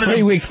 And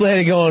 3 weeks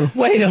later going,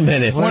 wait a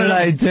minute. What did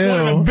I do?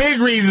 One of the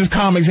big reasons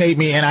comics hate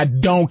me, and I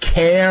don't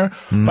care,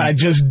 but I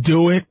just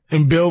do it.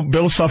 And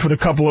Bill suffered a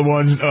couple of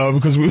ones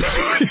because we.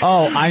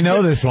 Oh, I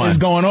know this one. It's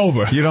going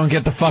over. You don't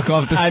get the fuck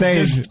off the stage. I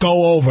just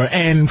go over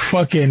and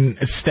fucking.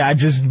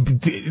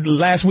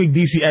 Last week,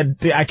 DC,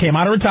 I came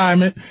out of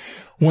retirement,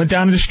 went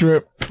down to the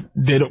strip,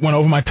 went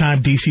over my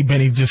time. DC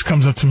Benny just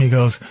comes up to me, and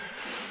goes,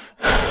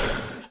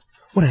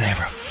 "What did I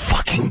ever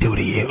fucking do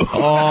to you?"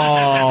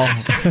 Oh,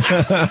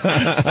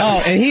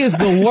 and he is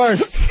the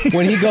worst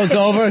when he goes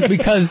over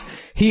because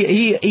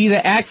he either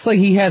acts like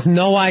he has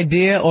no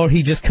idea or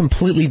he just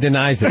completely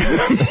denies it.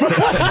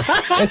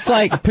 It's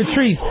like,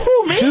 Patrice,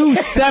 do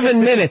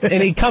 7 minutes,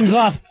 and he comes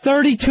off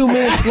 32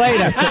 minutes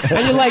later.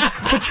 And you're like,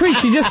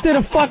 Patrice, you just did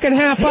a fucking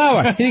half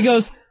hour. And he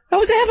goes, that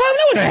was a half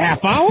hour? That wasn't a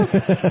half hour.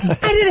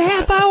 I did a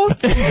half hour.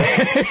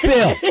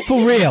 Bill,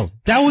 for real.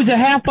 That was a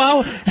half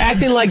hour?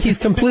 Acting like he's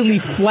completely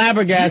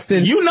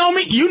flabbergasted. You know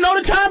me. You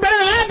know the time better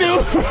than I do.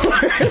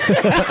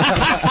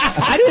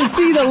 I didn't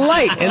see the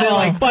light. And they're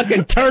like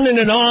fucking turning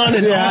it on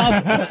and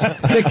off.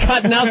 They're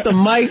cutting out the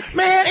mic.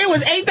 Man, it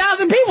was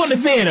 8,000 people in the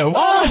theater.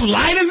 All those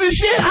lighters and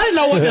shit. I didn't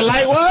know what the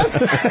light was.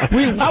 I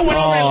went over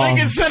at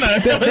Lincoln Center.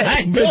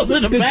 Bill's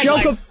in the back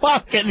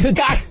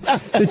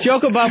the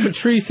joke about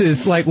Patrice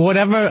is like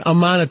whatever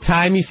amount of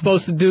time he's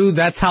supposed to do,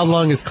 that's how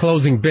long his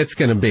closing bit's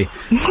going to be.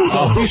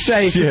 So if you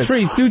say,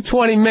 Patrice, do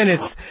 20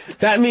 minutes,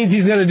 that means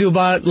he's going to do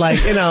about, like,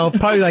 you know,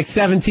 probably like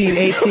 17,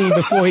 18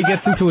 before he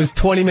gets into his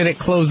 20-minute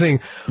closing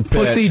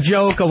pussy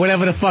joke or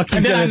whatever the fuck he's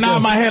going to do. And then I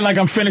nod my head like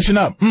I'm finishing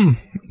up.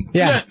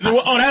 Yeah. Oh,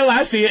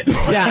 I see it.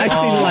 Yeah, I see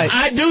the light.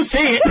 I do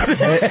see it.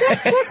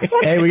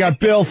 Hey, we got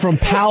Bill from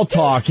Pal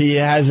Talk. He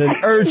has an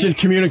urgent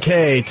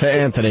communique to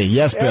Anthony.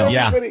 Yes, Bill.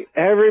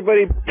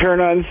 Everybody turn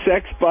on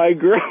Sex by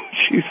Girl.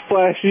 She's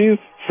flashing.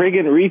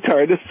 Friggin'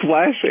 retard is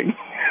flashing.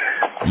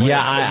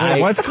 Yeah,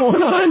 what's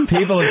going on?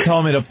 People have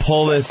told me to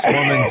pull this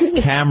woman's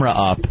camera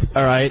up.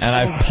 All right. And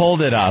I've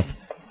pulled it up.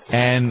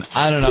 And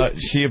I don't know,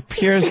 she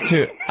appears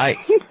to...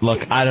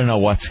 Look, I don't know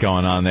what's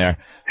going on there.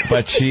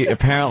 But she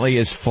apparently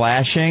is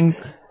flashing.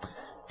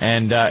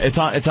 And it's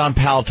on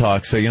Pal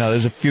Talk, so, you know,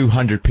 there's a few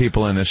hundred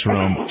people in this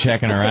room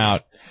checking her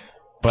out.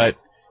 But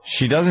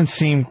she doesn't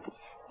seem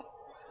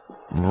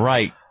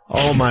right.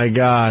 Oh, my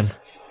God.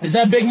 Is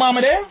that Big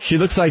Mama there? She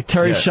looks like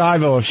Terry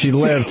Schiavo if she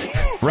lived.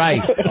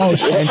 Right. Oh,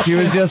 and she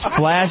was just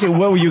flashing.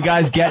 What, were you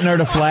guys getting her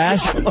to flash?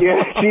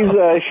 Yeah,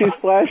 she's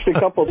flashed a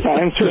couple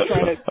times. We're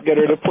trying to get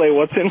her to play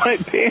What's in My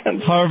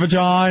Pants. Her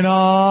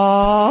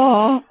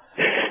vagina.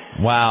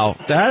 Wow.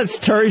 That's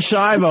Terry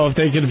Schiavo if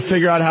they could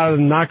figure out how to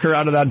knock her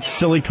out of that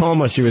silly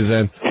coma she was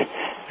in.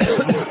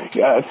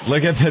 God.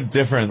 Look at the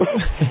difference.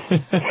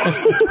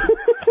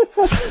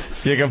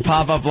 You can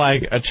pop up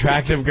like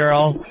attractive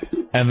girl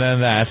and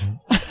then that.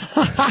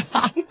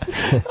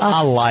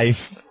 Life.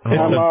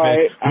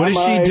 What is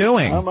she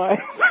doing?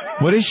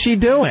 What is she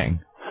doing?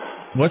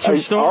 What's her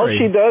story?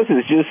 All she does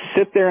is just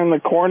sit there in the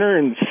corner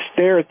and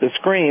stare at the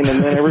screen,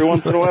 and then every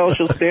once in a while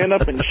she'll stand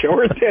up and show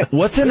her tits.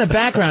 What's in the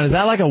background? Is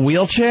that like a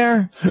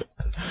wheelchair?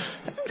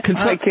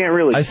 I can't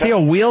really. I see a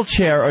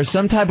wheelchair or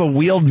some type of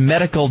wheeled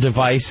medical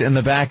device in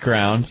the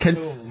background.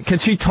 Can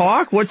she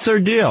talk? What's her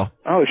deal?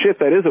 Oh, shit,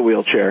 that is a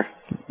wheelchair.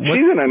 She's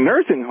in a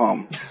nursing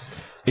home.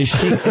 Is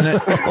she in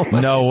a...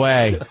 No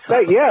way.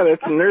 Yeah,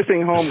 that's a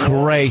nursing home.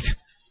 Great.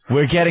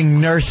 We're getting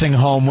nursing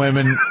home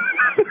women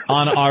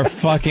on our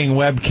fucking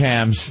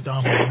webcams.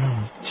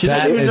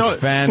 That is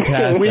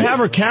fantastic. We have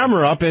her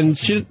camera up, and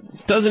she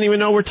doesn't even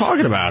know we're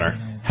talking about her.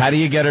 How do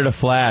you get her to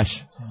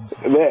flash?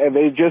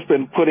 They've just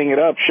been putting it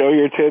up. Show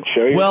your tits,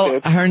 show your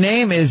tits. Well, her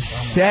name is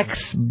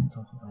Sex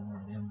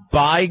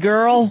By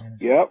Girl?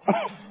 Yep.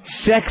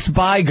 Sex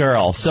By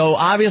Girl. So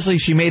obviously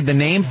she made the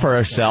name for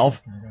herself.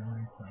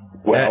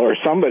 Well, or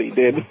somebody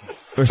did.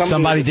 Or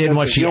somebody did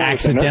what she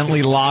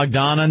accidentally logged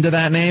on under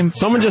that name.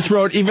 Someone just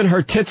wrote, even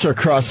her tits are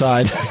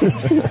cross-eyed.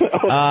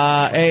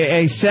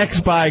 A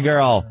Sex By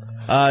Girl.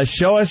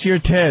 Show us your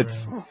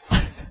tits.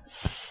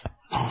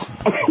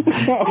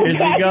 Here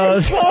she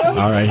goes.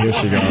 All right, here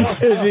she goes.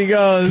 Here she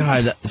goes.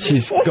 God,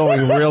 she's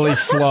going really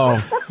slow.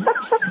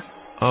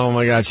 Oh,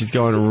 my God, she's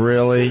going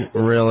really,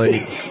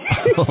 really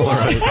slow.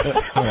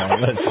 All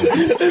right, listen.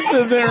 This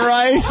isn't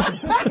right.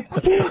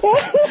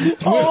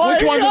 Which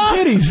one's the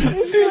titties?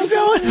 She's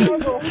doing.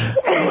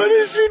 What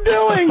is she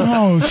doing?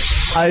 Oh,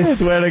 shit. I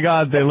swear to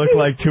God, they look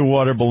like two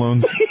water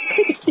balloons.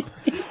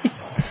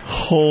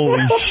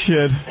 Holy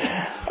shit.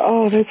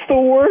 Oh, that's the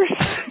worst.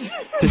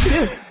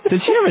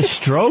 Did she have a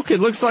stroke? It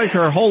looks like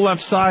her whole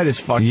left side is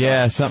fucked up.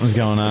 Yeah, something's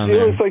going on It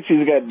there. looks like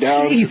she's got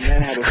Down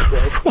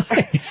syndrome.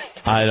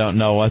 I don't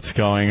know what's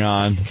going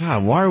on.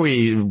 God, why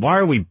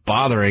are we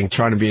bothering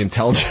trying to be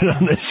intelligent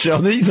on this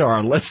show? These are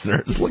our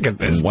listeners. Look at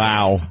this.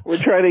 Wow.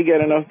 We're trying to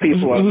get enough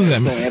people on Who's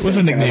that? What's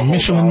her nickname?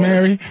 Michelin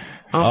Mary?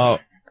 Oh.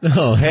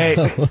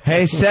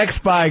 Hey, Sex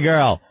By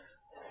Girl.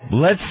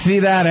 Let's see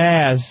that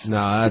ass.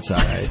 No, that's all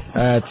right.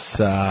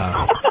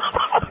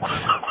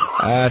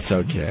 That's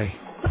okay.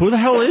 Who the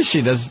hell is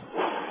she? Does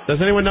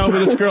anyone know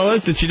who this girl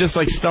is? Did she just,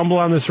 like, stumble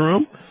on this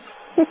room?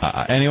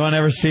 Anyone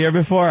ever see her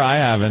before? I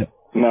haven't.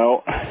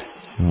 No.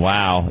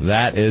 Wow,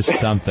 that is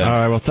something. All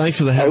right, well, thanks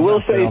for the heads up, I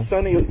will say Bill.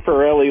 Sonny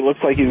Farrelly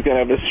looks like he's going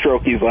to have a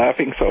stroke. He's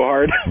laughing so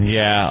hard.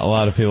 Yeah, a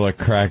lot of people are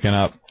cracking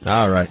up.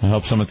 All right. I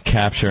hope someone's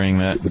capturing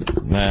that.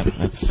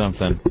 That's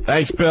something.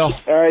 Thanks, Bill.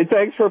 All right,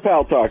 thanks for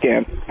Pal Talk,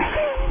 Ann.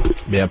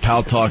 Yeah,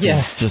 Pal Talk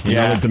is just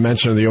another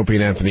dimension of the Opie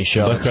and Anthony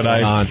show. Look what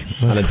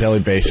on a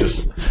daily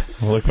basis.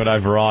 Look what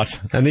I've wrought.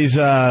 And these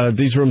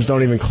rooms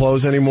don't even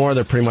close anymore.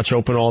 They're pretty much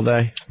open all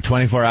day.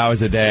 24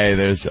 hours a day.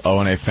 There's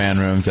O&A fan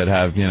rooms that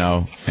have,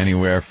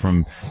 anywhere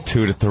from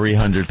 200 to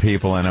 300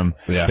 people in them.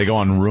 Yeah. They go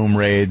on room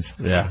raids.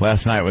 Yeah.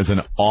 Last night was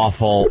an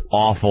awful,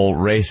 awful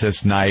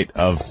racist night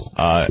of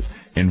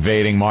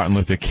invading Martin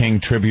Luther King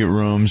tribute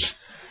rooms.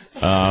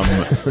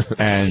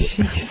 And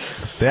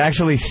they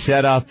actually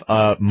set up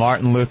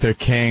Martin Luther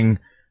King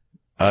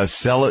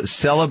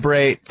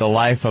celebrate the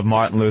life of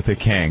Martin Luther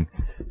King,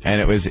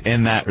 and it was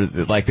in that,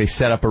 like, they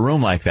set up a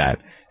room like that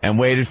and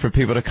waited for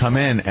people to come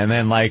in, and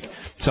then, like,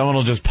 someone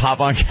will just pop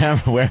on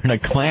camera wearing a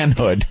Klan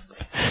hood.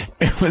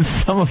 It was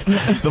some of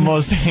the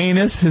most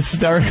heinous,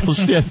 hysterical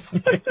shit.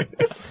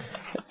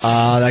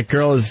 That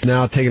girl is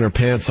now taking her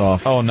pants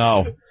off. Oh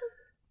no.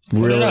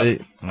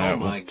 Really? Oh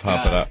my God.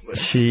 Top it up.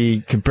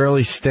 She could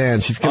barely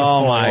stand. She's going to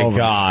fall over. Oh my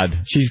God.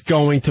 She's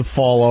going to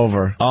fall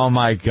over. Oh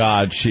my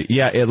God.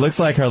 It looks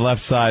like her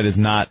left side is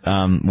not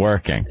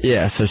working.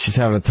 Yeah, so she's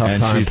having a tough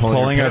time she's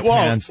pulling her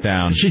pants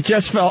down. She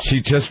just fell.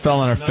 She just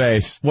fell on her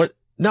face. What?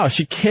 No,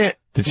 she can't.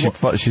 Did she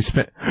fall? She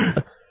spin.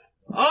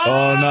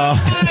 Oh no.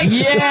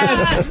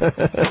 Yes!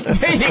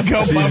 There you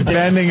go, She's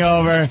bending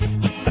over.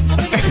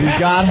 She's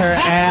got her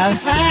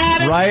ass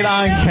right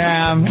on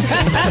cam.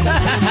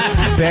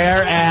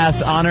 Bare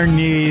ass on her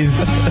knees.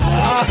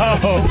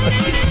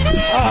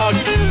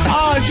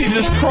 Oh, she's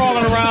just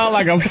crawling around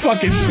like a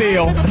fucking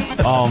seal.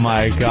 Oh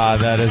my God,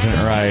 that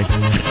isn't right.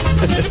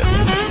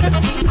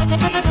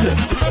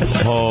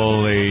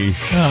 Holy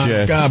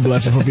shit. God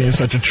bless her for being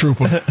such a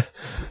trooper.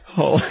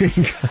 Holy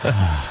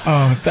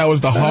God. That was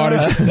the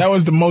hardest. That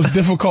was the most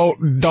difficult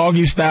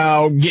doggy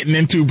style getting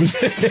into. This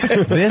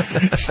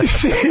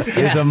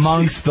is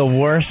amongst the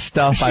worst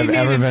stuff I've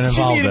ever been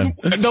involved in.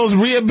 Those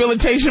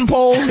rehabilitation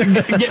poles and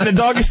getting the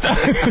doggy style.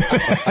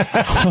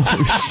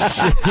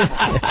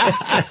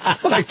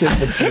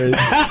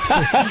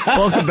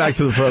 Welcome back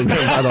to the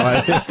program, by the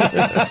way.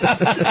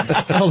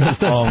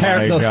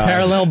 Those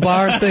parallel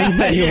bar things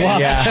that you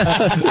walk.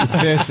 Yeah.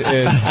 This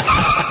is...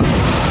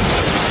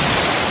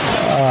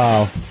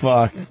 Oh,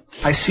 fuck.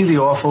 I see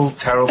the awful,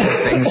 terrible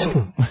things.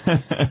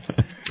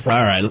 All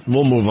right,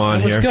 we'll move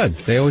on here. Good.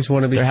 They always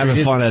want to be. They're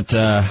having fun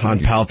on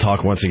Pal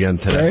Talk once again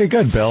today. Very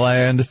good, Bill.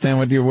 I understand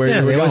where you were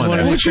going.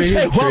 What you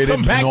say?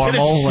 Welcome back to the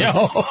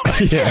show.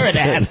 You're an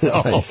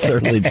asshole. I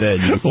certainly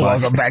did.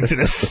 Welcome back to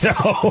the show.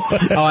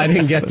 Oh, I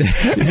didn't get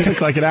that. You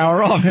took like an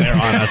hour off there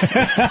on us.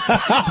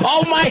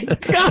 Oh my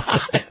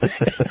God.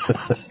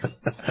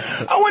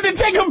 I went to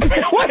take a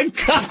pill. What a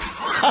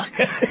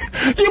cocksucker.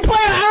 You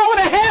play an hour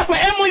and a half for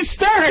Emily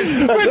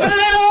Stern.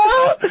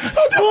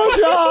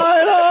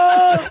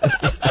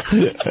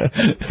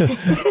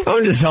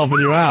 I'm just helping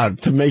you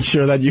out to make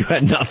sure that you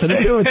had nothing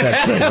to do with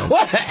that thing.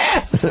 What an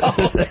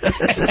asshole.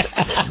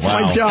 That's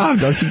my job.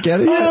 Don't you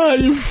get it yet? Oh,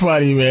 you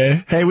funny,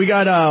 man. Hey, we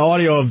got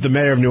audio of the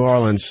mayor of New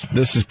Orleans.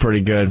 This is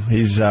pretty good.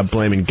 He's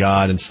blaming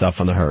God and stuff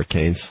on the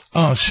hurricanes.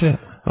 Oh, shit.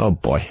 Oh,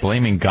 boy.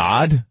 Blaming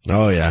God?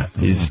 Oh, yeah.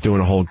 He's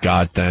doing a whole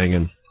God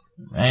thing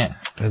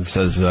and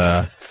says,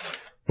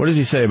 what does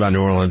he say about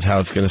New Orleans? How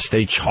it's going to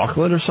stay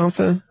chocolate or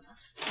something?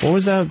 What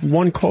was that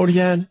one quote he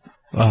had?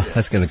 Oh,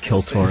 that's going to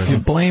kill tourism. If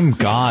you blame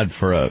God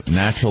for a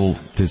natural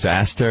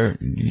disaster,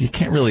 you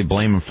can't really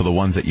blame him for the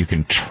ones that you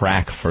can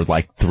track for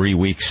like 3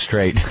 weeks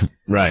straight.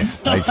 Right.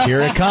 Like,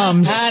 here it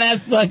comes.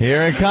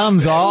 Here it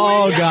comes.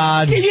 Oh,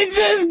 God. Can you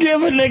just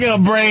give a nigga a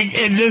break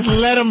and just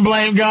let him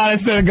blame God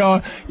instead of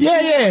going,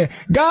 yeah,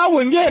 God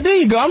wouldn't, there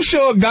you go. I'm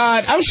sure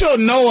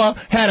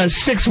Noah had a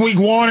 6-week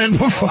warning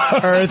before.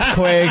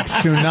 Earthquake,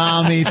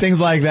 tsunami, things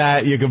like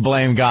that, you can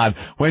blame God.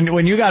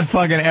 When you got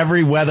fucking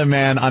every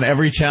weatherman on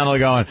every channel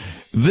going,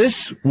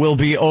 this will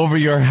be over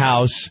your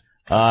house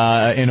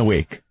in a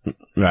week.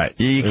 Right.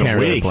 You can't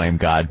really blame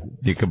God.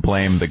 You could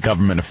blame the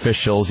government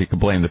officials. You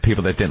could blame the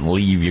people that didn't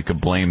leave. You could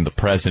blame the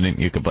president.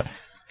 You could blame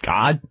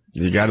God.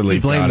 You got to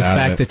leave blame God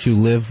the fact that you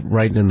live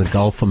right in the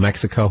Gulf of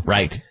Mexico.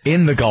 Right.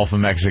 In the Gulf of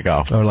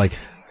Mexico. Or like...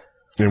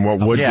 And what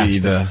would be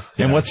the...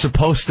 And what's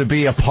supposed to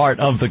be a part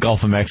of the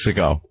Gulf of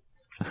Mexico.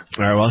 All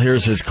right, well,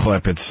 here's his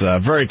clip. It's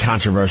very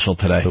controversial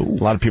today. A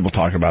lot of people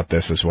talking about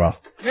this as well.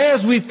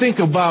 As we think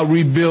about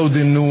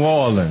rebuilding New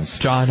Orleans,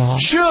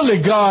 surely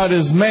God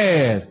is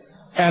mad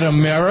at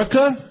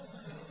America.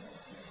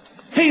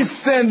 He's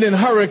sending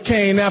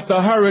hurricane after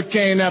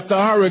hurricane after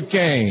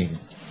hurricane,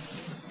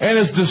 and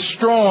it's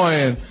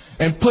destroying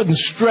and putting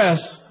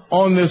stress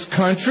on this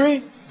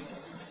country.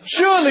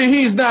 Surely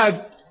he's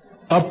not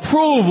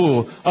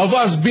approval of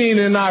us being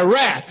in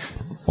Iraq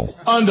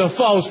under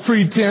false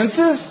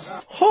pretenses.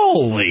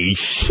 Holy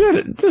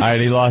shit! All right,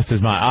 he lost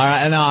his mind. All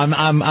right, no,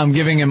 I'm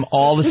giving him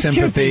all the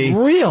sympathy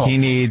he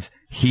needs.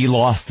 He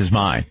lost his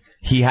mind.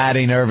 He had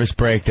a nervous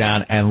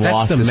breakdown and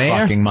lost his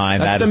fucking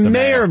mind. That's the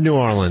mayor of New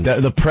Orleans.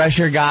 The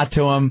pressure got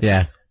to him.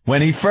 Yeah.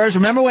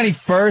 Remember when he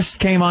first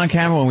came on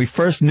camera, when we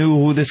first knew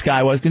who this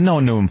guy was? No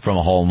one knew him from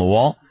a hole in the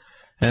wall.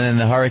 And then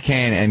the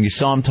hurricane, and you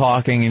saw him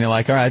talking, and you're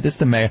like, all right, this is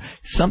the mayor.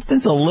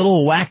 Something's a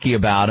little wacky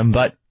about him,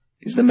 but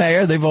he's the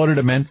mayor. They voted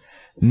him in.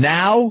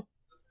 Now,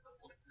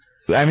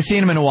 I haven't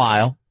seen him in a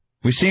while.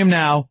 We see him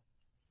now.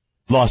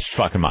 Lost his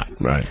fucking mind.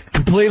 Right.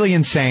 Completely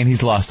insane.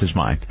 He's lost his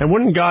mind. And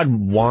wouldn't God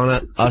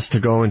want us to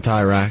go into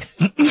Iraq?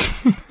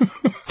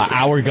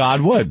 Our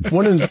God would.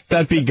 Wouldn't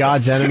that be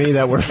God's enemy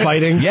that we're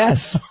fighting?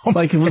 Yes.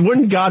 Like,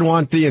 wouldn't God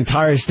want the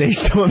entire stage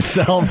to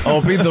himself?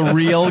 Opie, the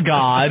real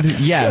God,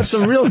 yes.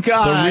 The real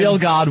God. The real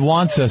God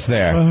wants us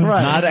there.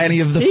 Right. Not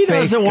any of the He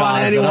fake doesn't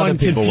want anyone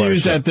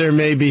confused that there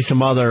may be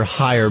some other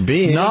higher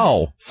being.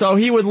 No. So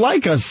he would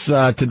like us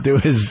to do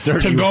his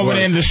dirty To go work.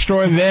 in and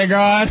destroy their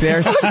God?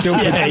 Their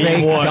stupid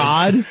fake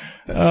God?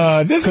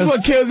 This is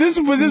what kills.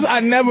 This I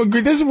never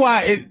agree. This is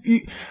why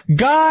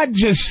God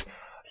just.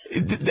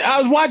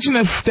 I was watching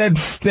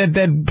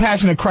that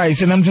Passion of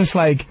Christ, and I'm just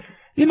like,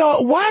 you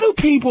know, why do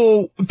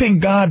people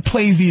think God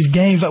plays these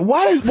games? Like,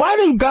 why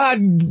does God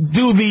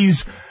do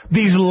these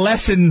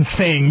lesson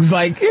things?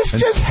 Like, it's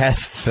and just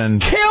tests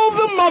and kill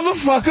the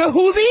motherfucker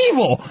who's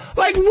evil.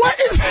 Like, what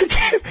is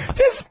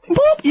just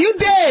boop? You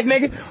dead,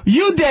 nigga.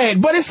 You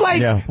dead. But it's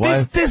like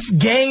this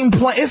game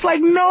plan. It's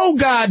like no,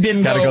 God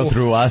didn't go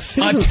through us.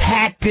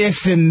 Attack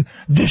this and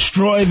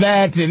destroy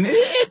that and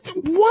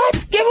what?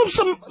 Give him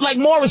some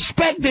more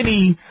respect than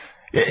he.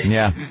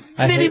 Yeah,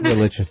 I hate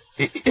religion.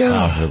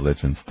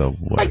 Religion's the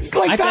worst.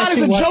 Like God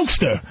is a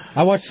jokester.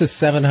 I watched the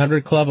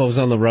 700 Club. I was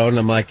on the road, and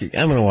I'm like,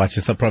 I'm going to watch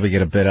this. I'll probably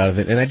get a bit out of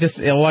it. And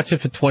I'll watch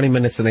it for 20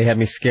 minutes, and they had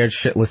me scared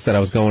shitless that I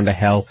was going to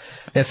hell.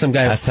 They had some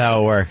guy. That's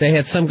how it worked. They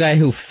had some guy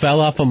who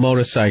fell off a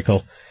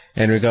motorcycle,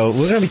 and we're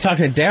going to be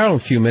talking to Daryl in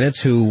a few minutes,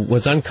 who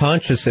was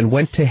unconscious and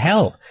went to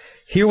hell.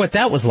 Hear what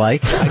that was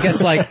like. I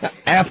guess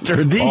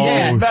after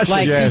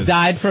the he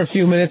died for a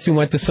few minutes and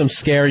went to some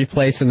scary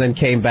place and then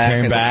came back.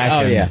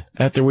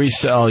 After we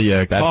sell you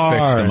a car,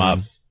 fixed him up.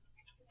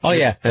 Oh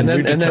yeah, and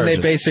then they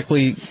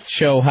basically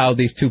show how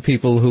these two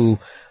people who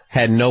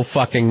had no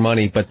fucking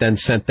money but then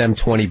sent them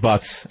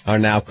 $20 are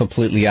now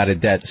completely out of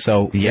debt.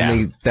 So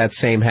in that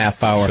same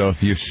half hour. So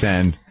if you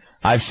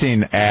I've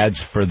seen ads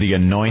for the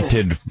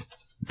anointed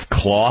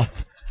cloth.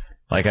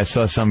 Like, I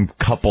saw some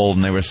couple,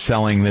 and they were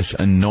selling this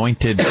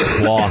anointed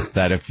cloth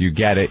that if you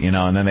get it,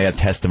 and then they had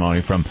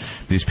testimony from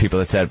these people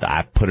that said,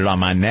 I put it on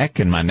my neck,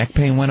 and my neck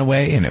pain went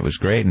away, and it was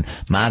great, and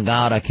my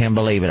God, I can't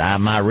believe it.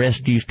 My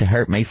wrist used to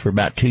hurt me for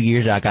about 2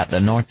 years. I got the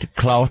anointed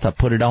cloth. I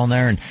put it on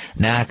there, and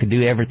now I can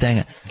do everything.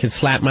 I can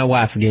slap my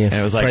wife again. And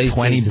it was like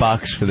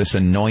 $20 for this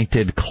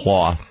anointed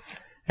cloth.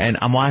 And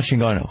I'm watching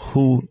going,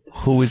 who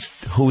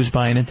is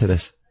buying into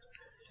this?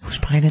 Who's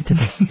buying into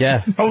this?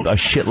 Yeah. A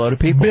shitload of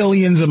people.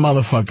 Billions of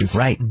motherfuckers.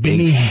 Right.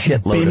 Benny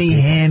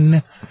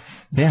Hinn.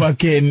 Yeah.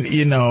 Fucking,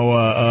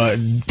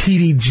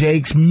 T.D.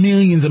 Jakes.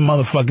 Millions of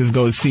motherfuckers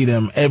go to see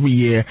them every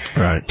year.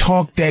 Right.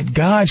 Talk that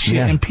God shit.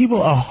 Yeah. And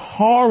people are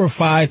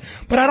horrified.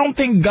 But I don't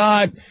think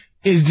God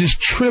is this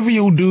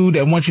trivial dude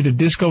that wants you to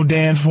disco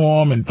dance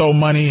for him and throw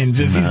money and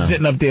just he's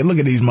sitting up there. Look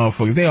at these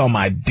motherfuckers. They on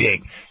my dick.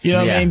 You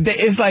know what I mean?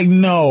 It's like,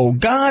 no.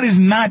 God is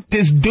not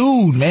this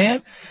dude,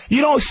 man.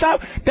 You don't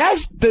stop.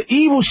 That's the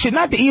evil shit.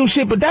 Not the evil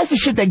shit, but that's the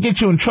shit that gets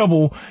you in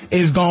trouble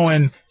is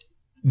going,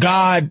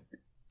 God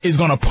is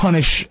going to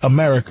punish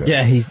America.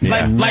 Yeah, he's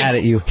mad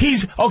at you.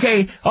 He's,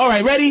 okay, all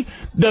right, ready?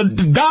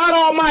 The God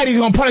Almighty is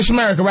going to punish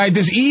America, right?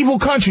 This evil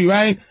country,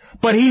 right?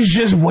 But he's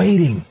just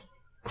waiting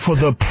for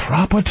the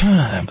proper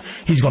time.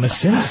 He's going to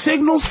send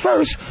signals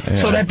first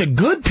so that the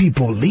good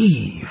people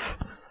leave.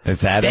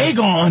 They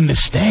gonna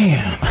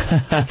understand.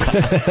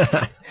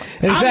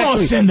 Exactly. I'm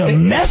gonna send a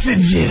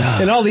message in.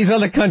 And all these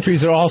other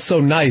countries are all so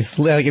nice.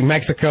 Like in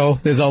Mexico,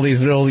 there's all these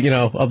little,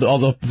 all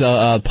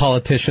the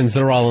politicians.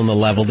 They're all on the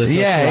level. There's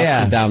no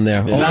corruption down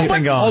there.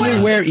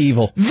 Only we're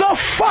evil. The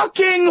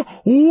fucking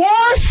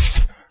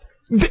worst.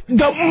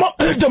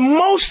 The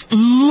most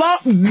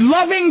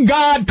loving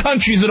God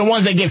countries are the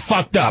ones that get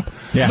fucked up.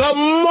 Yeah. The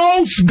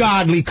most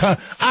godly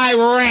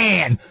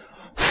Iran.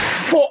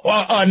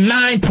 A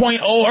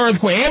 9.0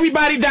 earthquake.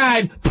 Everybody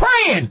died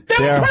praying.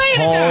 They were praying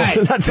to die.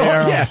 That's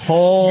their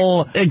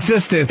whole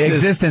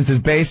existence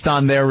is based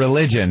on their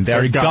religion,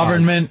 their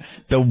government,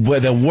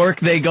 the work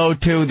they go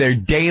to, their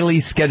daily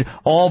schedule,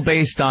 all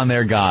based on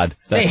their God.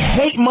 They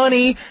hate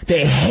money.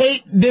 They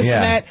hate this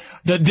and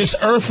that, this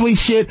earthly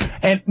shit.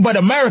 But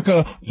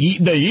America,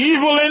 the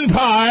evil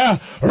empire,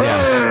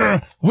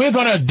 we're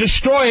going to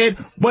destroy it.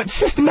 But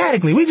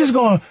systematically, we just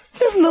going,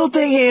 this little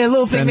thing here,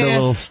 little thing there. Send a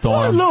little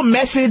storm. A little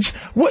message.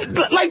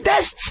 Like,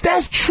 that's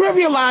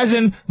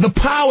trivializing the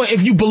power.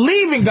 If you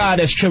believe in God,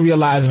 that's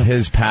trivializing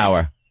his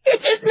power.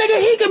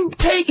 Nigga,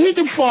 he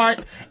can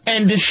fart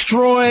and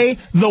destroy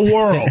the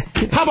world.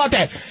 How about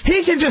that?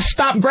 He can just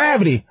stop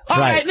gravity. All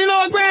right, you know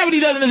what? Gravity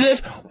doesn't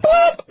exist.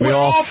 Boop, we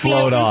all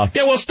float off.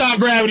 Then we'll start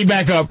gravity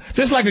back up,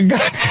 just like a guy.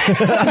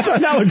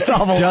 That would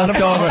solve a lot of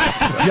problems.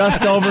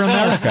 Just over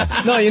America.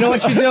 No, you know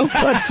what you do?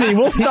 Let's see.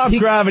 We'll stop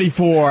gravity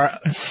for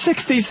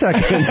 60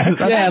 seconds.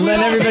 Yeah, let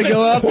everybody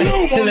go up.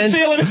 And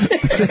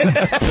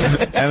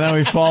then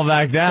we fall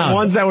back down. The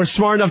ones that were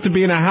smart enough to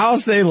be in a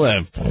house, they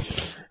live.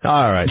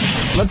 All right.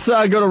 Let's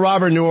go to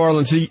Robert in New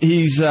Orleans.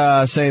 He's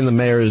saying the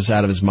mayor is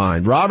out of his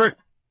mind. Robert?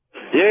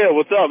 Yeah,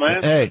 what's up,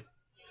 man? Hey.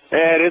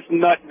 Yeah, this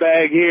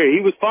nutbag here.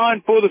 He was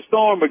fine for the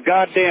storm, but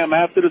goddamn,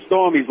 after the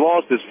storm, he's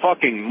lost his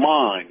fucking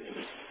mind.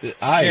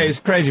 Yeah, he's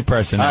a crazy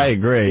person. I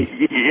agree.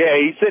 Yeah,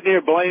 he's sitting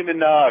here blaming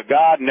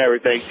God and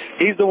everything.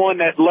 He's the one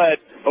that let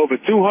over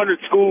 200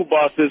 school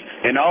buses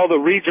and all the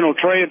regional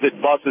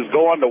transit buses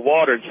go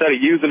underwater instead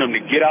of using them to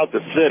get out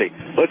the city.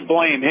 Let's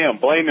blame him.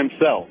 Blame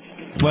himself.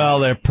 Well,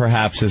 there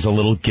perhaps is a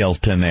little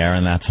guilt in there,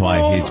 and that's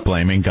why he's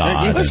blaming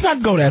God. Let's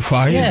not go that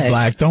far. He's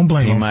black. Don't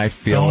blame him. He might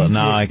feel it. No,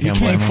 I can't blame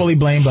him. You can't fully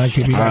blame black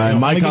people. All right,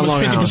 Mike on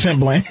Long Island. 50%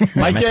 blame.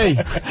 Mike A.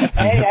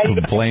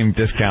 Blame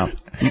discount.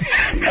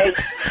 Hey,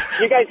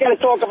 you guys got to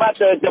talk about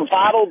the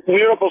bottled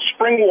Miracle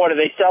Spring Water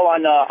they sell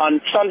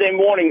on Sunday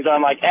mornings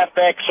on like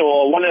FX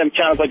or one of them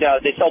channels like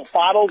that. They sell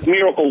bottled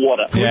Miracle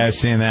Water. Yeah, I've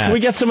seen that. Can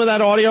we get some of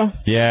that audio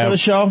for the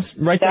show?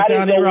 Write that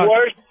down here. That is the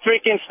worst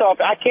freaking stuff.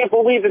 I can't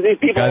believe that these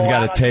people... You guys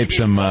got to tape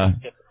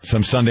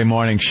some Sunday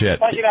morning shit.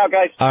 Punch it out,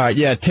 guys. All right,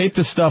 yeah, tape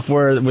the stuff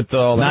where with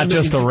the... Not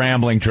just the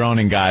rambling,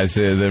 droning guys,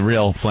 the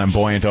real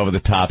flamboyant,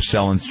 over-the-top,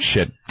 selling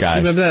shit guys.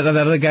 Remember that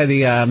other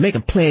guy, make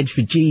a pledge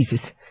for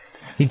Jesus.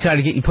 He tried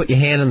to get you put your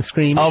hand on the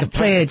screen, make a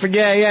pledge.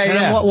 Yeah. And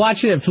I'm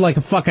watching it for like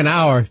a fucking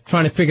hour,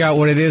 trying to figure out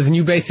what it is, and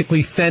you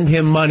basically send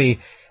him money,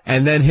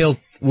 and then he'll,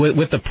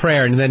 with the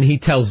prayer, and then he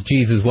tells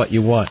Jesus what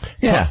you want.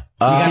 Yeah.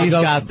 He's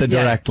got the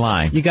direct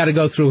line. You got to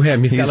go through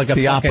him. He's got like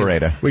the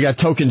operator. We got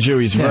Token Jew.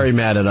 He's very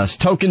mad at us.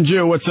 Token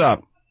Jew, what's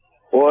up?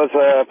 What's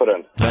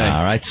happening?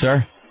 All right,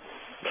 sir.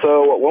 So,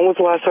 when was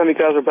the last time you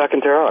guys were back in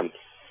Tehran?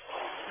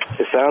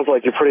 It sounds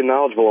like you're pretty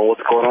knowledgeable on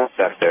what's going on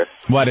back there.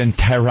 What, in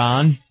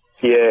Tehran?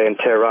 Yeah, in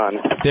Tehran.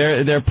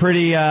 They're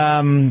pretty,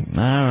 I don't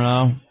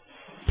know,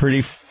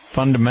 pretty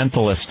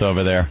fundamentalist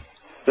over there.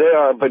 They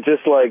are, but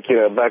just like,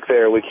 back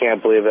there, we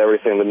can't believe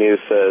everything the news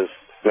says.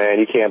 Man,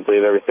 you can't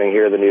believe everything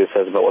here the news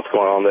says about what's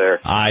going on there.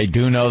 I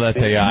do know that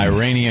the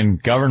Iranian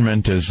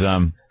government is,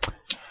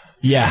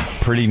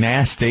 pretty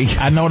nasty.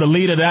 I know the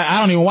leader that I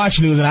don't even watch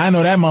news, and I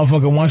know that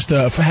motherfucker wants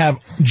to have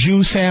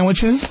Jew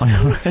sandwiches.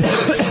 How's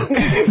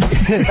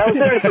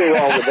anything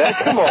wrong with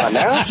that? Come on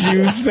now.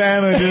 Jew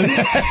sandwiches.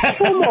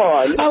 Come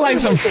on. I like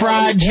some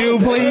fried Jew,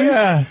 please.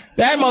 Yeah.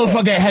 That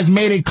motherfucker has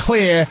made it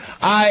clear,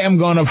 I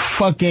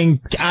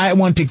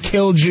want to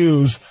kill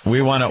Jews.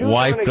 We want it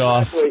wiped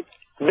off.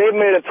 They've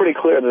made it pretty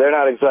clear that they're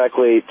not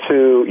exactly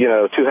too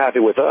happy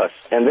with us.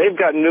 And they've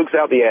got nukes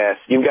out the ass.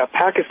 You've got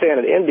Pakistan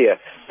and India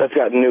that's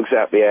got nukes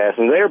out the ass,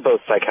 and they're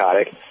both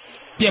psychotic.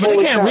 Yeah, but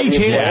they can't reach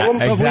here.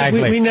 Yeah,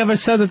 exactly. We never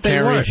said that they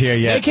weren't. Reach here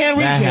yet. They can't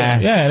reach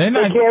here. Yeah, they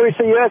can't reach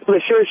the U.S., but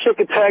they sure as shit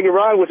could tag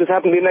Iran, which just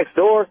happened to be next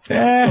door.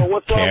 Yeah, so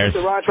what's wrong with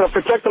Iran trying to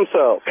protect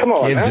themselves? Come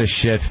on, Gives a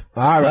shit.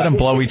 All right. Let them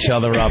blow each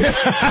other up.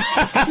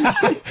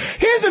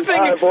 Here's the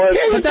thing.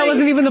 But that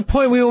wasn't even the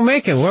point we were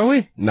making, were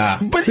we?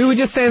 Nah. But we were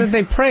just saying that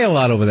they pray a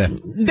lot over there.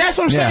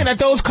 That's what I'm saying, that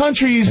those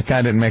countries... The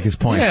guy didn't make his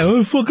point.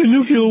 Yeah, fucking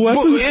nuclear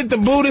weapons.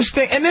 The Buddhist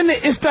thing. And then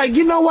it's like,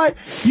 you know what?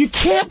 You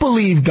can't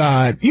believe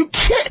God. You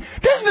can't...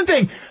 This is the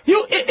thing.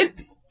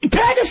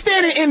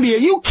 Pakistan and India,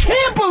 you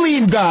can't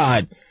believe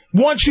God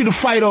wants you to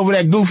fight over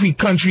that goofy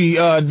country,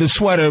 the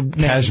sweater.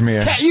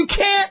 Kashmir. You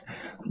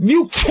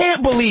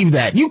can't believe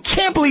that. You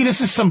can't believe this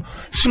is some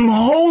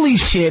holy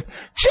shit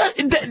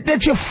that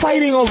you're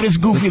fighting over this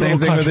goofy little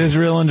country. Same thing with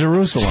Israel and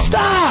Jerusalem.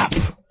 Stop!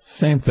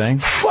 Same thing.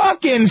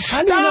 Fucking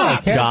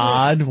stop!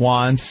 God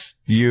wants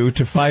you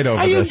to fight over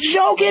this. Are you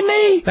joking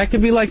me? That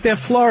could be like their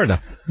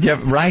Florida.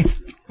 Yeah, right.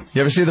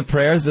 You ever see the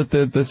prayers that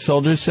the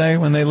soldiers say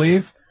when they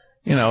leave?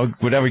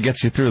 Whatever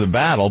gets you through the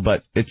battle,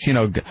 but it's,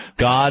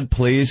 God,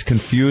 please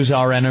confuse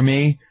our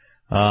enemy,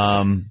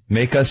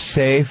 make us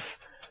safe,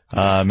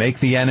 make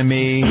the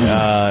enemy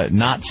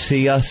not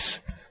see us,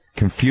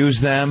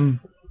 confuse them,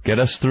 get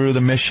us through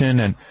the mission,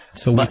 and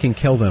so we can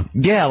kill them.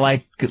 Yeah,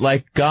 like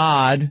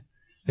God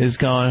is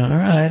going, all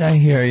right, I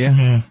hear you.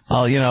 Mm-hmm.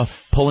 I'll,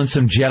 pulling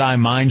some Jedi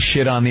mind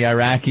shit on the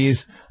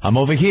Iraqis. I'm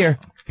over here.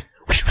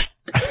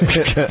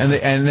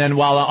 and then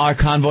while our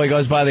convoy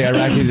goes by, the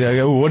Iraqis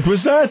go, what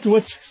was that?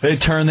 They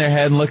turn their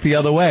head and look the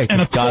other way.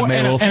 God made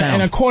a little sound.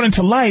 And according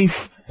to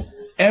life,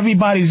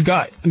 everybody's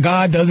God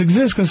does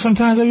exist, because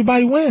sometimes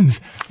everybody wins.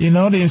 The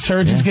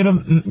insurgents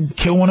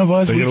kill one of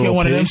us, we kill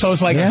one of them. So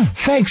it's like,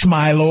 thanks,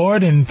 my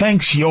Lord, and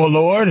thanks, your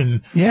Lord,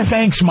 and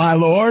thanks, my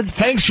Lord,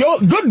 thanks, your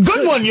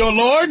good one, your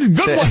Lord,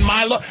 good one,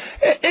 my Lord.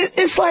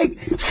 It's like,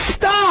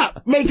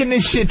 stop making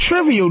this shit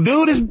trivial,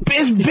 dude.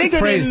 It's bigger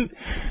than...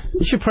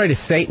 You should pray to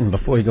Satan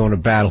before you go into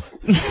battle.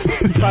 He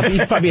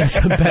probably has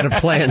some better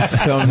plans.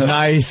 Some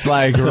nice,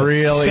 like,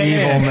 real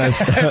evilness.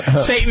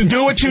 Satan,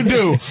 do what you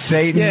do.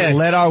 Satan,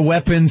 let our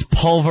weapons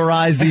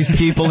pulverize these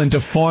people into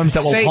forms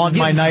that will haunt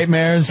my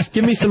nightmares.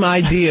 Give me some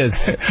ideas.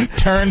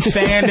 Turn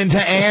sand into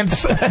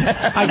ants.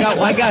 I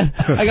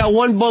got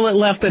one bullet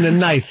left and a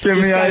knife. Give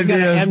me ideas.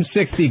 Got an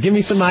M60. Give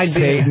me some ideas.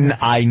 Satan,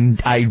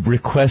 I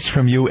request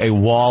from you a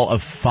wall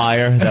of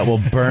fire that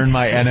will burn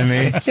my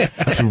enemy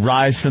to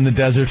rise from the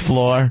desert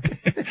floor.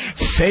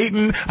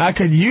 Satan, I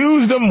could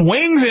use them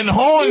wings and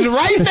horns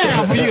right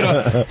now for you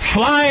to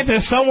fly into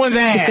someone's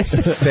ass.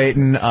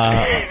 Satan,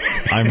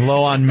 I'm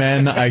low on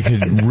men. I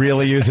could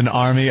really use an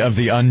army of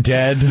the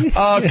undead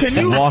can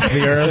you walk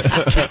the earth.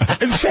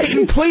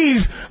 Satan,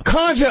 please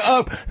conjure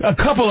up a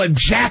couple of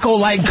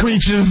jackal-like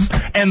creatures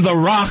and the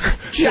Rock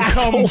to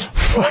come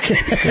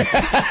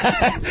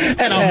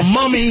and a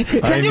mummy.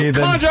 Can you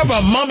conjure up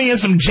a mummy and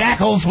some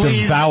jackals,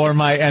 please? Devour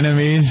my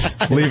enemies,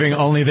 leaving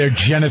only their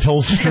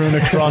genitals strewn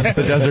across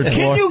the desert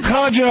floor. Can you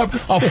conjure up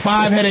a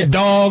 5-headed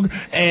dog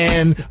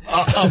and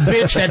a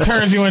bitch that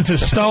turns you into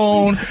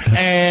stone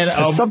and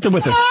something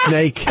with a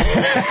snake?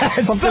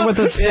 Something with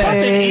a snake.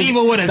 Something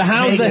evil with a snake. The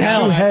hounds of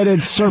hell.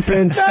 Two-headed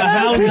serpent. The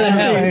hounds of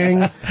hell.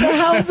 The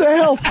hounds of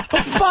hell. A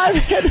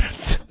 5-headed.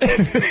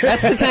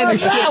 That's the kind of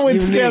shit that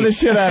would scare the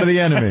shit out of the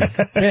enemy.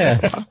 Yeah.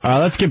 All right,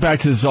 let's get back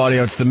to this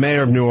audio. It's the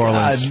mayor of New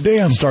Orleans.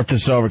 Damn. Start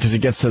this over because he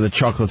gets to the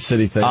Chocolate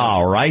City thing.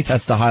 All right.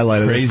 That's the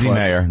highlight of this Crazy clip.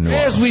 mayor. New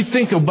Orleans. As we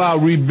think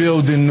about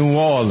rebuilding New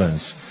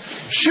Orleans,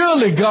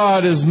 surely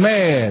God is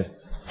mad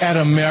at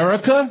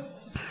America.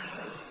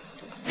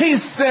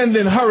 He's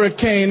sending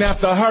hurricane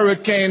after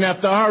hurricane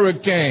after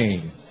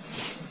hurricane.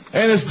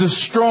 And it's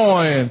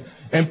destroying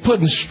and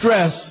putting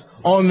stress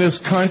on this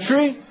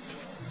country.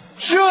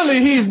 Surely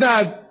he's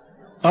not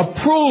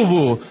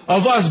approval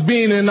of us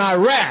being in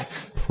Iraq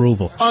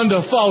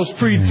under false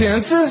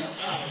pretenses.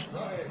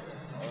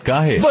 Go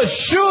ahead. But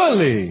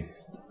surely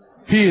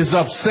he is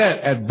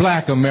upset at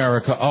black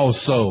America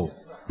also.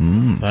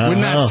 We're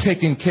not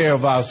taking care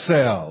of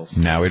ourselves.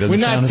 Now he doesn't We're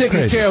not sound as taking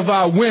crazy. care of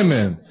our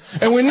women.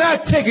 And we're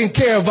not taking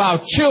care of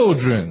our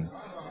children.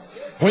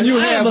 When you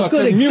have a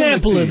good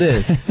example of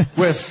community this.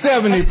 where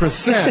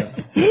 70%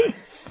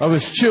 of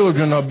its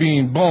children are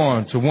being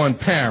born to one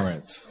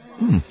parent.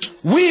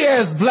 We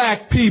as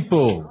black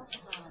people,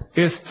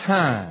 it's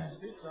time.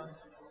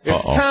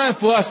 It's time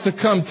for us to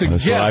come together.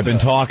 That's what I've been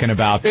talking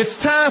about. It's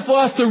time for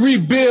us to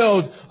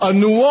rebuild a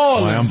New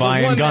Orleans, I'm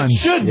buying the one guns. that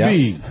should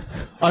be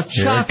a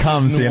Here chocolate it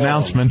comes, New the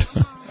Orleans. announcement.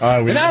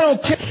 And I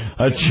don't care.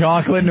 A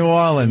chocolate New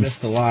Orleans.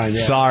 Missed the line,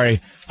 yeah.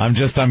 Sorry. I'm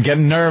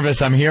getting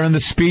nervous. I'm hearing the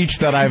speech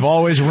that I've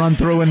always run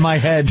through in my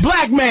head.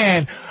 Black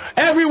man,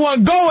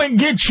 everyone go and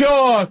get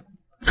your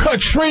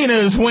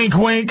Katrinas, wink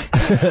wink,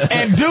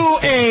 and do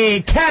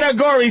a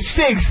Category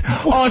 6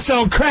 on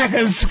some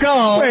cracker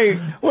skull.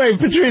 Wait,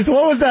 Patrice,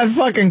 what was that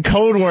fucking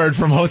code word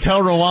from Hotel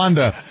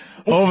Rwanda?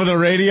 Over the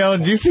radio?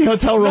 Did you see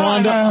Hotel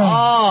Rwanda?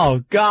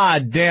 Oh,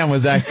 god damn,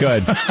 was that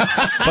good.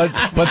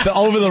 but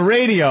over the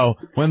radio,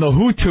 when the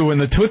Hutu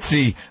and the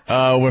Tutsi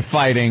were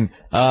fighting,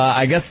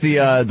 I guess the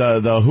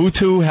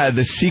Hutu had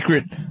the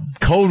secret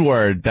code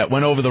word that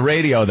went over the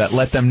radio that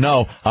let them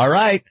know, all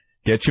right,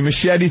 get your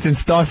machetes and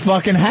start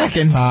fucking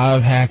hacking.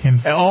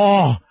 Hacking.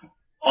 Bro,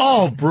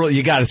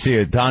 you gotta see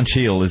it. Don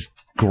Cheadle is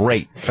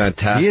great.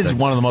 Fantastic. He is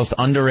one of the most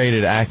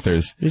underrated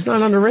actors. He's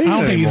not underrated I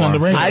don't think he's anymore.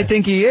 underrated. I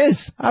think he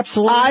is.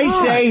 Absolutely I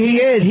not. say he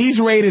is. He's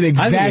rated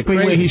exactly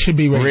where he should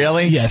be rated.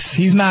 Really? Yes,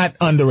 he's not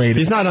underrated.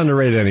 He's not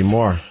underrated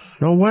anymore.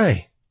 No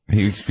way.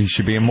 He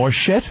should be in more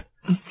shit.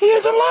 He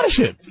has a lot of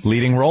shit.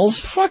 Leading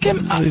roles? Fuck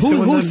him.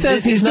 Who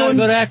says he's not a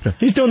good actor?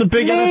 He's doing the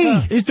big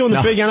NFL. He's doing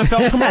the big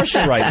NFL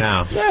commercial right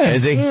now. Yeah.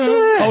 Is he?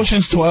 Yeah.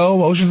 Ocean's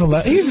 12, Ocean's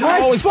 11. He's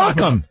always fuck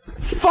him.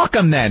 Fuck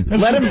him then.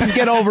 Let him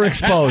get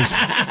overexposed.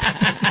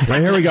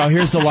 Right, here we go.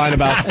 Here's the line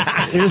about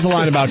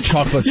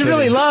Chocolate City. You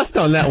really lost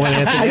on that one,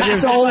 Anthony.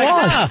 I'm so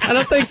lost. I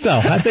don't think so.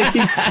 I think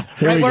he's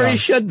right where he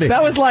should be.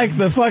 That was like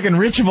the fucking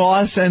Rich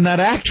Voss and that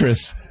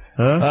actress.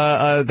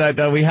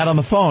 That we had on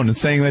the phone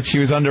saying that she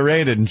was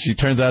underrated, and she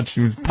turns out she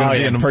was going to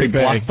be in a pretty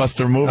big big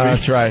blockbuster movie.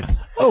 That's right.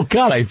 Oh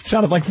God, I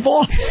sounded like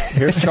Voss.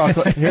 Here's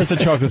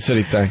the Chocolate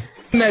City thing.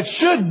 That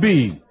should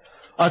be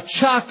a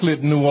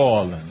chocolate New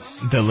Orleans.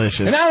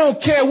 Delicious. And I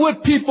don't care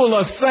what people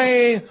are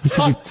saying,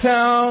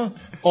 uptown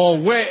or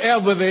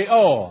wherever they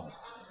are.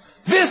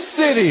 This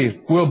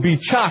city will be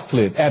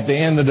chocolate at the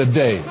end of the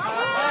day.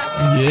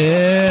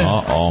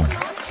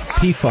 Yeah.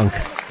 P-Funk.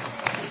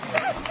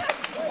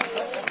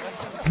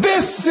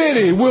 This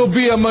city will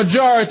be a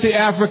majority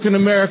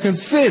African-American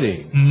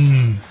city.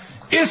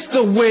 It's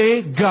the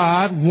way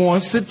God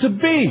wants it to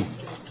be.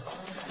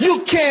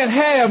 You can't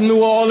have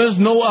New Orleans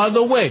no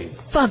other way.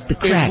 Fuck the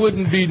crack. It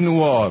wouldn't be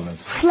New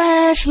Orleans.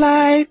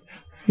 Flashlight.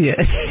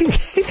 Yeah.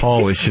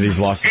 Holy shit, he's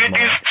lost his It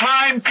mind. is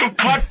time to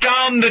cut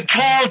down the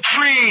tall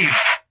trees.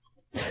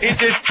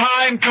 It is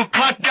time to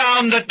cut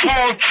down the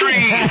tall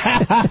trees.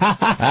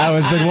 That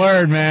was the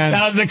word, man.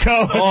 That was the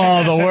code.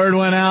 Oh, the word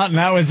went out, and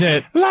that was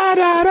it.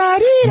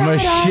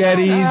 Machetes.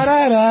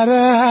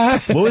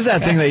 What was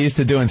that thing they used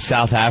to do in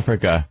South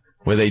Africa,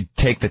 where they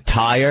take the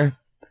tire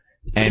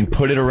and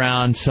put it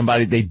around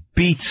somebody? They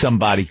beat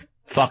somebody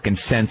fucking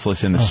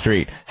senseless in the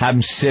street. Have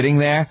them sitting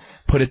there,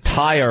 put a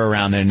tire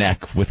around their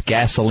neck with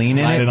gasoline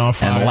in it,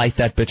 and light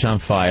that bitch on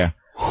fire.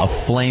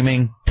 A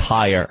flaming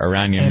tire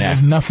around your neck.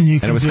 There's nothing you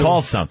can do. And it was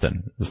called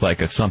something. It was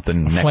like a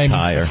something neck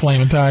tire.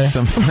 Flaming tire.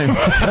 Some flaming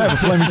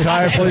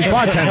tire for the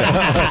bartender.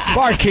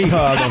 Barkeep.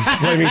 The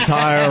flaming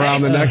tire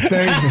around the neck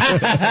thing.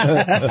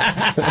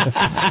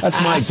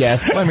 That's my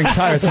guess. Flaming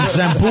tire. Some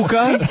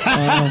Zambuca.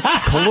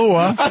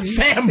 Kahlua. A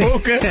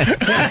Sambuca.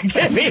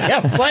 Give me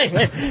a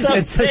flaming.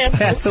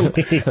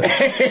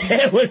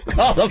 It was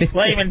called a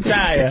flaming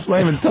tire.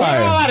 Flaming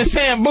tire. We're all out of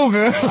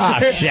Sambuca. Ah,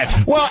 shit.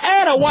 Well,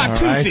 add a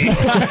Watusi.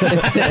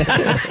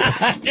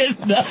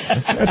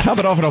 Top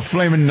it off with a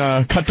flaming,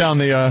 cut down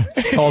the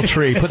tall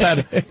tree. Put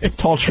that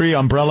tall tree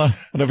umbrella,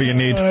 whatever you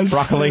need.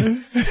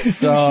 Broccoli.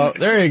 So,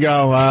 there you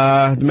go.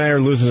 The mayor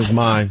losing his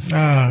mind.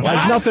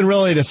 There's nothing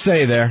really to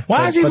say there.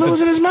 Why is he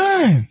losing his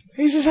mind?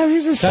 He's just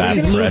he's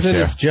losing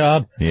his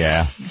job.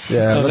 Yeah.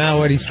 So now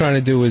what he's trying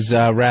to do is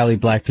rally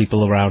black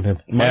people around him.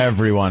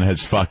 Everyone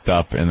has fucked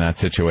up in that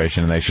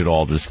situation, and they should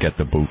all just get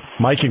the boot.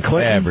 Mike and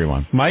Clinton.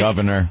 Everyone. Mike?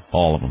 Governor,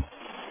 all of them.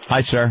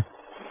 Hi, sir.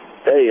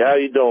 Hey, how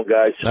you doing,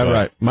 guys? All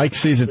right. Mike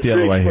sees it the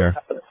other way here.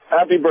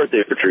 Happy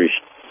birthday, Patrice.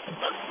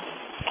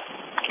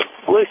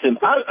 Listen,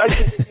 I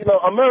you know,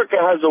 America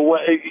has a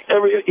way.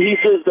 He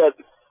says that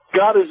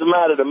God is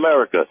mad at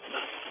America.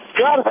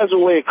 God has a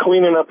way of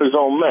cleaning up his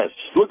own mess.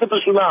 Look at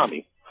the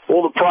tsunami.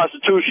 All the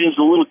prostitutions,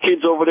 the little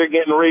kids over there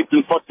getting raped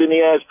and fucked in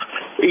the ass.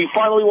 He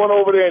finally went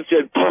over there and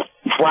said,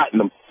 flatten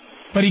them.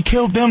 But he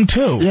killed them,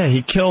 too. Yeah,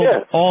 he killed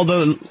all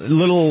the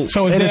little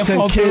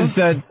innocent kids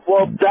that...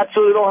 Well, that's so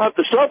they don't have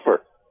to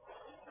suffer.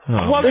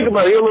 Well, they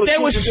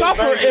would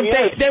suffer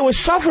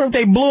if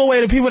they blew away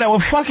the people that were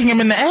fucking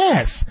him in the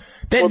ass.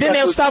 Then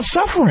they'll stop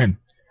suffering.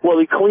 Well,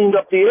 he cleaned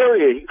up the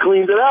area. He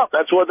cleaned it out.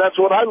 That's what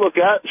I look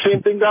at.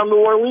 Same thing down New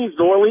Orleans.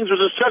 New Orleans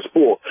was a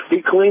cesspool.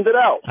 He cleaned it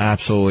out.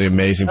 Absolutely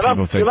amazing.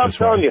 People think I'm this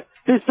telling way.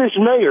 you, this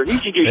mayor, he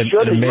should just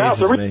shut his mouth.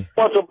 The reason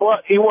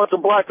he wants a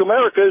black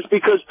America is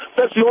because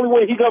that's the only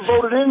way he got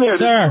voted in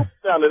there. Sir.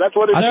 That's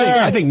what it is.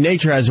 I think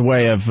nature has a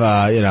way of,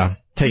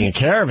 taking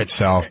care of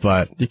itself,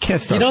 but you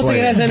can't start. You don't think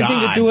it has anything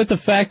to do with the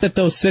fact that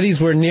those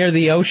cities were near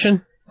the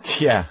ocean?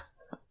 Yeah.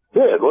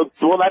 Yeah, well,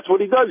 that's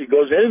what he does. He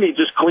goes in and he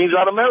just cleans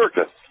out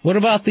America. What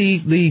about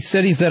the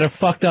cities that are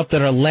fucked up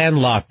that are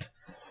landlocked?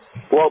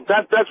 Well,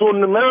 that's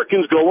when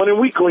Americans go in and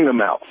we clean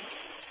them out.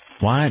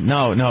 Why?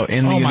 No, in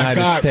the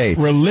United States.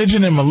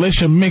 Religion and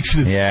militia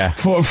mixes. Yeah.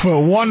 For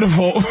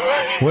wonderful.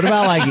 What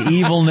about, like,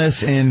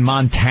 evilness in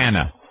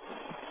Montana?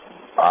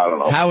 I don't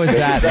know. How is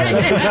that?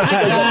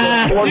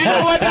 You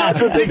know what?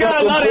 They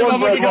got a lot of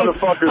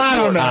motherfuckers. I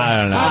don't know.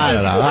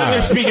 I'm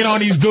just speaking on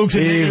these gooks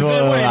and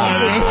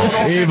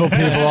evil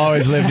people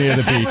always live near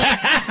the beach.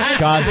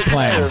 God's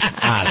plan.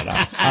 I don't know.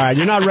 All right,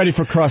 you're not ready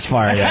for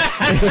crossfire yet.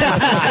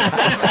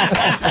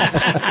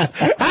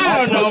 I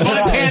don't know,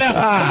 Montana.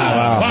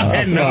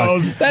 Fucking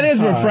knows. That is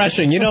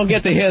refreshing. You don't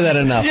get to hear that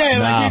enough.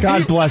 Yeah,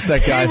 God bless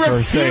that guy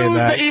for saying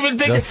that.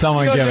 There's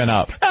someone giving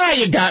up.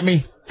 You got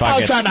me. I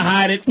was trying to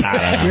hide it.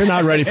 You're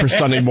not ready for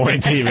Sunday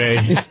morning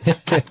TV.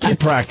 Keep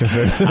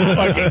practicing.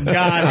 Fucking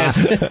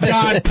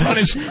God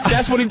punished.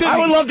 That's what he did. I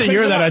would love to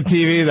hear that on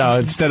TV, though,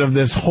 instead of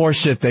this horse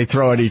shit they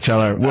throw at each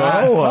other.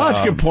 Well,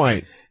 that's a good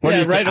point. Right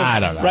in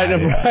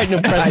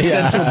a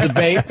presidential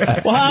debate.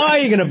 Well, how are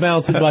you going to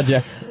balance the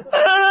budget?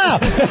 I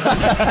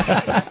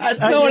don't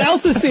know. No one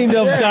else has seemed to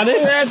have done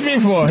it. Ask me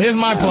for. Here's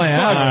my plan.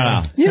 I don't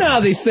know. You know how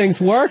these things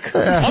work.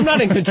 I'm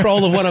not in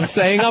control of what I'm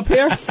saying up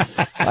here.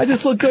 I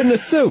just look good in a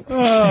suit.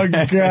 Oh,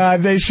 God.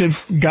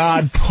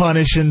 God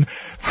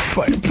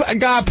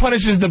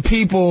punishes the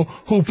people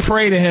who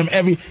pray to him.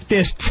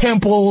 There's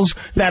temples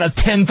that are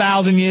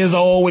 10,000 years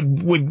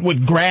old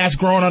with grass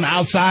growing on the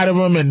outside of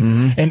them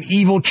and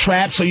evil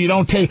traps so you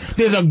don't take.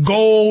 There's a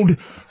gold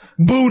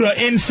Buddha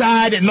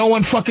inside that no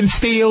one fucking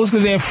steals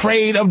because they're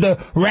afraid of the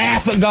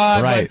wrath of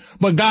God. Right.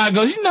 But God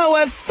goes, you know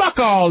what? Fuck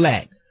all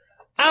that.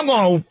 I'm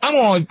going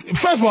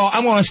first of all,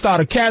 I'm going to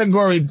start a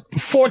category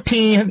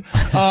 14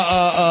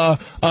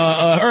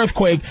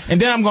 earthquake, and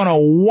then I'm going to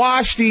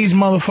wash these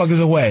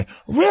motherfuckers away.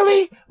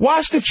 Really?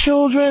 Wash the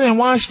children and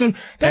wash them?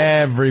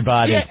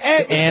 Everybody.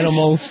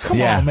 Animals.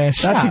 Come on, man.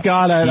 Stop. That's a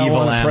God I don't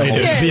want to pray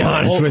to, be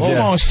honest with you.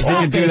 He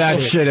can do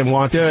that shit and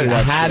wants to do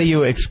that. How do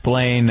you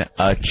explain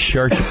a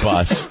church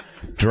bus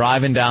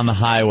driving down the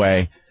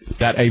highway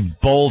that a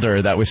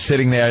boulder that was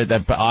sitting there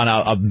on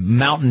a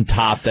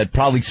mountaintop that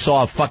probably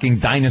saw fucking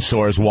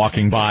dinosaurs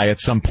walking by at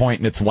some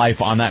point in its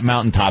life on that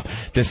mountaintop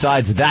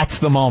decides that's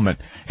the moment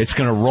it's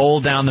going to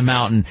roll down the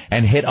mountain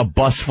and hit a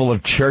bus full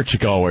of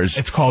churchgoers?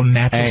 It's called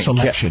natural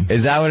selection.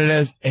 Is that what it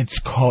is? It's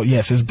called,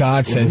 yes, as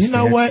God says, you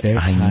know what?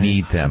 I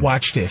need them.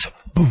 Watch this.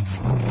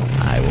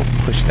 I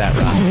will push that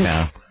rock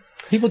down.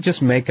 People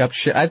just make up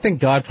shit. I think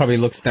God probably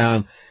looks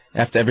down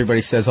after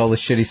everybody says all the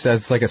shit he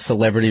says. It's like a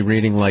celebrity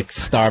reading like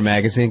Star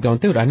Magazine going,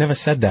 dude, I never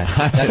said that.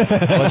 That's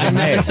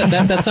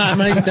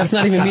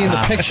not even me in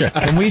the picture.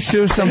 Can we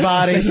sue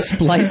somebody?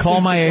 Call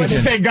my agent. What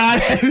you say,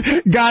 God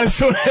is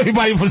suing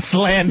everybody for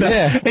slander.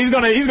 Yeah. He's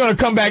gonna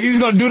come back. He's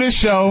gonna do this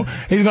show.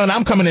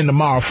 I'm coming in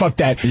tomorrow. Fuck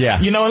that. Yeah.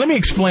 You know, let me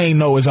explain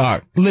Noah's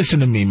Ark.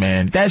 Listen to me,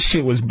 man. That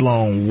shit was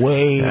blown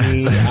way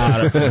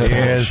out of proportion.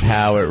 Here's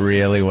how it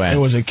really went. It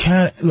was a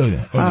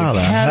look. How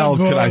the hell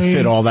could I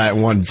fit all that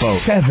in one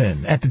boat?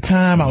 7. At the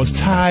time, I was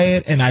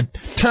tired, and I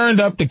turned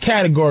up the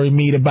category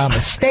meter by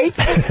mistake.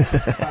 I've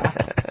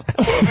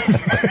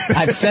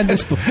said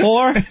this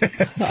before.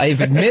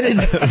 I've admitted.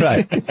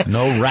 Right.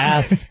 No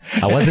wrath.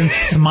 I wasn't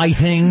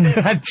smiting.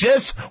 I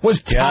just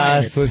was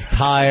tired.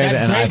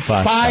 And I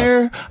fucked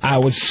fire. up. I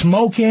was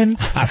smoking.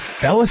 I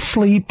fell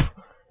asleep.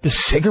 The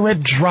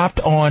cigarette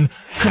dropped on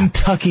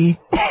Kentucky.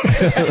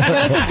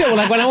 That's the shit.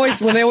 Like when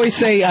they always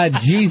say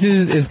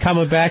Jesus is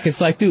coming back,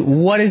 it's like, dude,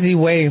 what is he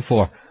waiting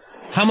for?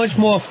 How much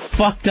more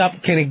fucked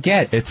up can it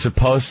get? It's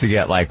supposed to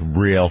get, like,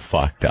 real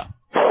fucked up.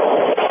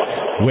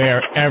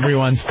 Where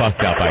everyone's fucked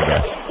up, I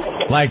guess.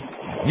 Like,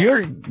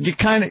 you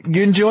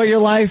enjoy your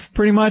life,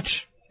 pretty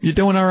much? You're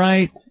doing all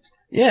right?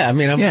 Yeah, I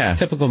mean, I'm a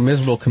typical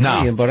miserable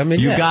comedian, but I mean,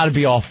 you gotta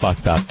be all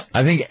fucked up.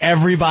 I think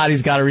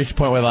everybody's gotta reach a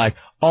point where they're like,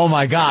 oh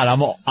my God,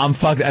 I'm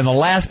fucked up. And the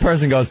last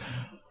person goes,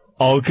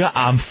 oh God,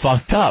 I'm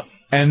fucked up.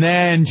 And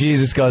then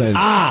Jesus goes,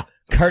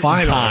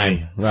 curtain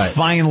time. Right.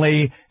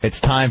 Finally,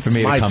 it's time for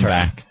me to come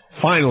back.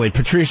 Finally,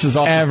 Patrice is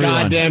off the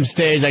goddamn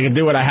stage. I can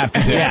do what I have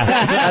to do. Yeah,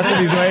 that's what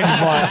he's waiting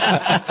for.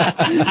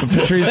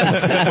 Patrice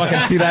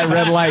fucking see that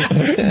red light.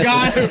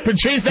 God,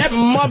 Patrice, that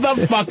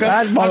motherfucker.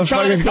 I'm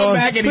trying to come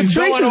back and he's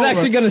Patrice going is over.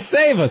 actually going to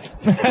save us.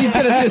 He's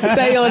going to just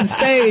stay on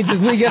stage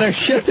as we get our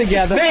shit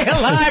together. Stay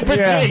alive,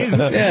 Patrice.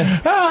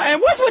 Yeah.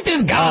 And what's with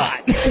this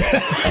God?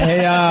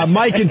 Hey,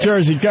 Mike in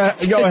Jersey. Go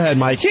ahead,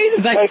 Mike.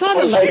 Jesus, I saw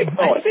the light.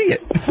 I see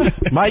it.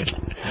 Mike.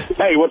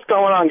 Hey, what's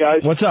going on,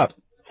 guys? What's up?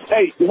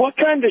 Hey, what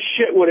kind of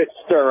shit would it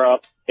stir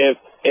up if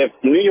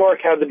New York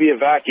had to be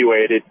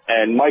evacuated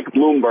and Mike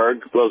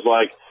Bloomberg was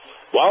like,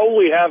 well,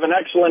 we have an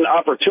excellent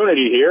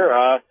opportunity here.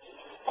 I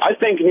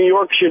think New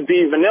York should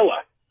be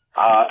vanilla.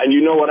 And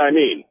you know what I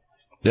mean.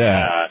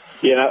 Yeah.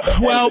 You know.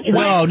 Well,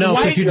 no,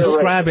 because you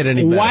describe it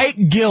any better. White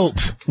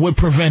guilt would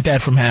prevent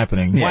that from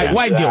happening. Yeah,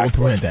 white guilt would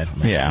prevent that from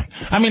happening. Yeah.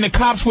 I mean, the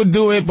cops would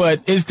do it,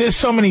 but there's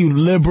so many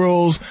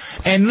liberals.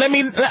 And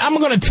I'm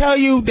going to tell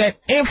you that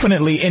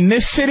infinitely in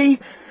this city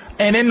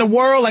and in the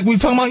world, like we were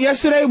talking about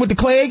yesterday with the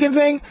Clay Aiken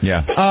thing,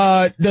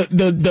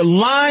 the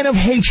line of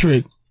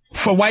hatred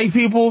for white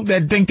people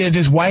that think they're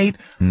just white,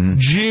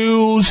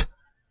 Jews,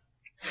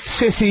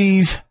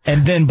 sissies,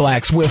 and then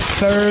blacks. We're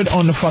third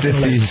on the fucking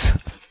list.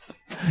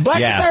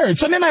 Blacks are third,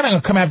 so they're not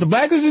going to come after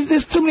blacks.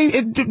 There's too many.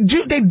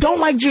 They don't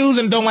like Jews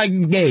and don't like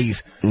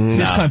gays in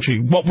this country.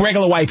 Well,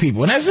 regular white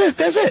people, and that's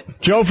it.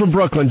 Joe from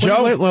Brooklyn.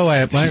 Joe, wait.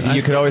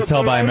 You could always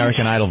tell by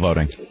American Idol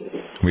voting.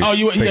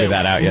 We figured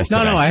that out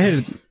yesterday. No, I heard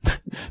it.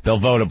 They'll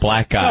vote a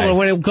black guy. No, but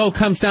when it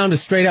comes down to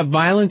straight up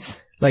violence,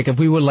 like if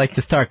we would like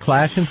to start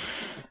clashing,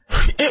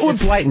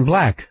 it's white and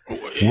black.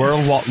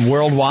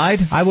 Worldwide?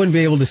 I wouldn't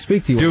be able to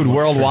speak to you. Dude,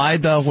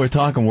 worldwide though? We're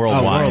talking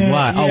worldwide.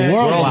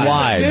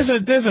 Worldwide.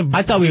 There's a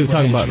I thought we were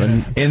talking about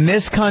in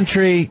this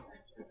country.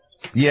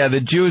 Yeah,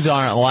 the Jews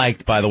aren't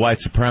liked by the white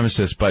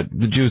supremacists, but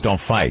the Jews don't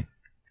fight.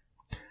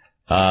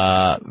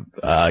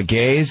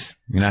 Gays,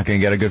 you're not going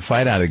to get a good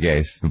fight out of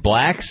gays. The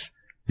blacks,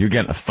 you're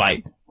getting a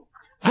fight.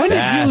 When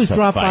did Jews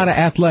drop out of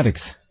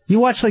athletics? You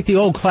watch like the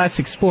old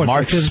classic sports.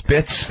 Mark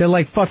Spitz. They're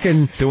like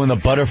fucking doing the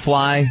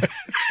butterfly.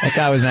 That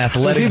guy was an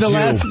athletic Jew.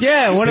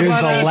 Yeah, what he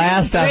about was the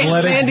last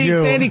athletic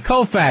Jew? Sandy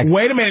Koufax.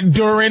 Wait a minute,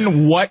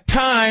 during what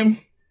time?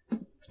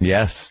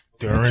 Yes.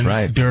 During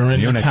Munich.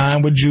 the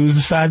time when Jews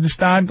decided to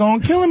start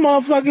going killing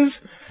motherfuckers.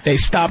 They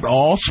stopped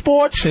all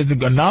sports. Said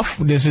enough.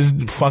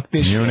 Fuck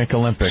this Munich shit.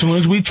 Olympics. As soon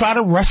as we try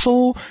to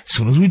wrestle, as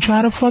soon as we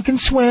try to fucking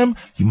swim,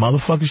 you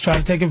motherfuckers try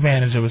to take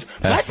advantage of us.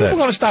 Black people are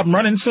going to stop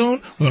running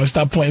soon. We're going to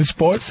stop playing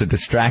sports. It's a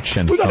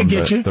distraction. We're going to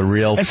get you. The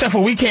real. Except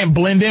for we can't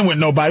blend in with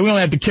nobody. We don't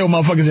have to kill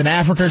motherfuckers in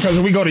Africa because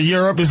when we go to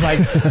Europe, it's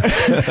like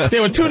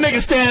there were two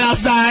niggas standing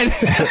outside.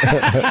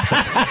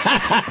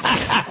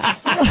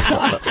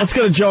 Let's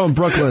go to Joe in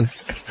Brooklyn.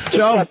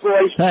 Joe,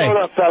 hey.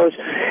 Hold up, fellas.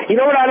 You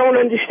know what I don't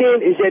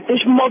understand is that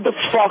this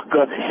motherfucker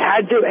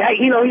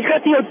he's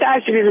got the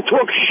audacity to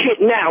talk shit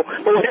now,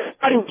 but when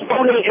everybody's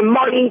donating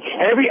money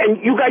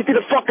and you guys did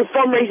a fucking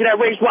fundraiser that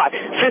raised what,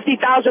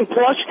 50,000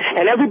 plus,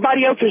 and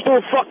everybody else was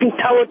doing fucking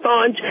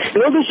telethons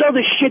and all this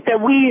other shit that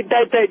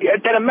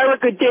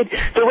America did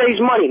to raise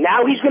money.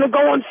 Now he's gonna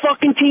go on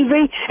fucking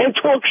TV and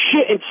talk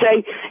shit and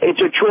say it's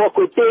a joke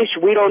with this,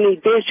 we don't need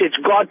this, it's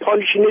God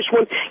punishing this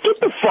one. Get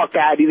the fuck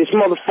out of here, this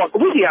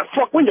motherfucker. When's he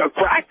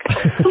crack?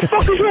 What the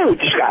fuck is wrong with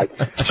this guy?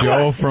 guy.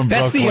 Joe from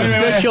That's Brooklyn.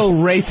 the official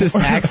racist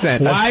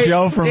accent. That's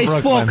Joe from this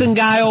Brooklyn. fucking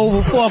guy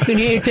over fucking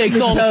here takes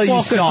all the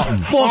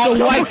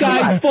fucking white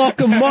guy's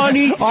fucking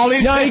money. Now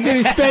he's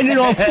gonna spend it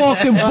on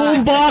fucking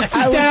boom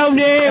boxes down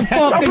there in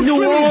fucking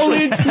New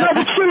Orleans. No,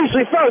 but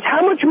seriously, fellas,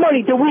 how much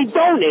money do we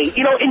donate?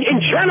 You know,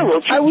 in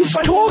general. I was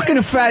talking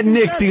to Fat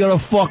Nick the other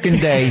fucking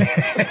day,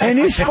 and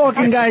this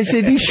fucking guy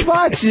said these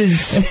Schwarzes.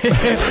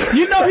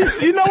 You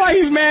know why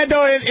he's mad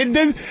though?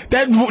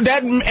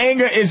 That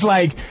anger is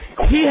like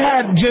he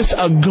had just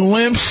a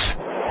glimpse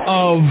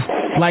of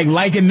like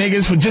liking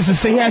niggas for just to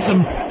say he had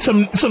some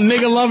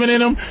nigga loving in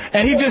him,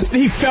 and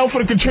he fell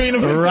for the Katrina.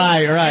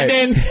 Right.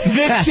 And then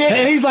this shit,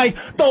 and he's like,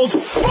 those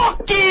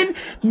fucking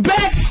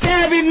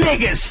backstabbing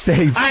niggas.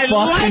 I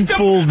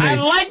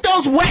like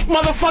those whack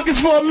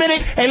motherfuckers for a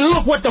minute, and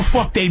look what the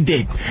fuck they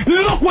did.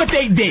 Look what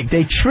they did.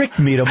 They tricked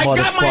me to motherfuckers.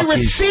 I got my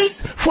receipt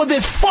for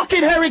this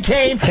fucking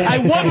hurricane. I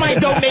want my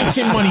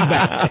donation money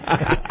back.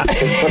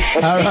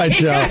 All right,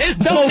 Joe.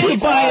 It's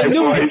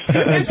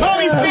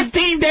only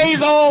 15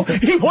 days old.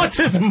 He wants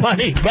his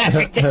money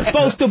back.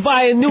 Supposed to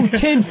buy a new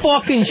tin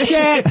fucking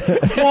shack,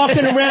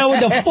 walking around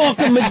with a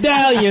fucking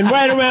medallion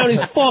right around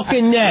his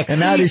fucking neck. And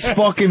now this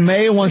fucking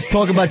mayor wants to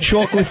talk about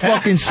chocolate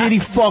fucking city.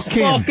 Fuck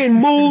him. Fucking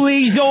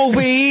moolies over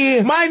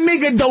here. My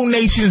nigga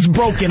donation's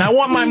broken. I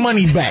want my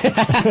money back.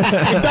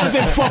 It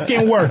doesn't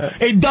fucking work.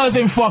 It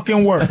doesn't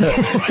fucking work.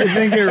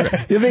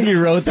 You think he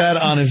wrote that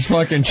on his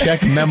fucking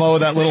check memo,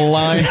 that little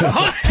line?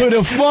 To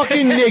the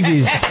fucking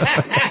niggas.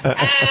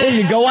 There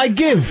you go, I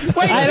give.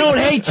 I don't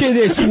hate you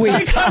this week.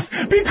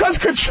 Because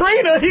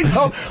Katrina, you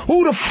know,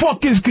 who the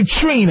fuck is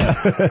Katrina?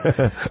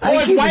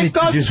 Or his wife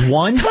goes, just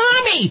one?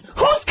 Tommy,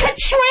 who's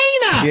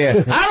Katrina?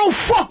 Yeah. I don't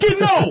fucking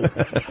know.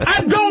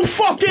 I don't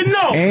fucking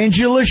know.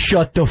 Angela,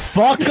 shut the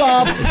fuck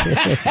up.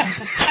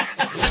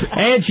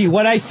 Angie,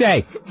 what'd I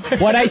say?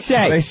 What'd I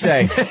say? They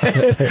say.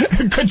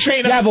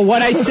 Katrina. Yeah, but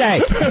what'd I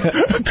say?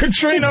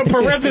 Katrina,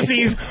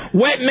 parentheses,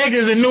 wet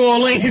niggas in New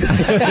Orleans.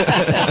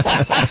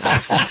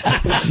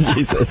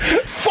 Jesus.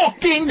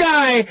 Fucking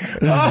guy.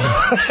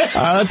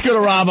 Let's go to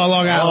Rob on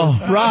Long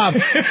Island. Rob.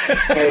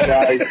 Hey,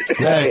 guys.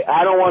 Hey,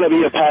 I don't want to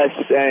be a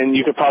pest, and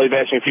you could probably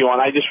bash me if you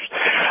want.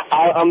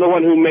 I'm the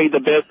one who made the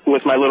bit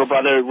with my little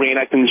brother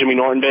reenacting the Jimmy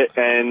Norton bit,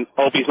 and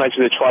Opie's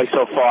mentioned it twice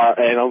so far,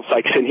 and I was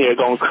like sitting here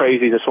going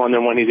crazy just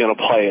wondering when he's going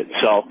to play it.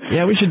 So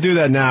yeah, we should do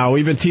that now.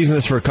 We've been teasing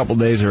this for a couple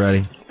days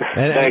already.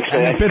 Thanks,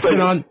 man. And the bit's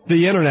been on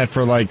the internet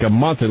for like a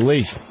month at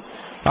least.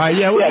 All right,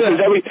 yeah, because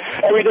every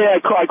day I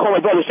call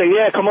my brother saying,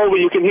 yeah, come over,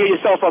 you can hear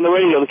yourself on the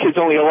radio. The kid's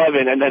only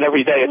 11, and then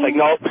every day it's like,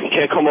 nope, you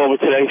can't come over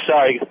today,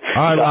 sorry.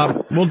 All right,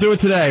 Rob, we'll do it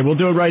today. We'll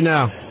do it right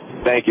now.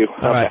 Thank you.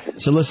 All right,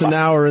 so listen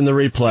now or in the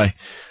replay.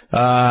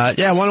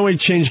 Yeah, why don't we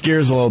change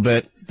gears a little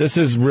bit? This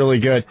is really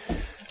good.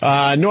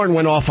 Norton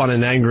went off on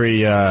an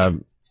angry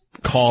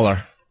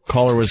caller.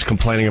 Caller was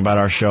complaining about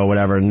our show,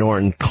 whatever.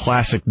 Norton,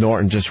 classic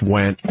Norton, just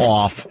went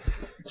off.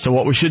 So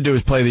what we should do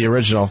is play the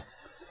original.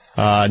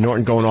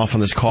 Norton going off on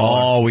this call.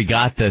 Oh, we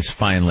got this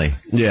finally.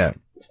 Yeah.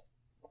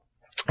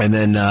 And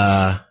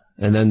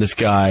then this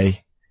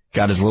guy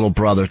got his little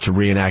brother to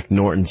reenact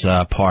Norton's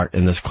part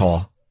in this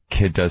call.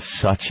 Kid does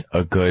such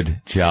a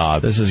good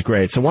job. This is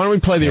great. So why don't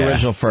we play the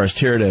original first?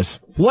 Here it is.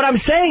 What I'm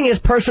saying is,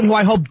 person who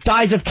I hope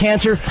dies of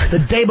cancer the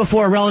day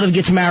before a relative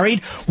gets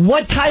married,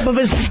 what type of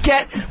a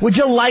sket would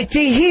you like to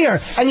hear?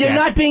 And you're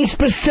not being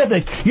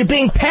specific. You're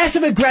being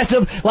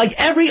passive-aggressive like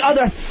every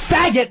other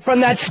faggot from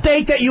that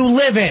state that you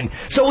live in.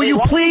 So will you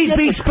please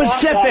be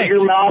specific? Out of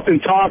your mouth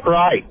and talk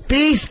right.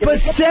 Be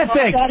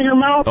specific. Out of your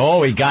mouth.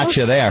 Oh, he got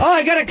you there. Oh,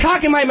 I got a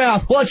cock in my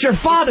mouth. Well, it's your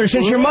father.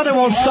 Since your mother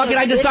won't suck it,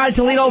 I decided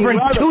to lean over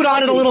and toot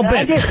on it a little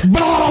bit.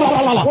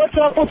 What's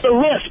up with the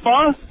lisp,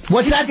 huh?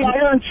 What's that?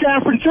 You're in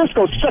San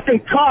Francisco sucking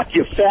cock,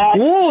 you fag.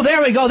 Ooh,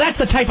 there we go. That's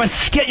the type of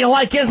skit you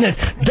like, isn't it?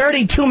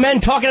 Dirty two men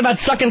talking about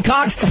sucking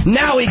cocks.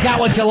 Now we got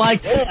what you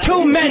like.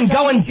 Two men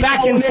going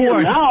back and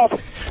forth.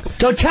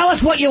 So tell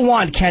us what you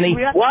want, Kenny.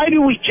 Why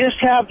do we just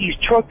have these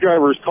truck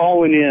drivers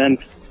calling in,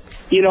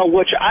 you know,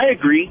 which I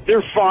agree,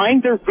 they're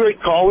fine, they're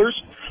great callers,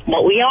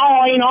 but we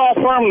all ain't all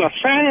from the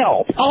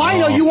South. Oh, I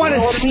know. You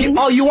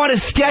want a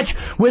sketch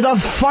with a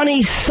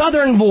funny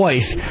Southern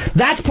voice.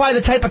 That's probably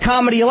the type of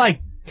comedy you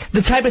like.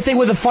 The type of thing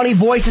where the funny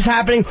voice is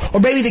happening, or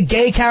maybe the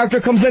gay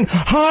character comes in,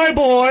 hi,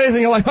 boys,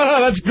 and you're like,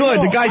 oh, that's good.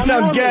 The guy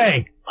sounds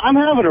gay. I'm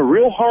having a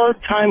real hard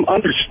time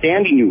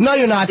understanding you. No,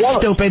 you're not,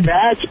 stupid.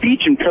 Bad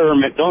speech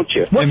impairment, don't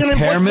you? What's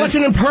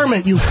an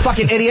impairment, you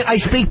fucking idiot? I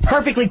speak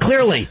perfectly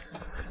clearly.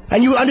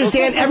 And you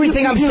understand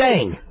everything I'm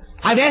saying.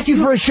 I've asked you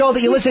for a show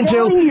that you listen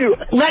to.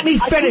 Let me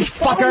finish,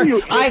 fucker.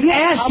 I've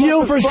asked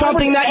you for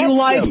something that you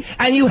like,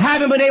 and you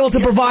haven't been able to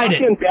provide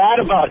it.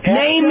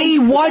 Name me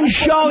one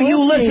show you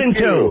listen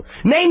to.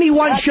 Name me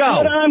one show. That's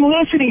what I'm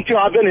listening to.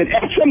 I've been an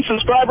XM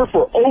subscriber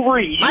for over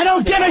a year. I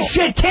don't give a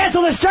shit.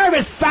 Cancel the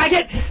service,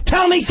 faggot.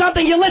 Tell me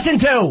something you listen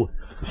to.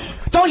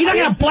 You're not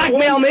going to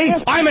blackmail me.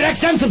 I'm an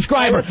XM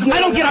subscriber. I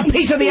don't get a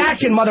piece of the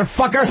action,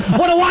 motherfucker.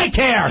 What do I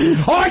care?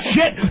 Oh,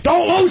 shit.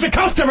 Don't lose a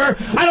customer.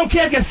 I don't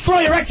care if you throw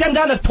your XM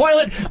down the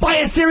toilet, buy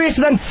a Sirius,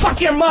 and then fuck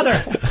your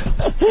mother.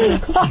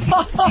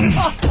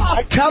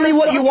 Tell me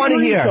what you want to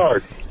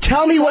hear.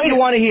 Tell me what you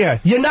want to hear.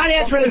 You're not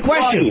answering the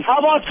question. How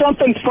about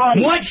something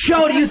funny? What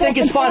show do you think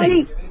is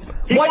funny?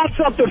 You got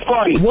something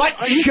funny. What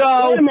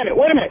show? Wait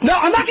a minute. No,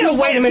 I'm not going to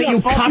wait a minute, you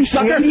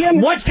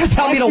cocksucker. What's to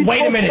tell me to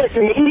wait a minute?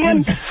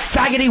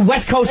 Faggoty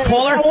West Coast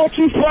caller. Is that what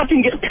you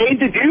fucking get paid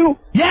to do?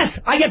 Yes,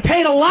 I get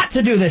paid a lot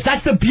to do this.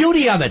 That's the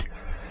beauty of it.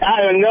 I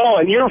don't know,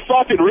 and you're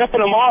fucking ripping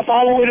them off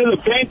all the way to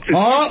the bank.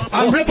 Oh,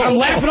 I'm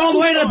laughing all the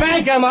way to the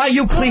bank, am I?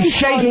 You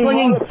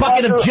cliche-slinging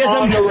bucket of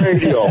jism.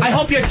 I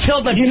hope you're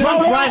killed in a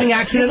drunk driving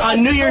accident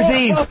on New Year's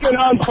Eve.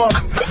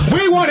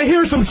 We want to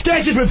hear some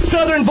sketches with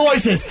southern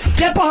voices.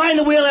 Get behind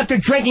the wheel after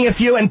drinking a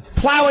few and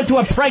plow into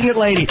a pregnant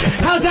lady.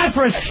 How's that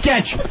for a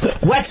sketch?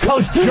 West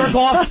Coast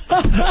jerk-off?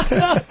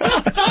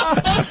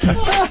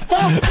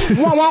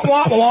 Wah, wah,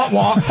 wah, wah,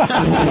 wah.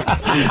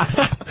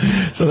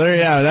 So there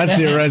you have it. That's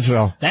the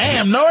original.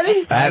 Damn,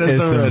 Norty. That is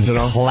the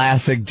original.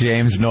 Classic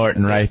James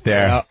Norton right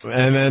there. Yep.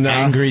 And then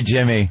Angry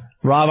Jimmy.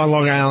 Rob on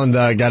Long Island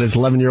got his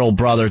 11-year-old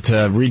brother to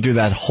redo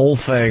that whole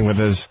thing with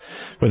his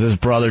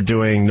brother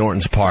doing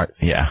Norton's part.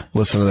 Yeah.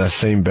 Listen to that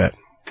same bit.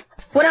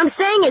 What I'm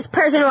saying is,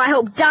 person who I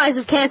hope dies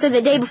of cancer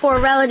the day before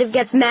a relative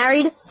gets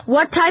married,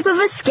 what type of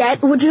a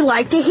sket would you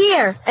like to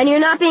hear? And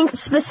you're not being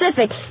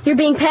specific. You're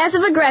being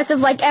passive-aggressive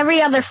like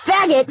every other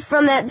faggot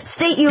from that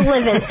state you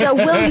live in. So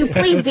will you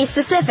please be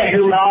specific? Shut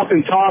your mouth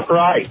and talk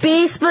right.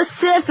 Be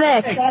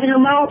specific. Out of your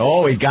mouth.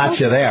 Oh, he got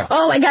you there.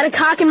 Oh, I got a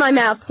cock in my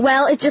mouth.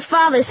 Well, it's your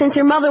father, since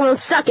your mother won't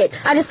suck it.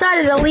 I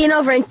decided to lean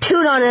over and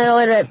toot on it a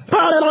little bit.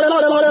 What's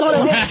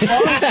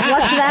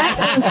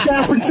that? In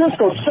San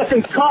Francisco,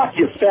 sucking cock,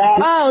 you fat.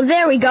 Oh,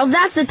 there we go.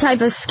 That's the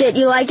type of skit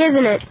you like,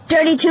 isn't it?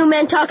 Dirty two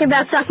men talking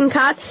about sucking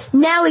cock.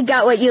 Now we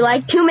got what you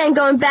like. Two men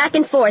going back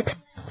and forth.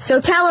 So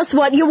tell us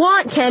what you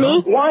want,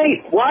 Kenny.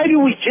 Why do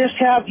we just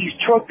have these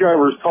truck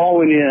drivers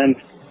calling in?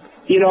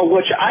 You know,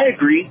 which I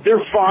agree,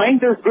 they're fine,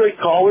 they're great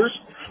callers,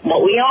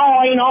 but we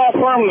all ain't all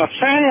from the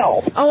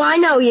South. Oh, I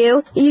know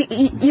you.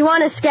 You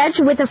want a sketch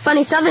with a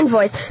funny Southern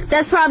voice.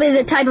 That's probably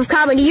the type of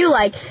comedy you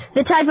like.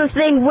 The type of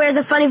thing where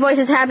the funny voice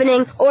is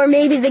happening, or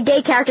maybe the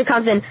gay character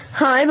comes in.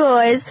 Hi,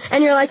 boys.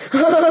 And you're like,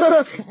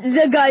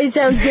 the guy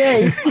sounds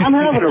gay. I'm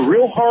having a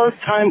real hard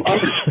time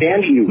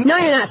understanding you. No,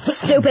 you're not,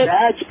 stupid.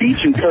 Bad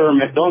speech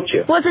impairment, don't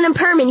you? What's an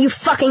impairment, you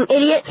fucking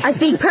idiot? I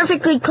speak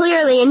perfectly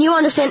clearly, and you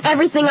understand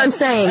everything I'm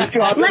saying.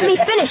 Let me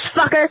finish,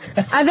 fucker.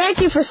 I've asked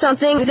you for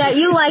something that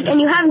you like,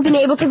 and you haven't been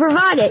able to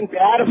provide it.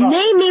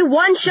 Name me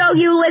one show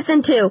you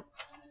listen to.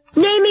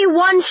 Name me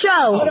one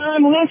show. What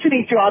I'm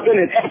listening to. I've been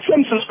an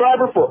XM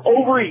subscriber for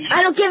over a year.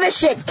 I don't give a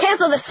shit.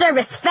 Cancel the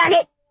service,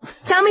 faggot.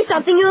 Tell me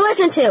something you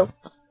listen to.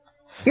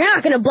 You're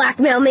not gonna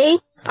blackmail me.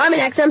 I'm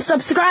an XM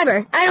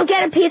subscriber. I don't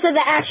get a piece of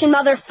the action,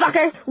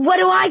 motherfucker. What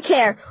do I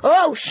care?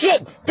 Oh,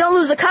 shit. Don't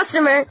lose a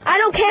customer. I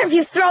don't care if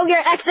you throw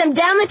your XM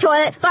down the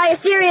toilet, buy a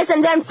Sirius,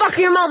 and then fuck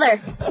your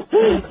mother.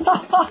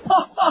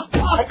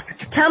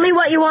 Tell me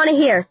what you want to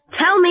hear.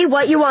 Tell me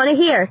what you want to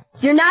hear.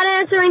 You're not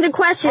answering the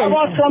question. How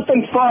about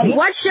something funny?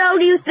 What show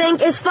do you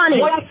think is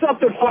funny? What's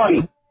something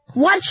funny?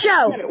 What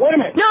show? Wait a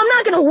minute. No, I'm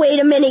not going to wait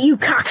a minute, you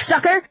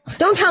cocksucker.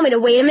 Don't tell me to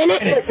wait a minute.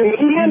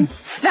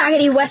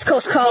 Faggoty West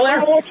Coast caller.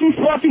 Is that what you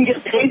fucking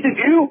get paid to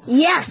do?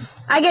 Yes,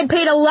 I get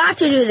paid a lot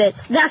to do this.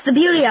 That's the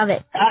beauty of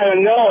it. I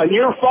don't know, and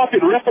you're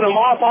fucking ripping them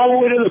off all the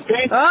way to the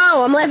bank.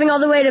 Oh, I'm laughing all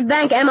the way to the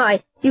bank, am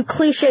I? You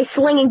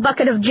cliche-slinging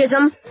bucket of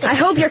jism. I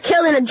hope you're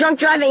killed in a drunk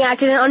driving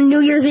accident on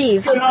New Year's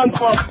Eve.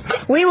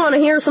 We want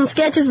to hear some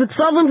sketches with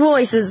southern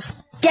voices.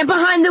 Get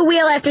behind the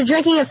wheel after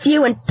drinking a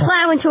few and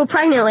plow into a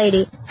pregnant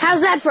lady.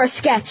 How's that for a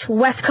sketch,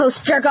 West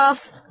Coast jerk-off?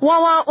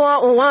 Wah, wah,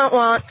 wah, wah,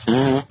 wah.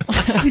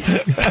 Hey,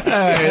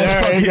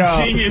 there you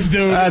go. Genius,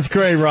 dude. That's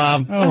great,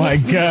 Rob. Oh, my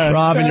God.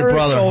 Rob and your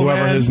brother,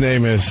 whoever his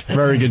name is.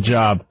 Very good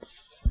job.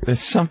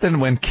 There's something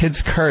when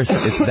kids curse,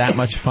 it's that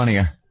much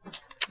funnier.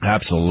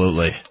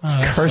 Absolutely.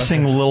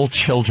 Cursing little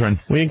children.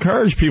 We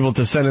encourage people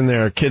to send in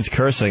their kids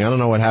cursing. I don't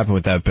know what happened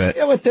with that bit.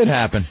 Yeah, what did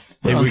happen?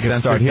 Maybe we can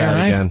start that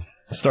again.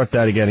 Start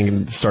that again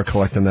and start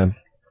collecting them.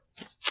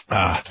 All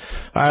right,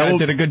 I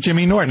did a good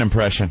Jimmy Norton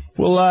impression.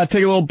 We'll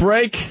take a little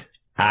break.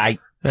 Aye.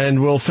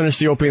 And we'll finish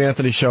the Opie and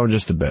Anthony show in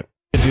just a bit.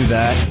 Do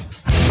that.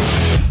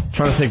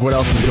 Trying to think what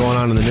else is going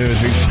on in the news.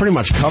 We've pretty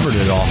much covered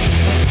it all.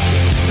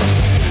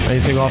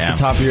 Anything off the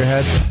top of your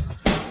head?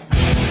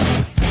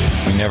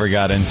 We never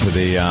got into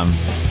the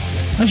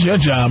That's your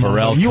job,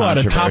 Pharrell. You are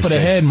the top of the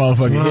head,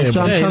 motherfucker. I'm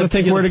trying to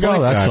think where to go,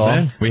 that's all.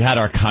 Man. We had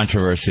our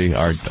controversy,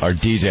 our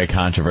DJ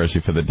controversy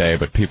for the day,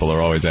 but people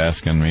are always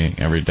asking me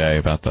every day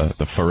about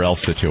the Pharrell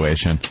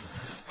situation.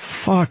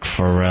 Fuck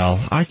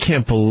Pharrell. I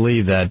can't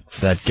believe that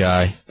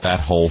guy.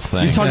 That whole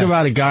thing. You talk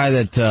about a guy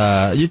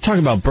that, you talk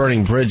about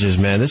burning bridges,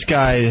 man. This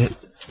guy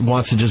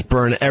wants to just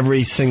burn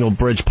every single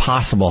bridge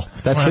possible.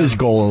 That's his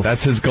goal.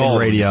 That's his goal.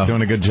 In radio. He's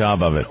doing a good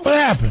job of it. What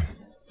happened?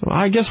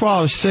 I guess while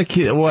I was sick,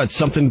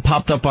 something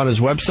popped up on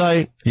his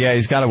website? Yeah,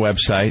 he's got a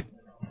website,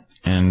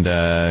 and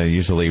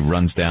usually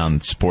runs down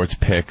sports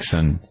picks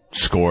and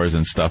scores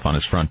and stuff on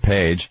his front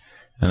page.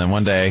 And then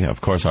one day,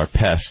 of course, our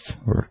pests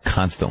were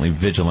constantly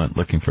vigilant,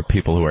 looking for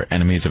people who are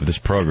enemies of this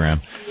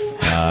program,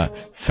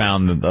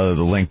 found the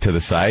link to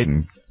the site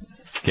and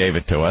gave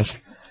it to us.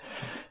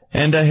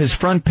 And his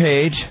front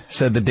page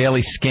said the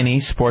Daily Skinny,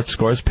 sports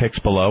scores, picks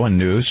below, and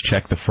news.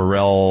 Check the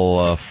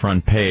Pharrell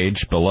front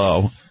page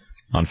below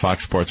on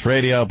Fox Sports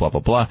Radio, blah,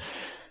 blah, blah.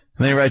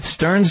 And then he writes,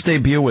 Stern's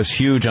debut was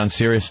huge on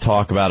Sirius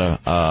Talk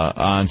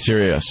on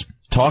Sirius.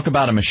 Talk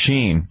about a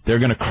machine. They're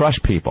going to crush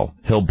people.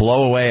 He'll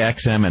blow away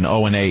XM and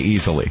O&A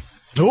easily.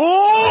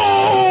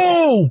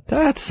 Oh!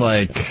 That's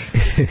like...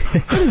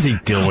 What is he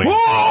doing?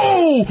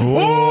 Whoa!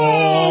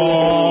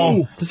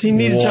 Whoa! Does he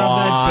need a job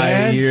that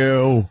bad?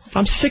 You?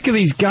 I'm sick of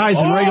these guys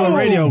in regular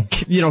radio,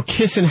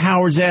 kissing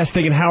Howard's ass,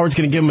 thinking Howard's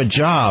going to give him a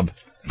job.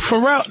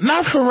 Pharrell,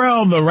 not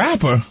Pharrell the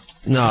rapper.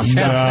 No,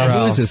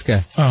 Pharrell. Who is this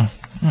guy? Oh, all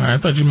right. I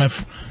thought you meant...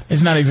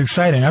 It's not as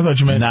exciting. I thought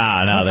you meant...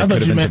 Nah, there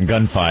could have been some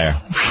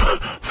gunfire.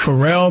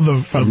 Pharrell,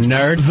 the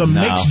nerd, the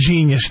mix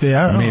genius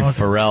there. I mean,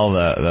 Pharrell,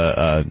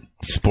 the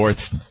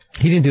sports...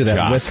 He didn't do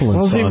that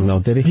whistling song, though,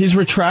 did he? He's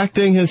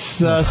retracting his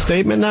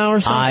statement now or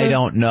something? I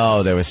don't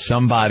know. There was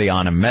somebody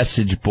on a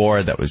message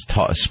board that was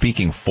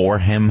speaking for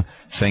him,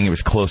 saying he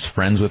was close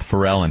friends with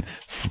Pharrell, and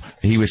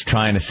he was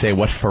trying to say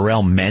what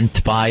Pharrell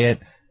meant by it.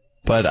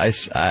 But I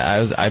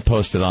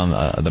posted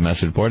on the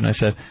message board, and I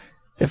said,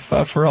 if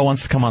Pharrell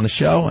wants to come on the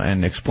show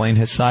and explain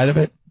his side of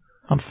it,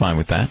 I'm fine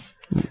with that.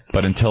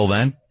 But until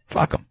then,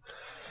 fuck him.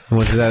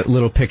 Was that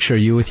little picture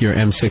of you with your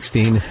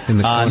M16 in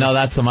the corner? No,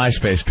 that's the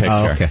MySpace picture.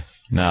 Oh, okay.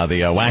 No,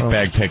 the whack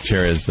bag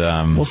picture is...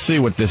 we'll see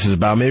what this is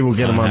about. Maybe we'll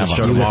get him on the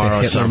show tomorrow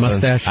or something.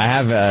 Mustache? I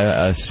have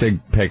a sig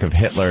pic of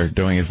Hitler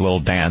doing his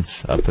little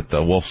dance up at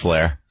the Wolf's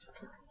Lair.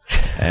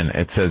 And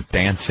it says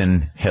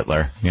Dancin'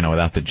 Hitler,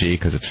 without the G,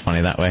 because it's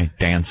funny that way.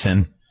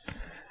 Dancin'.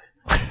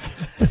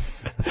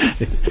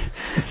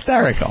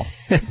 Hysterical.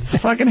 It's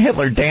fucking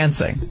Hitler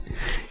dancing.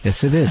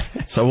 Yes, it is.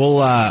 So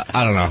we'll, I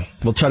don't know.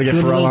 We'll try to get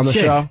Pharrell on the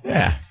show.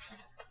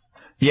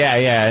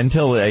 Yeah,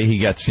 until he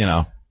gets,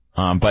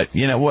 but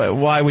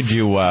why would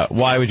you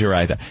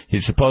write that?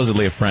 He's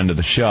supposedly a friend of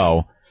the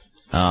show.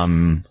 I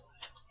don't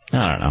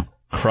know.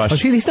 Crush. Oh,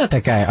 see, he's not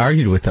that guy I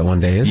argued with that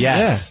one day, is he?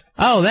 Yes.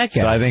 Yeah. Oh, that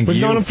guy. So I think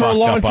we've known him for a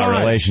long time. Our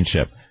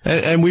relationship.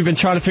 And we've been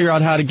trying to figure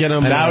out how to get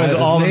him. And that was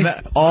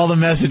all the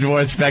message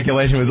board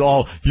speculation was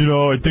all,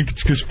 I think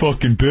it's because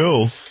fucking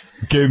Bill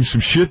gave him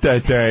some shit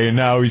that day, and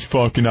now he's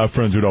fucking not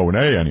friends with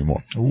O&A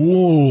anymore.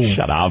 Ooh.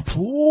 Shut up.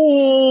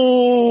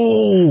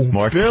 Ooh.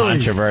 More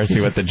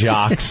controversy with the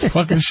jocks.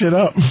 Fucking shit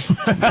up.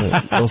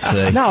 We'll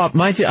see. No,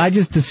 I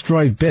just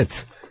destroy bits.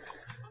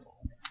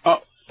 Oh.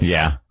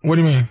 Yeah. What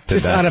do you mean?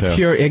 Just out of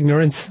pure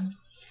ignorance.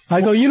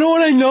 I go, you know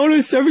what I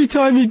notice every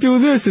time you do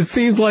this? It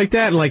seems like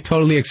that, and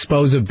totally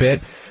expose a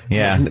bit.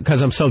 Yeah.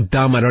 Because I'm so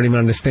dumb, I don't even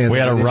understand. We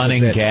had a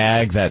running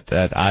gag that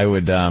I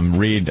would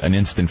read an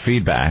instant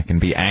feedback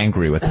and be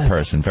angry with the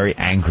person, very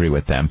angry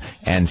with them,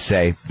 and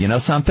say, you know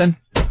something?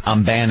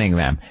 I'm banning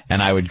them.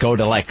 And I would go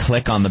to,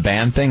 click on the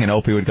ban thing, and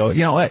Opie would go,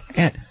 you know what?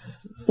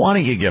 Why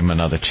don't you give him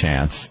another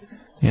chance?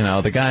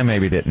 The guy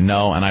maybe didn't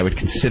know, and I would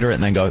consider it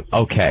and then go,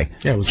 okay,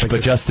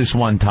 but just this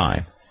one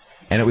time.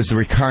 And it was a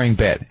recurring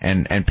bit,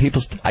 and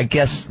people, I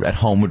guess, at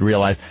home would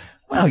realize,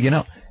 well,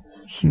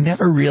 he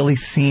never really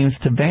seems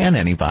to ban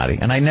anybody,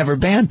 and I never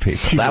ban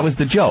people. That was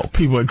the joke.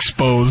 People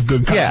expose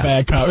good cop,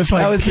 bad cop. It's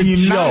like, that was can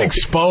you not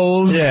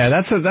expose? Yeah,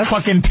 that's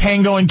fucking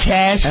Tango and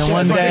Cash. And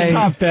one day,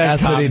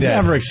 that's what he did.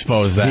 Never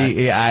expose that.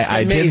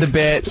 I did the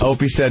bit.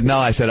 Opie said no.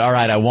 I said, all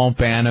right, I won't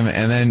ban him.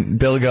 And then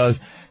Bill goes,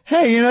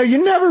 hey,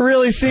 you never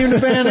really seem to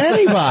ban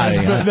anybody.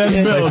 That's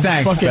Bill.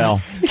 Thanks, Bill.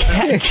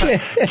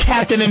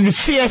 Captain and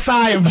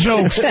CSI of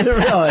jokes.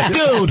 Really?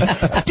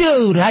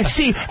 Dude, I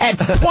see at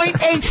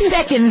 0.8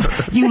 seconds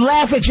you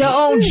laugh at your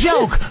own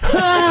joke.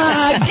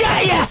 Got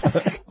ya!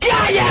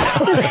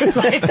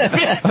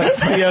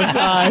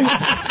 CSI.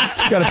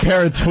 Got a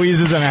pair of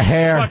tweezers and a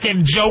hair.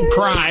 Fucking joke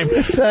crime.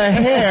 It's a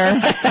hair.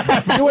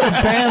 You would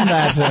have banned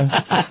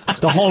that.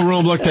 The whole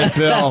room looked at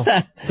Bill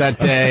that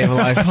day and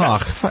like,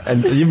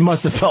 and you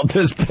must have felt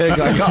this big.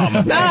 Like,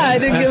 nah, I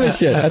didn't give a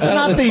shit. That's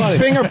not the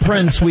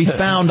fingerprints we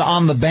found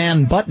on the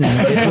ban button.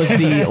 It was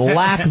the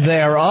lack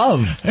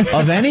thereof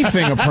of any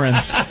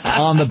fingerprints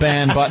on the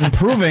ban button,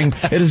 proving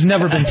it has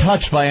never been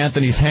touched by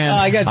Anthony's hand.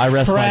 I got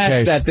rest my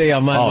case. that day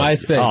on my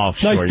MySpace. Oh,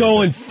 sure nice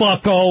going,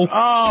 fucko.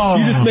 Oh.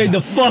 You just made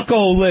the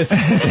fucko list.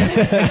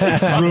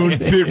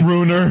 Bit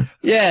ruiner.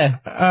 Yeah.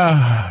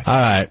 All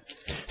right.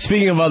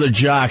 Speaking of other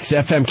jocks,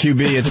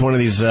 FMQB, it's one of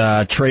these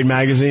trade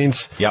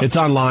magazines. Yep. It's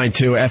online,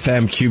 too,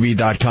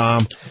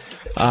 fmqb.com.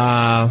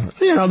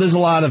 There's a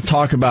lot of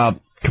talk about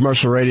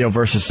commercial radio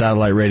versus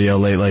satellite radio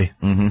lately.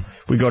 Mm-hmm.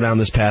 We go down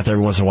this path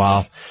every once in a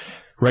while.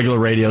 Regular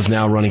radio's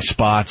now running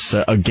spots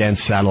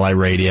against satellite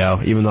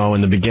radio, even though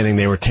in the beginning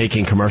they were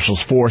taking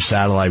commercials for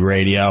satellite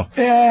radio.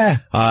 Yeah.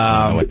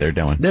 I don't know what they're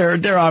doing.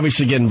 They're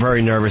obviously getting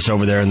very nervous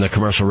over there in the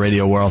commercial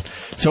radio world.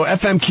 So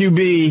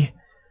FMQB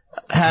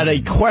had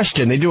a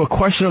question. They do a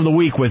question of the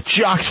week with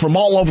jocks from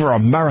all over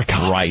America.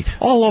 Right.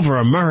 All over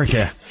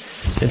America.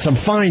 In some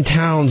fine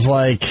towns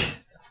like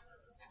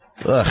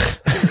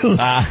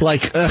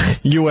Like,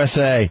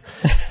 USA.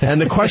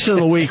 And the question of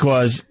the week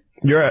was,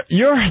 you're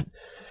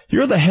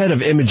the head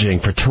of imaging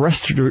for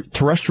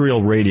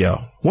terrestrial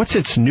radio. What's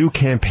its new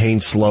campaign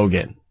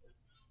slogan?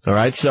 All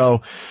right,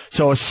 so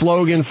a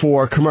slogan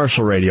for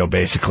commercial radio,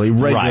 basically,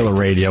 regular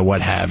radio,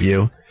 what have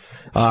you.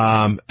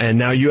 And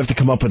now you have to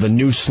come up with a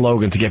new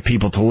slogan to get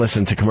people to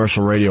listen to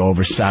commercial radio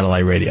over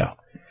satellite radio.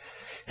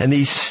 And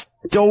these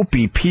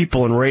dopey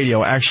people in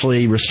radio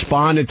actually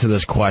responded to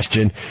this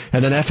question,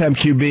 and then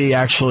FMQB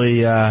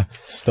actually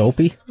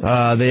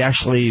they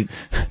actually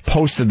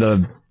posted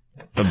the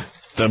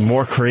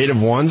more creative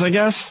ones, I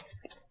guess.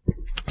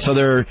 So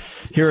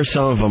here are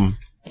some of them.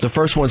 The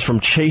first one's from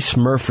Chase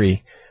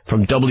Murphy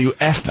from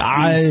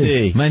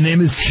WFBC. My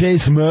name is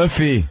Chase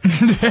Murphy.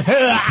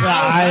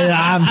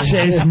 I'm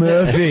Chase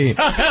Murphy.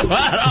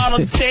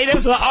 Arnold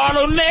Chase or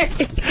Arnold Nick.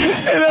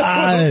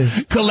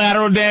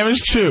 Collateral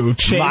damage too.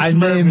 My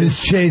name is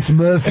Chase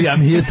Murphy.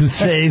 I'm here to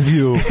save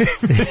you.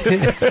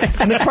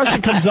 And the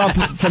question comes up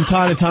from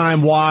time to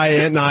time why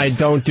Ant and I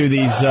don't do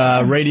these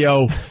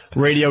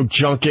radio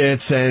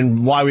junkets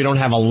and why we don't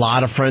have a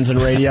lot of friends in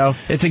radio.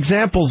 It's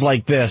examples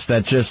like this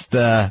that just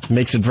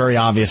makes it very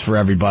obvious for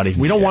everybody.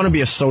 We don't want to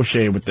be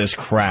associated with this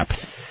crap.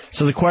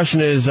 So the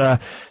question is,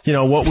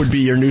 what would be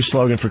your new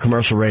slogan for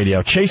commercial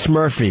radio? Chase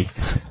Murphy,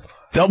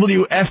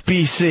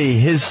 WFBC,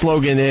 his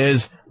slogan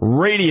is,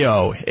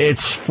 radio,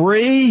 it's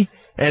free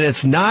and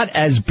it's not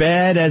as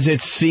bad as it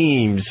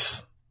seems.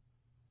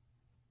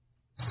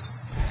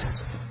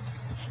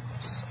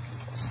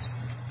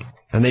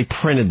 And they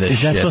printed this shit.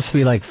 Is that supposed to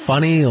be, like,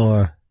 funny,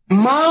 or?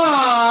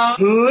 Mom,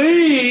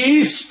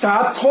 please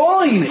stop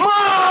calling me.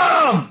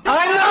 Mom!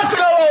 I'm not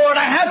old.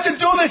 I have to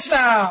do this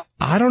now.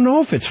 I don't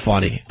know if it's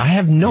funny. I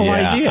have no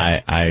idea.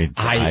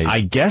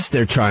 I guess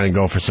they're trying to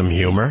go for some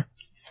humor.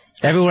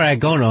 Everywhere I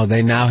go now,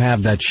 they now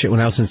have that shit.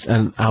 When I was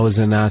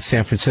in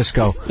San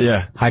Francisco,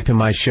 hyping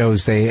my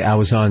shows, I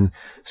was on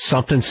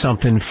something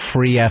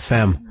Free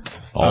FM.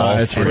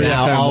 It's Free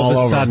now, FM all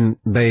of a sudden,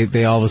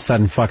 they all of a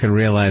sudden fucking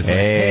realize, like,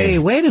 hey,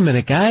 wait a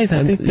minute, guys,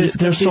 I think there's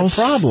a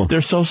problem.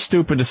 They're so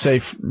stupid to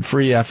say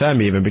Free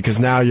FM even, because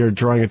now you're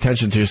drawing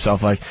attention to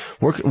yourself, like,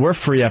 we're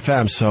Free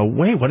FM, so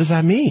wait, what does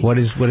that mean? What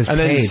is and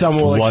paid? then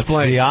someone will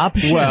explain. The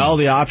option? Well,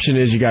 the option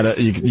is you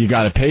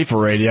gotta pay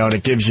for radio, and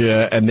it gives you,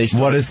 and they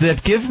what does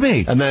that give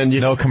me? And then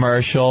no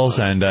commercials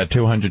and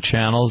 200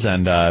 channels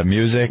and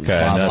music.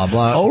 Blah, blah,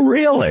 blah. Oh,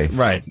 really?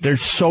 Right. They're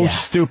so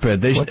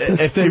stupid.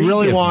 If they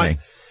really want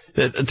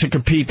to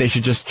compete, they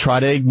should just try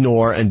to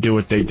ignore and do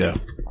what they do.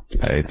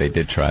 They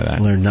did try that.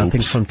 Learn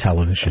nothing from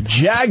television.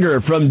 Jagger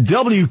from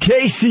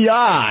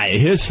WKCI,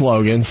 his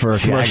slogan for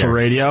commercial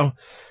radio,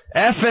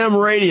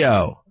 FM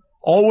radio,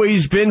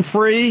 always been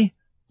free,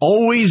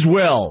 always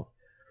will.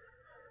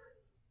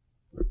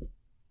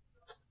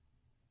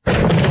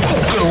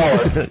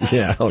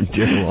 Yeah, oh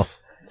dear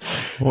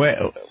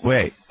Lord.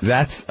 Wait,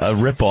 that's a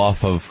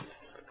ripoff of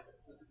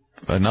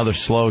another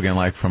slogan,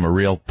 like from a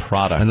real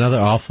product. Another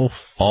awful.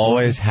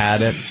 Always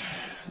had it.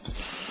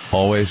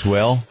 Always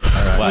will.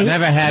 Right. Well,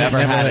 never had it,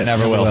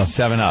 never will.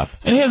 7-Up.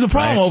 And here's the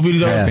problem, Opie,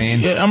 though.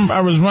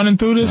 I was running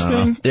through this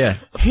thing. Yeah.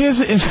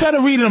 Instead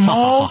of reading them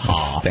all,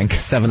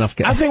 7-Up.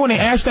 I think when they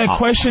ask that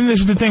question, this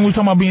is the thing we're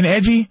talking about being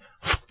edgy,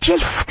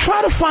 just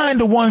try to find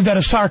the ones that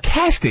are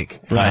sarcastic.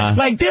 Right.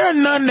 Like, there are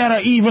none that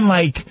are even,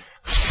 like,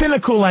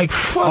 cynical, like,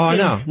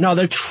 fucking... No,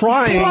 they're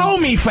trying... blow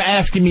me for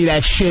asking me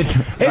that shit.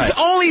 It's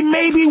only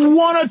maybe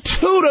one or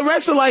two. The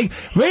rest are like,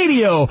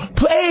 radio,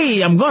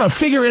 play, I'm gonna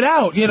figure it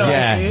out, you know.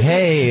 Yeah,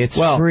 hey, it's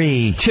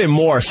free. Tim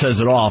Moore says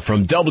it all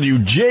from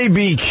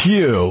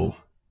WJBQ.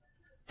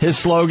 His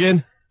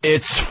slogan,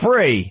 it's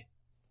free.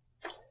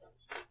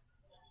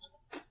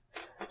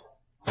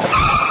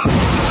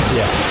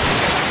 Yeah.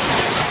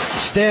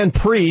 Stan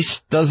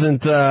Priest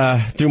doesn't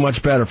do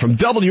much better from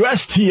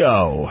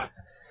WSTO.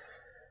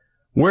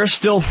 We're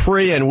still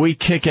free and we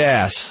kick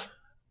ass.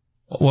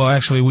 Well,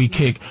 actually, we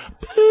kick.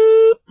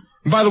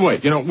 By the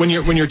way, when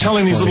you're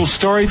telling these little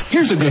stories,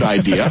 here's a good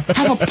idea.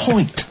 Have a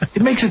point.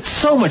 It makes it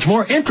so much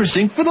more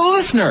interesting for the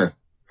listener.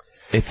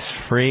 It's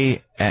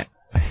free.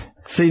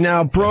 See,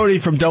 now, Brody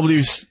from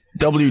WDCG,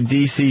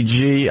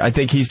 I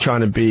think he's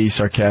trying to be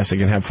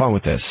sarcastic and have fun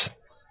with this.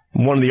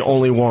 One of the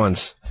only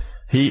ones.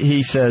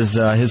 He says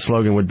his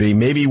slogan would be,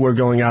 maybe we're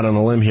going out on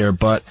a limb here,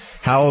 but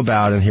how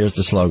about, and here's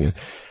the slogan,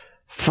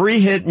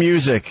 free hit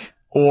music,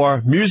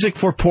 or music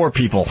for poor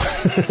people. All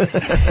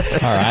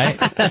right.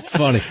 That's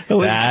funny.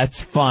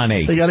 That's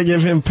funny. So you got to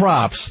give him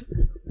props.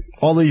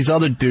 All these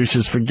other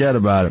douches, forget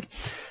about it.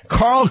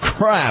 Carl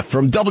Kraft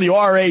from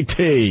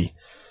WRAT.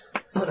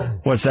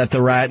 What's that,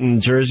 the rat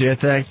in Jersey, I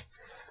think?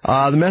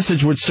 The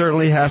message would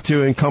certainly have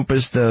to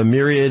encompass the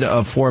myriad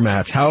of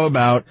formats. How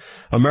about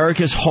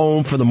America's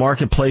home for the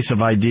marketplace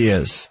of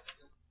ideas?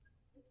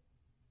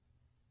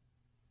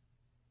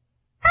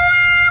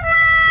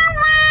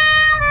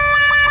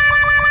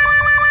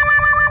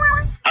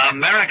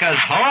 America's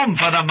home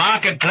for the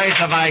marketplace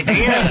of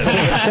ideas.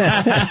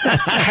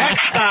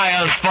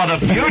 Textiles for the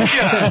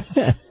future.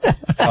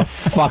 The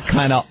fuck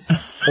kind of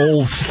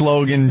old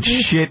slogan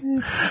shit.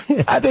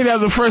 I think that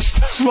was the first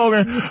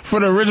slogan for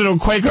the original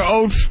Quaker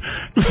Oats.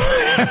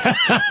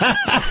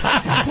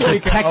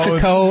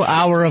 Texaco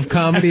hour of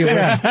comedy.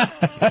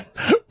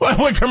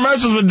 When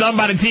commercials were done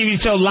by the TV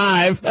show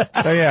Live.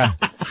 Oh, yeah.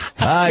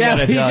 I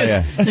gotta tell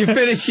you. You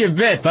finish your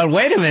bit, but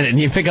wait a minute,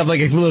 and you pick up like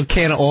a little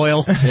can of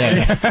oil.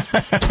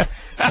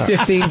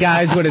 15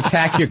 guys would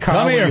attack your car.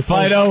 Come here,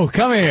 Fido.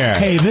 Come here.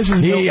 Hey, this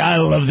is I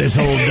love this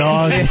old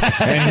dog,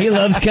 and he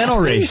loves kennel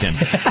racing.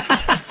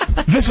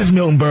 This is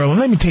Milton Berle.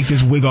 Let me take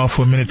this wig off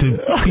for a minute to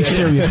be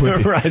serious with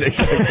you. Right,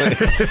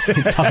 exactly.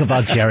 Talk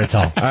about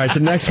Geritol. All right, the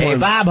next Hey, one.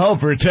 Bob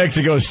Hope,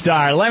 Texaco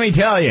Star. Let me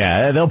tell you,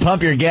 they'll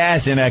pump your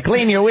gas and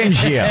clean your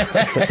windshield.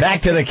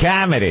 Back to the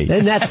comedy.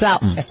 Isn't that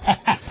something?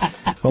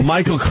 Well,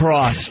 Michael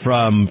Cross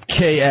from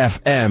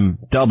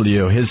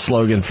KFMW, his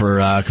slogan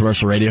for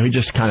commercial radio, he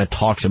just kind of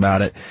talks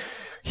about it.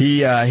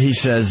 He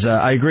says,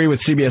 I agree with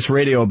CBS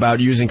Radio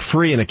about using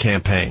free in a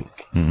campaign.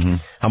 Mm-hmm.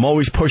 I'm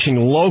always pushing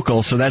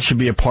local, so that should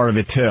be a part of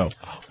it, too.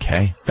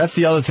 Okay. That's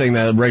the other thing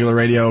that regular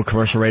radio,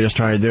 commercial radio is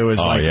trying to do is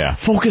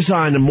focus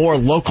on the more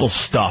local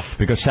stuff.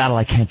 Because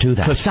satellite can't do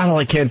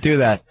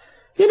that.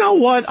 You know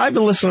what? I've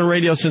been listening to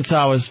radio since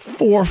I was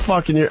 4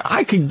 fucking years.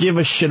 I could give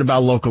a shit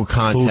about local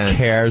content. Who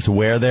cares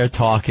where they're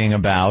talking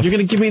about? You're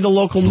going to give me the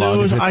local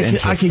news?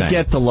 I could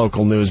get the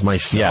local news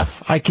myself. Yeah.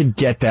 I could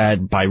get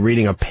that by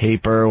reading a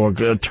paper or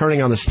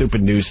turning on the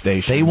stupid news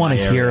station. They want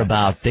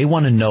to they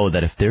want to know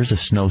that if there's a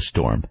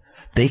snowstorm,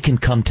 they can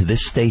come to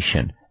this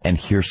station and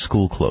hear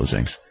school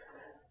closings.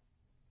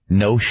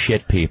 No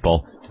shit,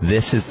 people.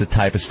 This is the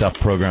type of stuff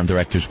program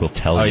directors will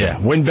tell you. Oh, yeah.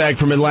 Windbag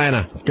from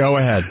Atlanta. Go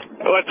ahead.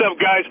 What's up,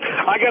 guys?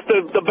 I got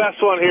the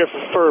best one here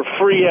for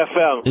Free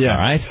FM. Yeah. All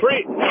right.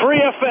 Free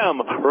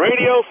FM,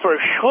 radio for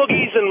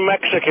Hoogies and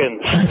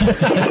Mexicans.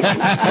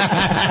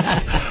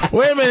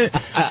 Wait a minute.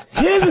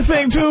 Here's the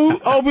thing, too,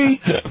 Opie.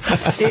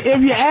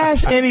 If you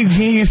ask any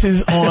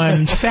geniuses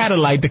on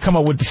satellite to come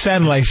up with the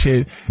satellite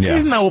shit,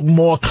 there's no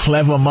more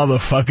clever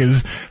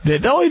motherfuckers.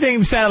 The only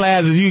thing satellite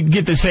has is you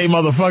get the same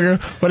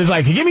motherfucker, but it's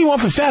like, give me one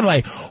for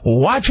satellite.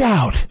 Watch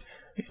out.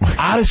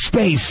 Outer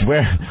space.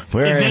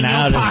 We're in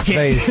outer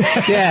space.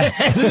 Yeah.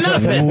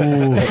 Nothing.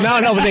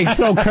 No, but they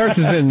throw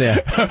curses in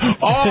there.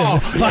 Oh,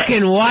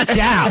 fucking watch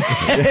out.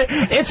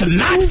 It's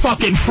not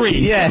fucking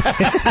free. Yeah.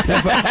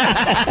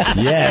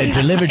 Yeah,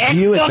 delivered to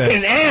you at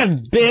fucking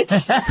am, bitch.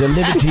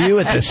 Delivered to you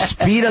at the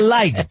speed of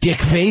light, dick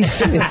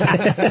face.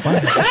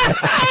 Why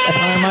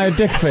am I a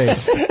dick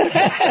face?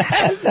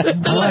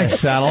 I like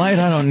satellite.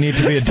 I don't need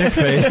to be a dick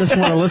face. I just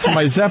want to listen to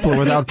my Zeppelin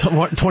without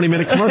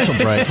 20-minute commercial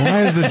breaks.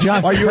 Why is the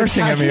jock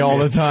cursing at me all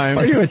the time?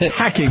 Are you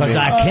attacking me? Because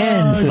I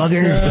can,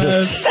 bugger.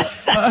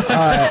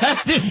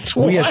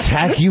 We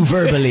attack you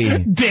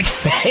verbally. Dick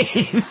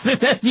face.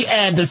 You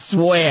had to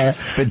swear.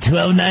 For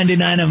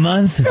 $12.99 a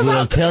month,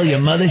 we'll tell your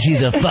mother she's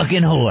a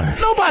fucking whore.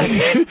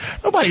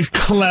 Nobody's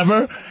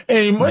clever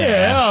anymore.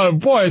 Yeah, oh,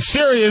 boy,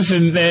 Sirius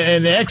and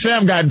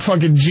XM got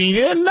fucking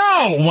genius.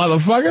 No,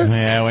 motherfucker.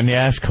 Yeah, when you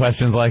ask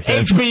questions like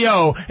this.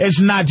 HBO, it's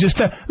not just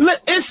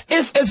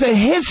it's a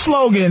hit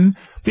slogan.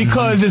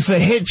 Because it's a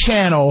hit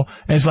channel,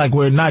 and it's like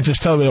we're not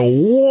just telling you,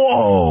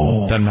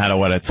 whoa. Doesn't matter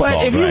what it's called.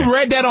 But if you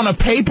read that on a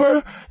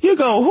paper, you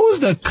go,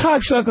 who's the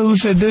cocksucker who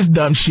said this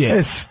dumb shit?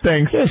 It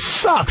stinks. It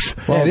sucks.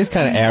 Well, it is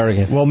kind of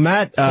arrogant. Well,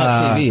 Matt, it's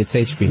not TV, it's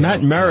HBO.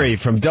 Matt Murray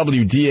from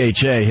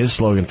WDHA, his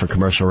slogan for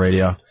commercial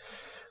radio.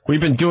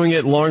 We've been doing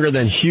it longer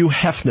than Hugh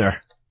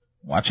Hefner.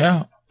 Watch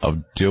out.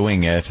 Of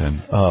doing it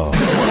and... Oh.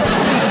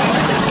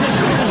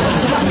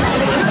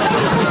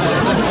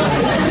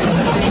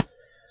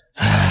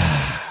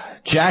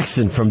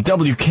 Jackson from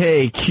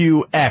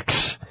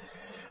WKQX.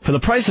 For the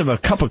price of a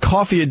cup of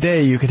coffee a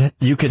day, you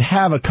could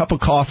have a cup of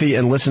coffee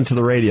and listen to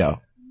the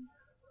radio.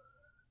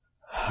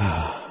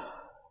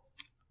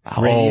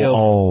 Radio.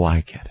 Oh,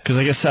 I get it. Because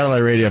I guess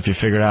satellite radio, if you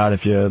figure it out,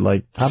 if you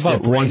how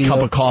about one cup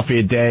of coffee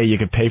a day, you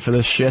could pay for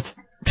this shit.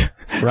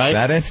 Right?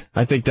 That it?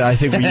 I think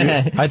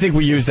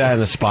we used that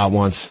in a spot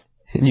once.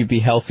 And you'd be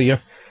healthier.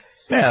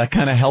 Yeah, that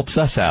kind of helps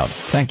us out.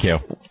 Thank you.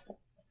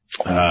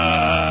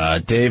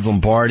 Dave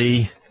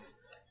Lombardi.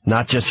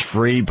 Not just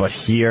free, but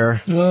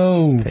here.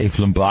 Oh. Dave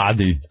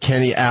Lombardi.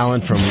 Kenny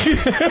Allen from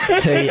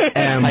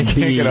KMBY.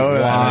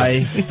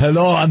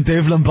 Hello, I'm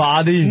Dave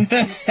Lombardi.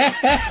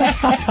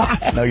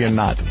 No, you're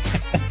not.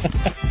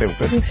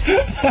 Stupid.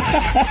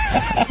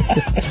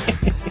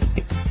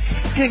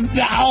 Get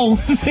down.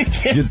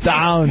 Get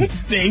down.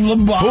 It's Dave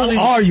Lombardi. Who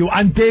are you?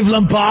 I'm Dave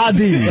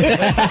Lombardi.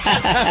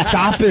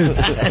 Stop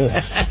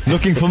it.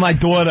 Looking for my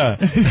daughter.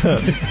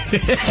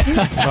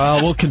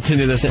 Well, we'll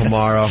continue this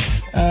tomorrow.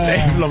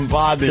 Dave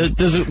Lombardi.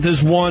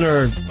 There's one,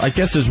 or I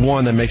guess there's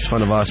one that makes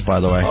fun of us, by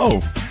the way. Oh,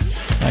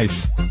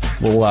 nice.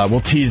 We'll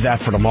tease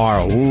that for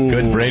tomorrow. Ooh.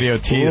 Good radio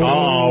tease.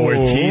 Oh,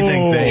 we're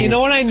teasing things. You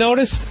know what I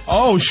noticed?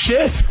 Oh,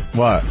 shit.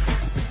 What?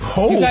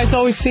 You guys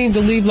always seem to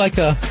leave like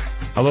a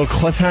A little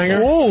cliffhanger.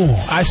 Oh,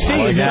 I see.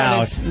 Look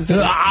out.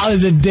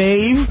 Is it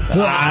Dave?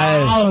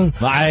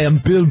 I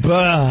am Bill Burr.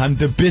 I'm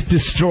the bit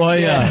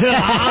destroyer.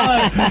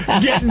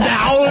 Get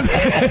down.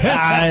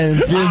 I'm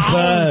Bill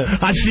Burr.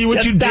 I see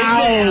what you did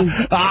there.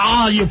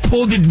 You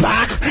pulled it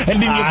back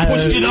and then you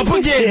pushed it up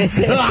again.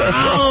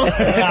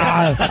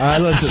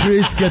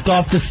 Patrice, get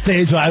off the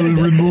stage or I will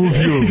remove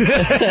you.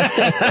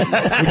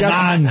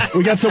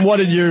 We got some what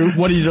did you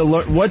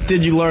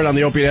learn on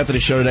the Opie and Anthony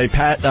show today?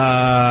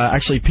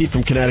 Pete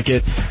from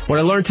Connecticut. What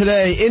I learned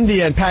today,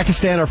 India and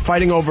Pakistan are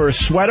fighting over a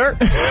sweater.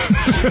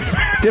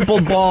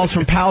 Dimpled Balls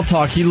from Pal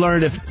Talk. He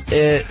learned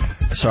I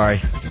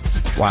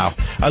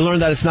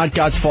learned that it's not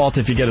God's fault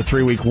if you get a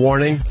 3-week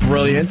warning.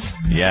 Brilliant.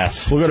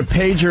 Yes. We'll go to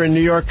Pager in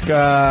New York,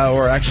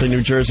 or actually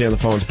New Jersey on the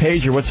phones.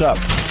 Pager, what's up?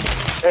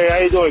 Hey, how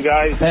you doing,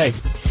 guys? Hey.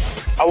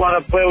 I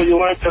want to play what you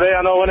learned today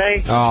on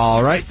O&A.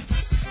 All right.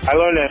 I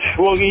learned that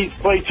Swoogies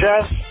play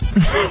chess.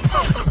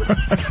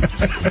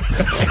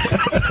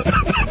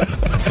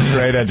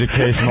 Great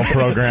educational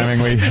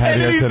programming we had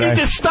here today. You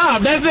just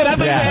stop. That's it. I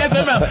think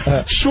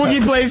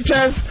Swoogie plays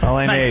chess. All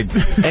I need.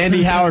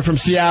 Andy Howard from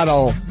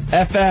Seattle.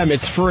 FM,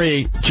 it's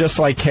free, just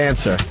like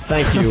cancer.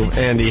 Thank you,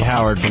 Andy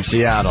Howard from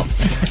Seattle.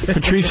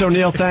 Patrice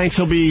O'Neill, thanks.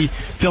 He'll be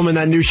filming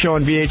that new show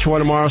on VH1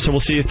 tomorrow, so we'll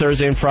see you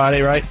Thursday and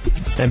Friday, right?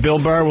 And Bill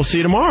Burr, we'll see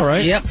you tomorrow,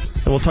 right? Yep.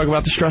 And we'll talk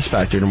about the Stress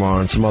Factor tomorrow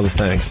and some other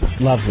things.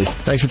 Lovely.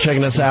 Thanks for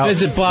checking us out.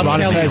 Visit Bob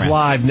Ron Kelly's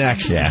Live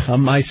next. Yeah. On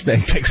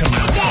MySpace. Take some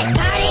time.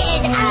 Party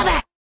is over.